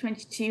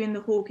 2022 in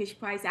the hawkish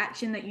price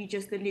action that you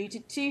just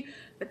alluded to,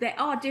 but there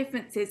are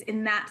differences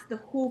in that the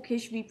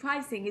hawkish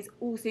repricing is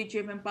also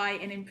driven by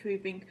an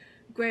improving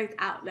growth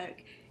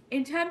outlook.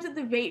 In terms of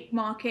the rate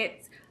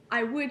markets,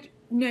 I would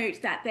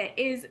note that there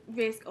is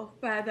risk of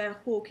further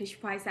hawkish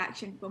price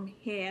action from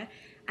here,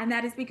 and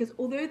that is because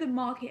although the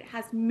market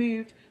has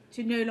moved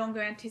to no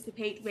longer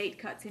anticipate rate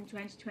cuts in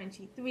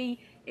 2023,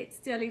 it's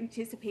still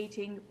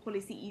anticipating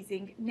policy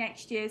easing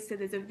next year, so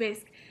there's a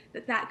risk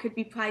that that could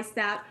be priced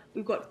out.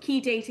 We've got key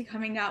data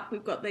coming up,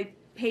 we've got the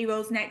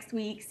payrolls next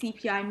week,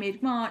 CPI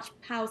mid-March,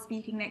 Powell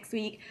speaking next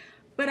week,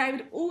 but I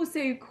would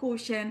also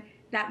caution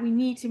that we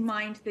need to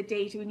mind the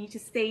data, we need to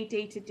stay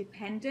data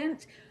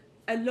dependent.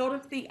 A lot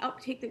of the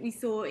uptick that we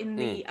saw in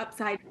the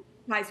upside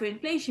price for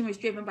inflation was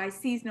driven by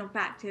seasonal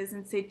factors,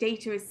 and so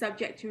data is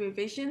subject to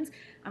revisions,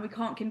 and we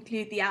can't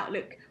conclude the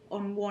outlook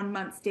on 1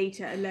 month's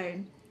data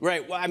alone.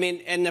 Right. Well, I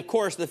mean, and of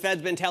course, the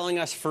Fed's been telling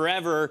us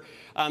forever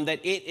that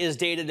it is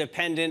data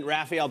dependent.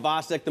 Raphael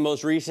Bostic, the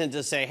most recent,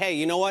 to say, hey,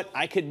 you know what?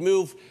 I could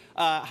move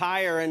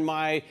higher in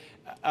my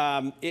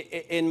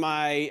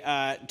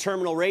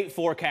terminal rate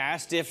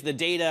forecast if the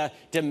data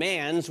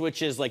demands,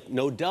 which is like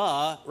no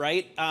duh,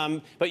 right?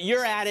 But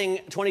you're adding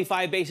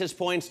 25 basis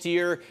points to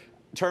your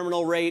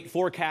terminal rate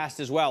forecast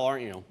as well,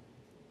 aren't you?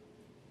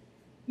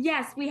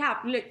 Yes, we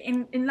have. Look,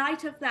 in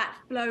light of that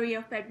flurry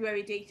of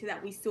February data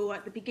that we saw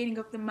at the beginning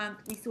of the month,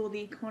 we saw the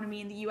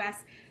economy in the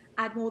US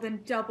add more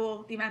than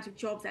double the amount of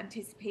jobs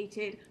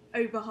anticipated,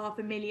 over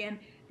 500,000.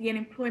 The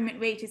unemployment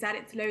rate is at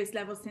its lowest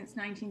level since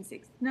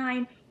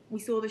 1969. We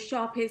saw the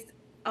sharpest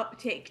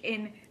uptick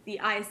in the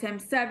ISM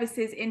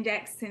services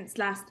index since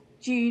last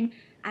June.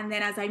 And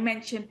then, as I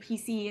mentioned,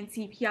 PCE and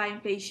CPI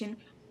inflation.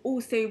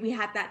 Also, we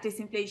had that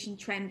disinflation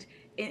trend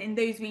in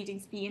those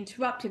readings be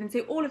interrupted. And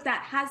so all of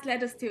that has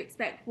led us to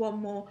expect one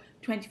more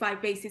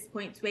 25 basis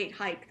points rate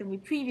hike than we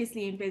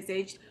previously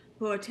envisaged,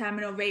 for a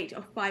terminal rate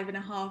of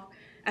 5.25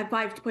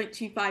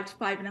 to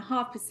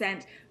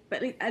 5.5%.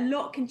 But a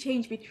lot can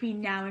change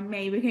between now and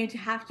May. We're going to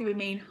have to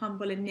remain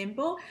humble and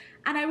nimble.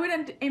 And I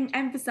would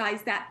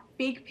emphasize that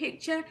big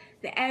picture,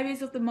 the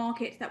areas of the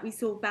market that we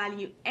saw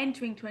value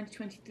entering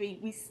 2023,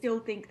 we still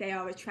think they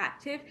are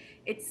attractive.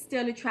 It's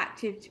still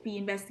attractive to be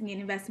investing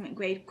in investment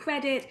grade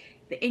credit.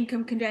 The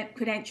income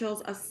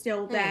credentials are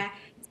still there.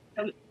 It's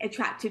still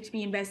attractive to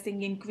be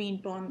investing in green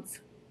bonds.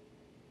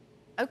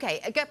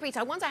 Okay, Gurpreet,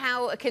 I wonder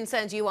how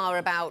concerned you are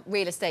about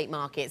real estate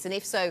markets, and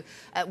if so,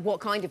 what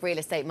kind of real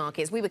estate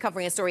markets? We were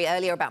covering a story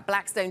earlier about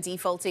Blackstone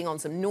defaulting on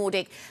some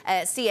Nordic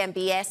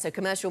CMBS, so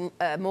commercial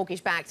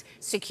mortgage-backed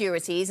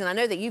securities, and I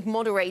know that you've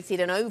moderated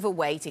an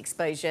overweight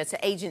exposure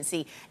to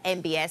agency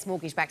MBS,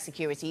 mortgage-backed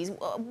securities.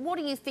 What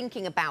are you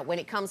thinking about when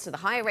it comes to the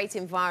higher rate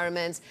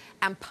environment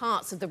and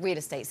parts of the real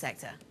estate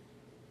sector?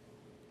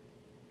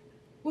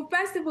 Well,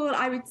 first of all,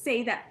 I would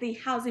say that the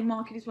housing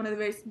market is one of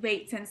the most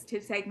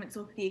rate-sensitive segments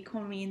of the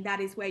economy, and that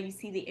is where you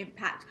see the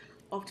impact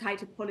of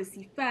tighter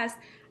policy first.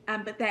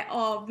 But there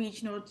are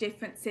regional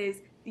differences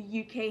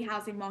The UK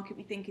housing market,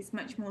 we think, is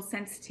much more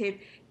sensitive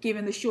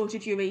given the shorter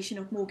duration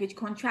of mortgage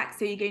contracts.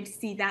 So you're going to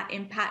see that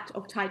impact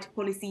of tighter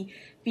policy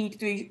feed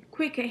through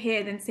quicker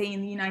here than, say, in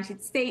the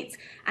United States.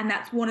 And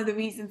that's one of the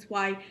reasons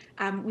why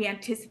we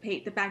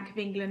anticipate the Bank of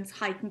England's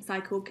hiking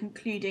cycle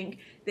concluding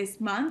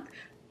this month.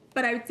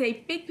 But I would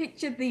say, big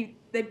picture, the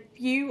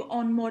view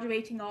on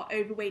moderating our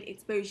overweight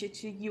exposure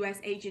to US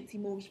agency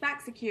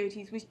mortgage-backed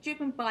securities was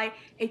driven by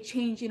a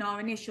change in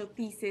our initial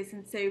thesis.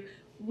 And so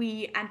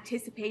we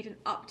anticipate an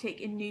uptick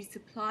in new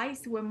supply.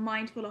 So we're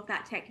mindful of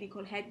that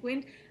technical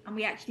headwind, and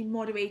we actually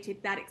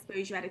moderated that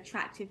exposure at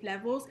attractive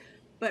levels.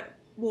 But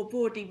more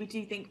broadly, we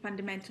do think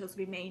fundamentals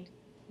remain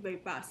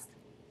robust.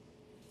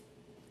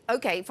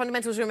 OK,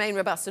 fundamentals remain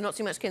robust, so not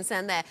too much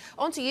concern there.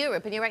 On to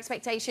Europe and your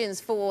expectations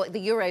for the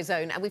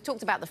Eurozone. And we've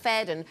talked about the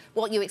Fed and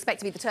what you expect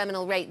to be the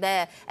terminal rate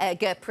there,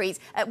 Gurpreet.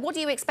 What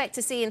do you expect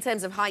to see in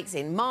terms of hikes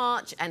in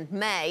March and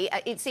May?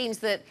 It seems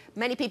that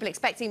many people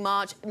expecting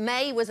March.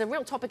 May was a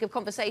real topic of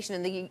conversation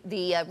in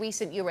the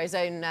recent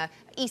Eurozone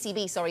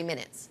ECB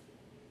minutes.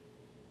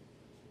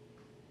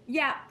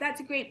 Yeah, that's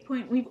a great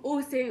point. We've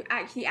also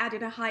actually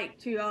added a hike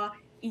to our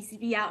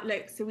ECB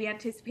outlook, so we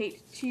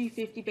anticipate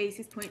 250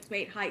 basis points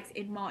rate hikes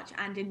in March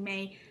and in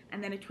May,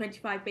 and then a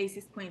 25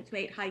 basis points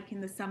rate hike in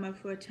the summer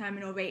for a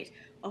terminal rate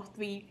of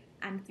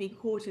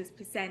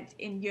 3.75%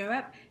 in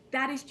Europe.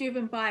 That is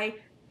driven by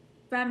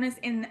firmness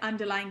in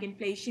underlying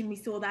inflation. We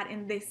saw that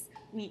in this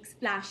week's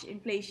flash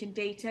inflation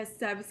data.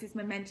 Services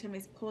momentum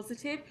is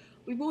positive.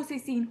 We've also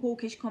seen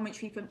hawkish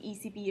commentary from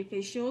ECB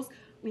officials.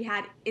 We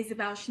had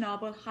Isabel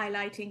Schnabel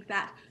highlighting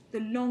that the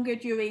longer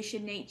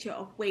duration nature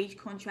of wage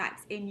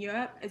contracts in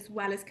Europe, as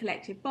well as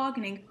collective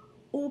bargaining,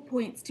 all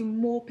points to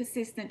more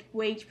persistent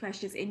wage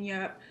pressures in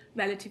Europe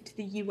relative to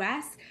the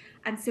US.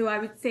 And so I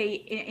would say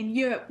in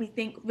Europe, we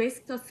think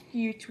risks are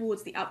skewed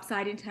towards the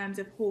upside in terms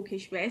of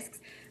hawkish risks,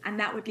 and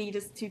that would lead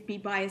us to be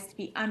biased to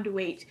be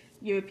underweight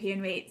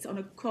European rates on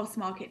a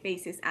cross-market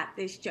basis at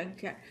this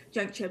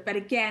juncture. But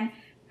again,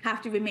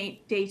 have to remain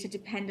data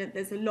dependent.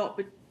 There's a lot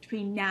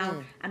between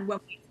now and when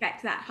we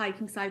expect that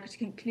hiking cycle to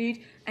conclude.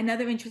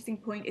 Another interesting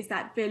point is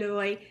that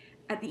Villeroy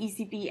at the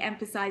ECB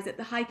emphasized that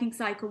the hiking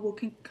cycle will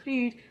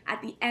conclude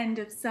at the end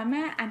of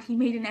summer, and he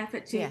made an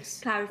effort to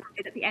clarify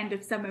that the end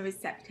of summer is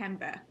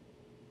September.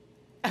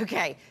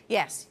 OK,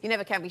 yes, you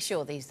never can be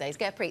sure these days.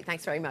 Gurpreet,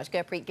 thanks very much.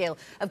 Gurpreet Gill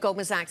of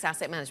Goldman Sachs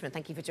Asset Management,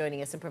 thank you for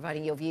joining us and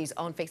providing your views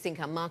on fixed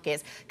income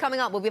markets.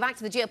 Coming up, we'll be back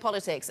to the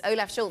geopolitics.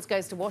 Olaf Scholz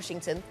goes to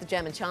Washington. The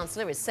German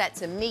Chancellor is set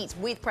to meet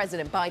with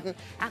President Biden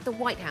at the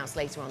White House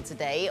later on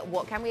today.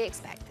 What can we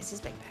expect? This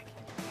is Big Bang.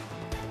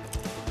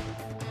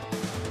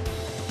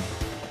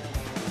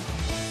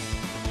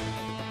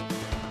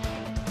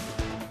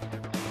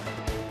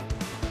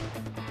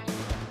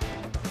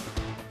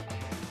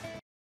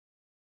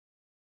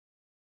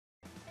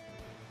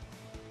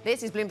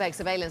 This is Bloomberg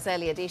Surveillance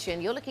Early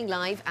Edition. You're looking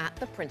live at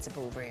the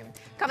Principal Room.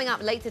 Coming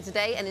up later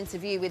today, an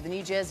interview with the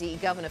New Jersey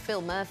Governor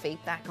Phil Murphy.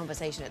 That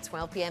conversation at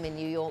 12 p.m. in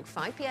New York,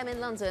 5 p.m. in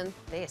London.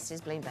 This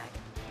is Bloomberg.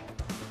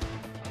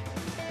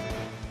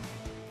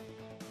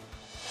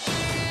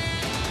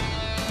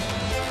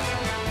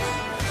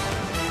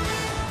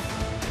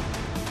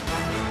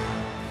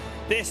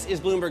 This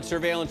is Bloomberg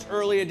Surveillance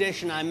Early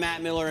Edition. I'm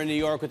Matt Miller in New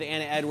York with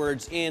Anna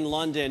Edwards in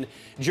London.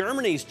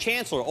 Germany's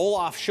Chancellor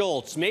Olaf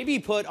Scholz may be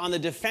put on the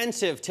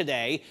defensive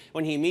today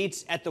when he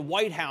meets at the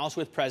White House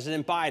with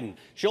President Biden.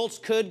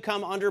 Scholz could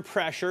come under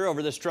pressure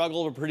over the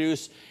struggle to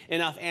produce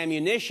enough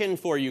ammunition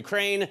for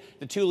Ukraine.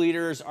 The two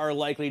leaders are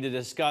likely to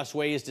discuss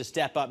ways to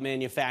step up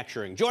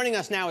manufacturing. Joining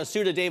us now is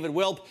Sudha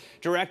David-Wilp,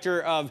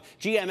 director of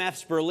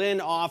GMF's Berlin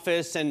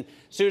office. And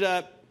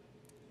Sudha,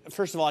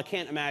 first of all, I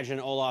can't imagine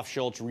Olaf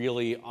Scholz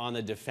really on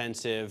the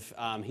defensive.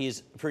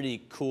 He's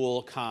pretty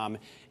cool, calm,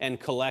 and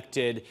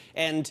collected.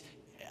 And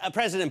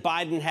President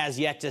Biden has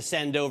yet to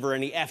send over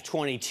any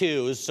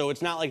F-22s, so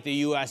it's not like the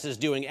U.S. is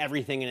doing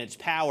everything in its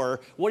power.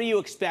 What do you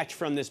expect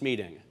from this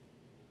meeting?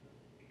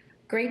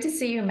 Great to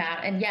see you,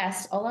 Matt. And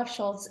yes, Olaf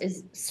Scholz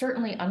is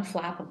certainly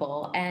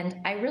unflappable. And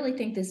I really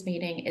think this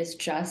meeting is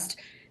just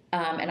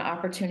an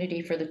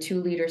opportunity for the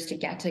two leaders to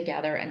get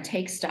together and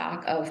take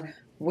stock of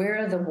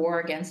where the war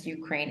against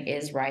Ukraine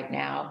is right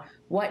now,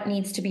 what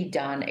needs to be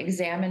done,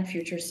 examine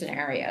future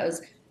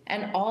scenarios,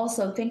 and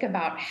also think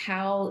about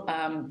how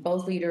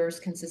both leaders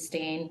can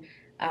sustain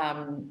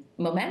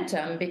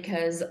momentum,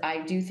 because I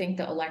do think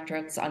the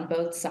electorates on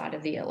both sides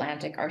of the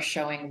Atlantic are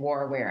showing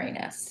war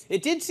wariness.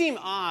 It did seem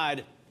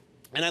odd,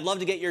 and I'd love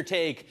to get your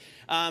take,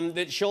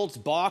 that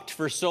Scholz balked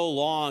for so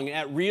long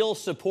at real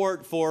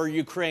support for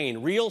Ukraine,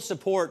 real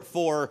support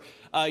for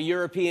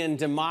European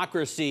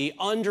democracy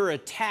under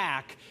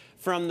attack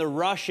from the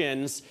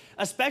Russians,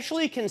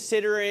 especially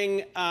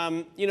considering,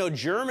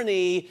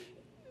 Germany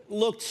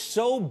looked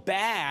so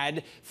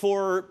bad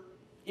for,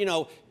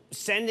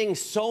 sending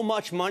so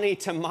much money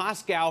to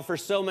Moscow for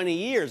so many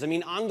years. I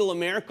mean, Angela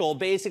Merkel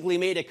basically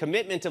made a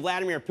commitment to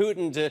Vladimir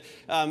Putin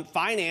to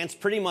finance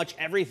pretty much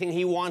everything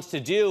he wants to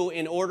do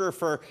in order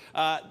for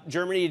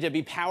Germany to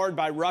be powered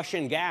by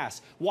Russian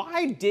gas.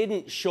 Why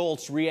didn't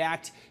Scholz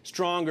react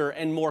stronger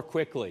and more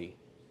quickly?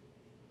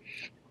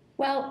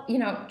 Well,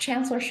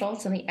 Chancellor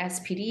Scholz and the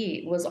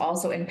SPD was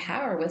also in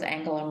power with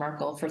Angela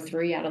Merkel for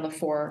 3 out of the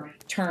 4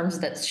 terms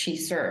that she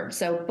served.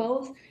 So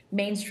both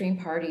mainstream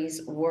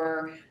parties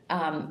were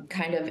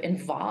kind of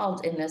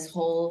involved in this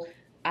whole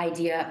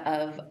idea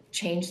of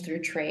change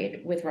through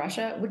trade with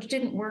Russia, which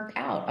didn't work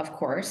out, of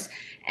course.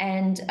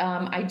 And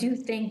I do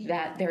think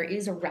that there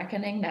is a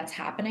reckoning that's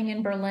happening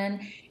in Berlin.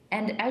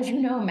 And as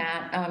you know,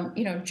 Matt,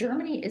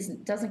 Germany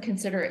doesn't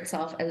consider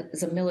itself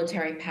as a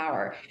military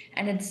power,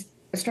 and it's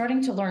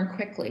starting to learn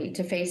quickly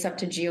to face up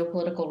to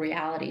geopolitical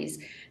realities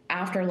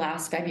after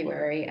last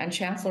February. And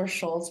Chancellor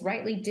Scholz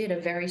rightly did a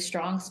very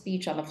strong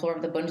speech on the floor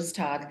of the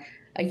Bundestag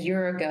a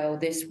year ago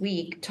this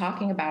week,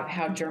 talking about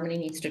how Germany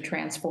needs to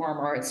transform,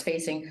 or it's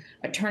facing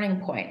a turning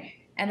point.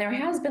 And there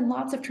has been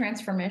lots of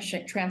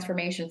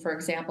transformation, for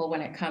example, when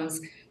it comes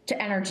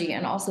to energy,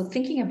 and also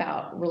thinking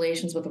about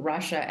relations with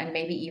Russia and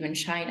maybe even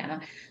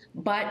China.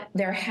 But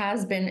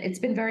it's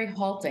been very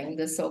halting,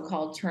 this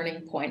so-called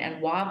turning point,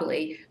 and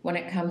wobbly when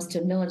it comes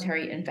to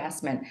military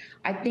investment.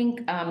 I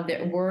think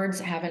that words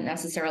haven't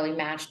necessarily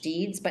matched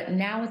deeds, but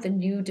now with the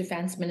new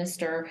defense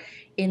minister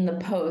in the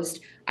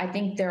post, I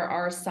think there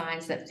are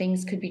signs that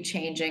things could be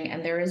changing,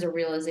 and there is a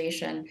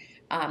realization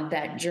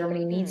that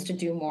Germany needs to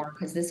do more,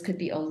 because this could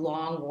be a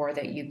long war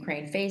that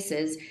Ukraine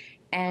faces.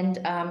 And,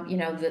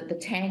 the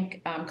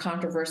tank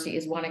controversy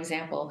is one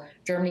example.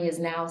 Germany is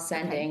now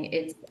sending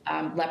its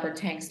Leopard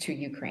tanks to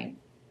Ukraine.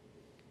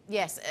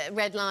 Yes,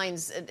 red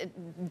lines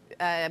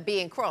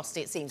being crossed,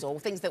 it seems, or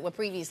things that were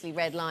previously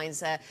red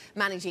lines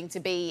managing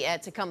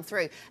to come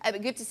through.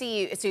 But good to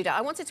see you, Sudha.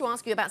 I wanted to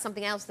ask you about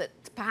something else that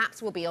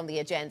perhaps will be on the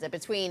agenda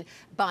between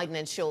Biden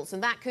and Scholz,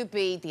 and that could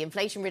be the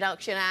Inflation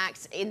Reduction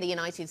Act in the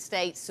United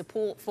States,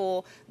 support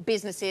for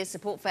businesses,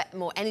 support for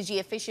more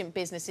energy-efficient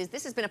businesses.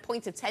 This has been a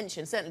point of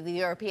tension, certainly the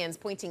Europeans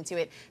pointing to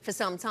it for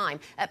some time.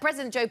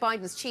 President Joe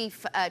Biden's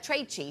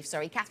trade chief,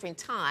 Catherine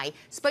Tai,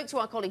 spoke to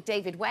our colleague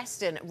David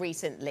Weston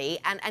recently,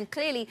 and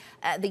clearly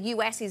the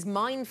US is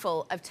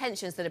mindful of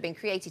tensions that have been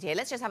created here.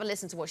 Let's just have a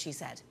listen to what she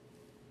said.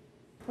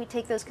 We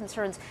take those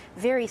concerns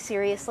very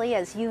seriously.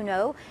 As you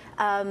know,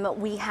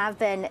 we have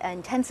been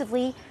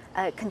intensively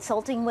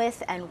consulting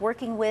with and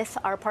working with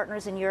our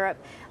partners in Europe,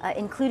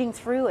 including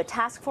through a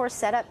task force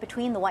set up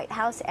between the White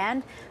House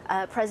and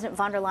President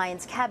von der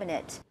Leyen's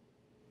cabinet.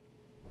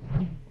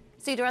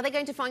 Sudha, are they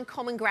going to find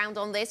common ground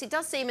on this? It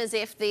does seem as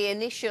if the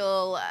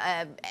initial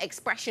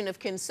expression of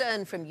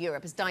concern from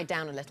Europe has died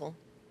down a little.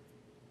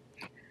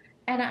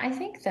 And I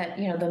think that,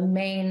 the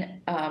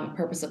main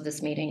purpose of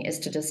this meeting is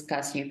to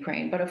discuss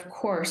Ukraine. But of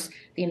course,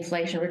 the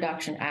Inflation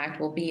Reduction Act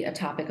will be a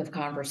topic of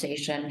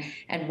conversation,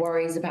 and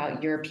worries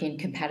about European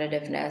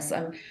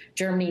competitiveness.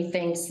 Germany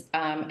thinks,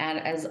 and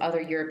as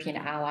other European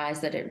allies,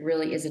 that it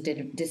really is a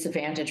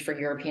disadvantage for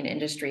European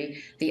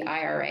industry, the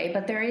IRA.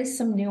 But there is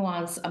some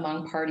nuance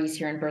among parties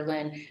here in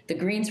Berlin. The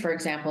Greens, for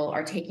example,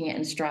 are taking it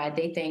in stride.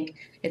 They think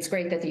it's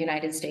great that the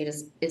United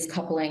States is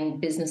coupling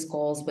business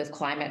goals with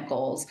climate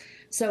goals.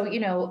 So,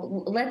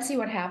 let's see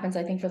what happens.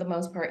 I think for the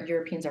most part,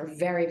 Europeans are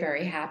very,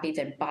 very happy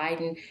that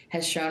Biden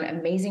has shown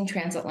amazing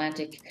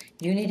transatlantic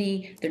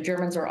unity. The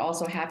Germans are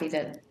also happy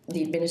that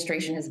the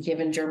administration has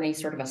given Germany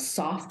sort of a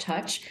soft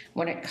touch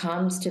when it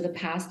comes to the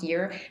past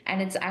year,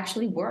 and it's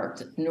actually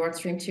worked. Nord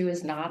Stream 2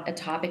 is not a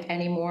topic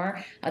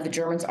anymore. The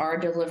Germans are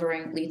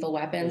delivering lethal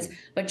weapons,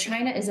 but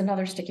China is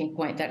another sticking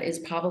point that is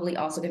probably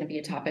also going to be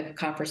a topic of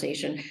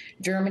conversation.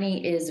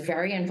 Germany is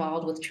very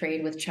involved with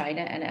trade with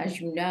China, and as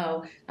you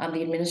know,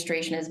 the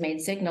administration has made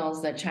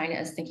signals that China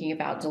is thinking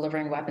about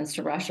delivering weapons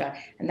to Russia,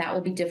 and that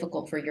will be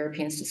difficult for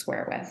Europeans to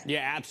square with.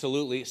 Yeah,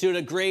 absolutely.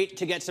 Sudha, great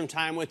to get some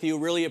time with you.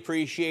 Really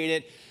appreciate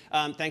it.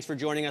 Thanks for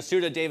joining us.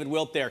 Sudha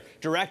David-Wilp there,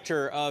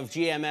 director of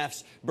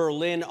GMF's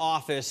Berlin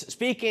office.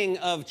 Speaking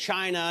of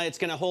China, it's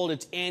going to hold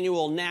its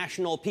annual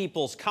National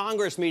People's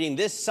Congress meeting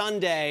this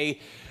Sunday.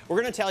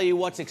 We're going to tell you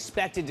what's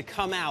expected to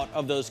come out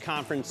of those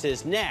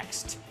conferences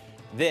next.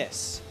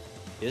 This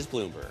is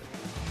Bloomberg.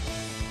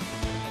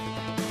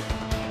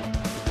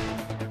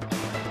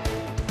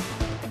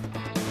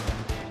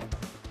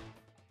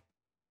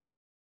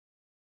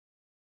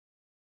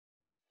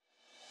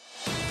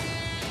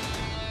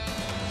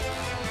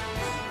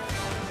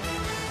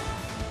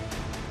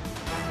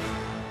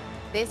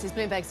 This is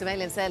Bloomberg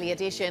Surveillance Early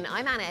Edition.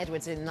 I'm Anna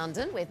Edwards in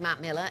London with Matt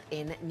Miller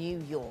in New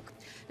York.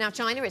 Now,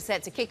 China is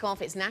set to kick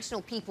off its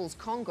National People's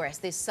Congress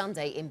this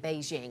Sunday in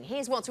Beijing.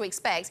 Here's what to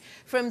expect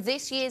from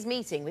this year's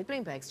meeting with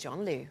Bloomberg's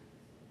John Liu.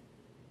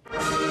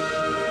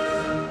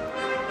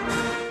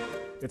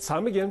 It's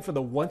time again for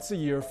the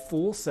once-a-year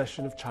full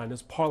session of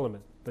China's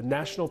parliament, the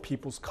National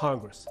People's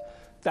Congress.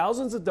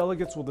 Thousands of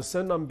delegates will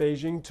descend on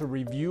Beijing to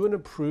review and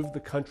approve the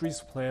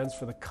country's plans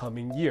for the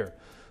coming year.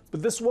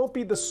 But this won't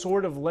be the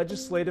sort of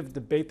legislative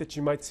debate that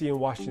you might see in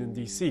Washington,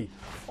 D.C.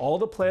 All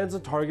the plans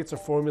and targets are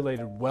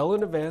formulated well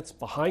in advance,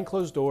 behind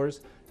closed doors,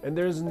 and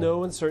there is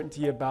no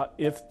uncertainty about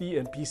if the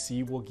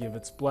NPC will give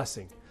its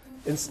blessing.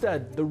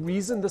 Instead, the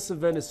reason this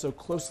event is so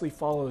closely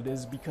followed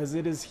is because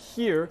it is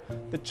here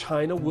that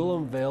China will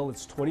unveil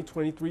its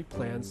 2023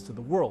 plans to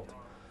the world.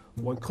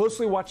 One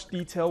closely watched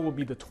detail will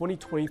be the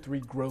 2023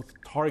 growth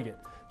target.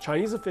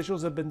 Chinese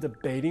officials have been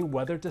debating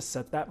whether to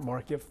set that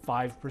mark at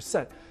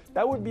 5%.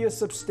 That would be a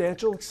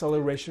substantial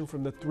acceleration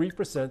from the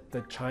 3%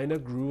 that China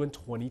grew in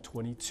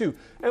 2022,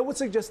 and would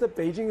suggest that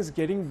Beijing is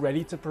getting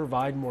ready to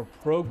provide more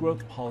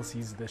pro-growth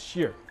policies this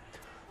year.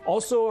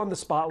 Also on the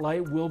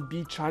spotlight will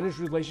be China's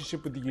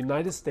relationship with the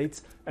United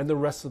States and the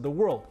rest of the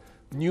world.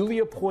 Newly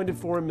appointed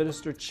Foreign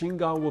Minister Qin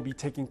Gang will be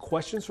taking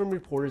questions from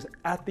reporters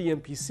at the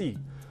NPC.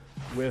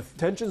 With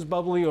tensions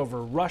bubbling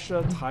over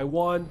Russia,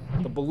 Taiwan,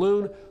 the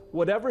balloon,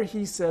 whatever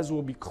he says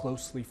will be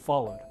closely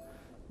followed.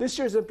 This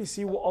year's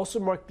NPC will also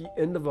mark the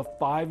end of a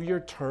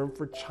 5-year term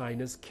for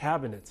China's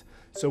cabinet.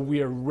 So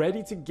we are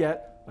ready to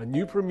get a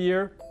new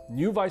premier,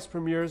 new vice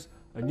premiers,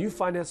 a new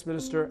finance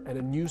minister, and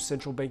a new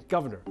central bank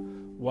governor.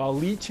 While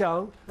Li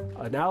Qiang,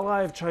 an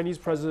ally of Chinese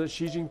President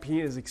Xi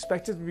Jinping, is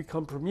expected to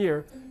become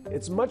premier,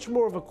 it's much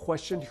more of a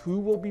question who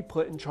will be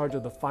put in charge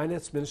of the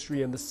finance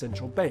ministry and the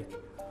central bank.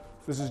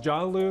 This is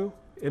John Liu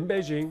in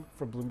Beijing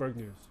for Bloomberg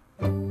News.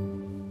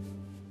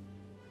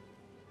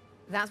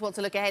 That's what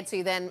to look ahead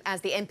to then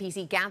as the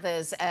NPC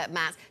gathers,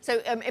 Matt. So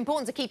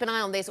important to keep an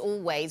eye on this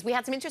always. We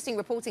had some interesting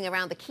reporting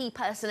around the key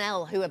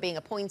personnel who are being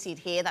appointed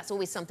here. That's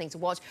always something to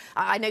watch.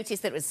 I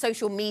noticed that it was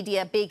social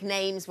media, big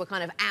names were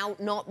kind of out,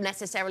 not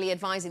necessarily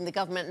advising the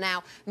government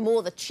now,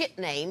 more the chip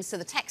names. So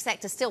the tech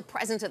sector still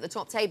present at the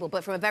top table,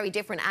 but from a very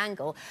different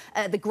angle.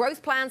 The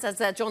growth plans,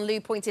 as John Liu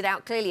pointed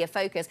out, clearly a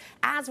focus,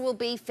 as will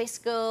be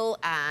fiscal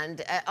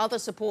and other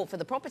support for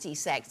the property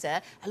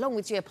sector, along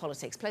with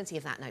geopolitics. Plenty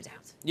of that, no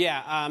doubt.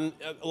 Yeah,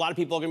 a lot of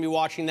people are going to be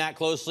watching that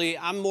closely.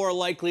 I'm more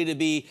likely to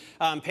be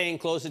paying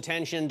close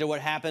attention to what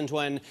happens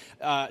when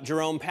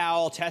Jerome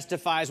Powell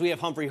testifies. We have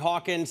Humphrey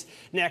Hawkins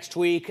next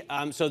week,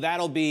 so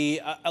that'll be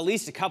at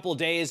least a couple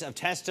days of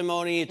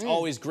testimony. It's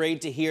always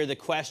great to hear the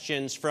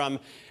questions from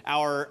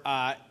our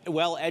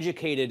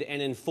well-educated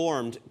and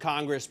informed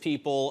Congress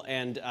people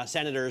and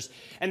senators.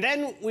 And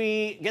then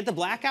we get the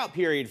blackout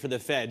period for the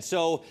Fed.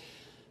 So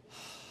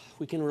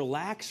we can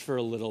relax for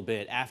a little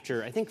bit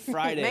after, I think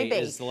Friday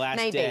is the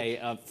last day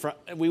of,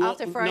 we will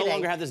no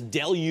longer have this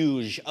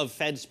deluge of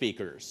Fed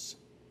speakers.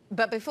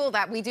 But before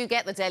that, we do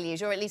get the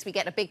deluge, or at least we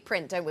get a big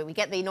print, don't we? We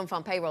get the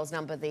non-farm payrolls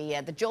number,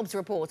 the jobs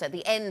report at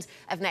the end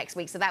of next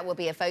week, so that will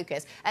be a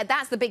focus.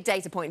 That's the big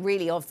data point,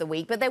 really, of the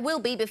week. But there will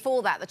be,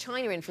 before that, the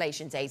China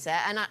inflation data.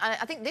 And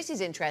I think this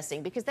is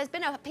interesting, because there's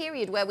been a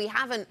period where we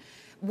haven't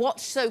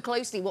watched so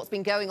closely what's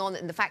been going on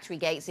in the factory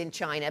gates in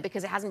China,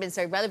 because it hasn't been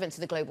so relevant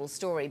to the global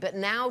story. But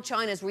now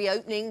China's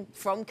reopening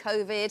from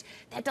COVID,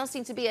 there does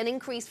seem to be an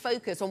increased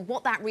focus on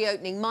what that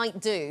reopening might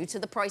do to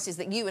the prices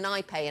that you and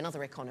I pay in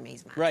other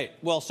economies, Matt. Right.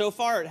 Well, so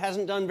far it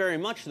hasn't done very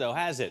much, though,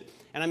 has it?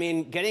 And I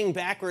mean, getting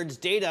backwards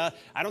data,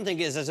 I don't think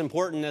is as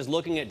important as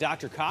looking at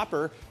Dr.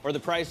 Copper or the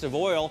price of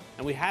oil.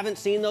 And we haven't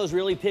seen those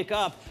really pick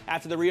up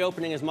after the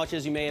reopening as much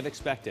as you may have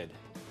expected.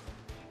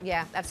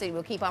 Yeah, absolutely.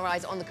 We'll keep our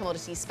eyes on the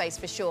commodities space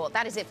for sure.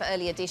 That is it for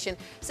Early Edition.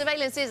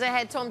 Surveillance is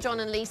ahead. Tom, John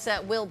and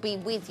Lisa will be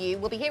with you.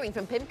 We'll be hearing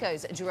from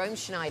PIMCO's Jerome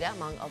Schneider,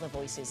 among other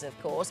voices,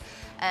 of course.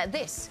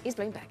 This is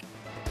Bloomberg.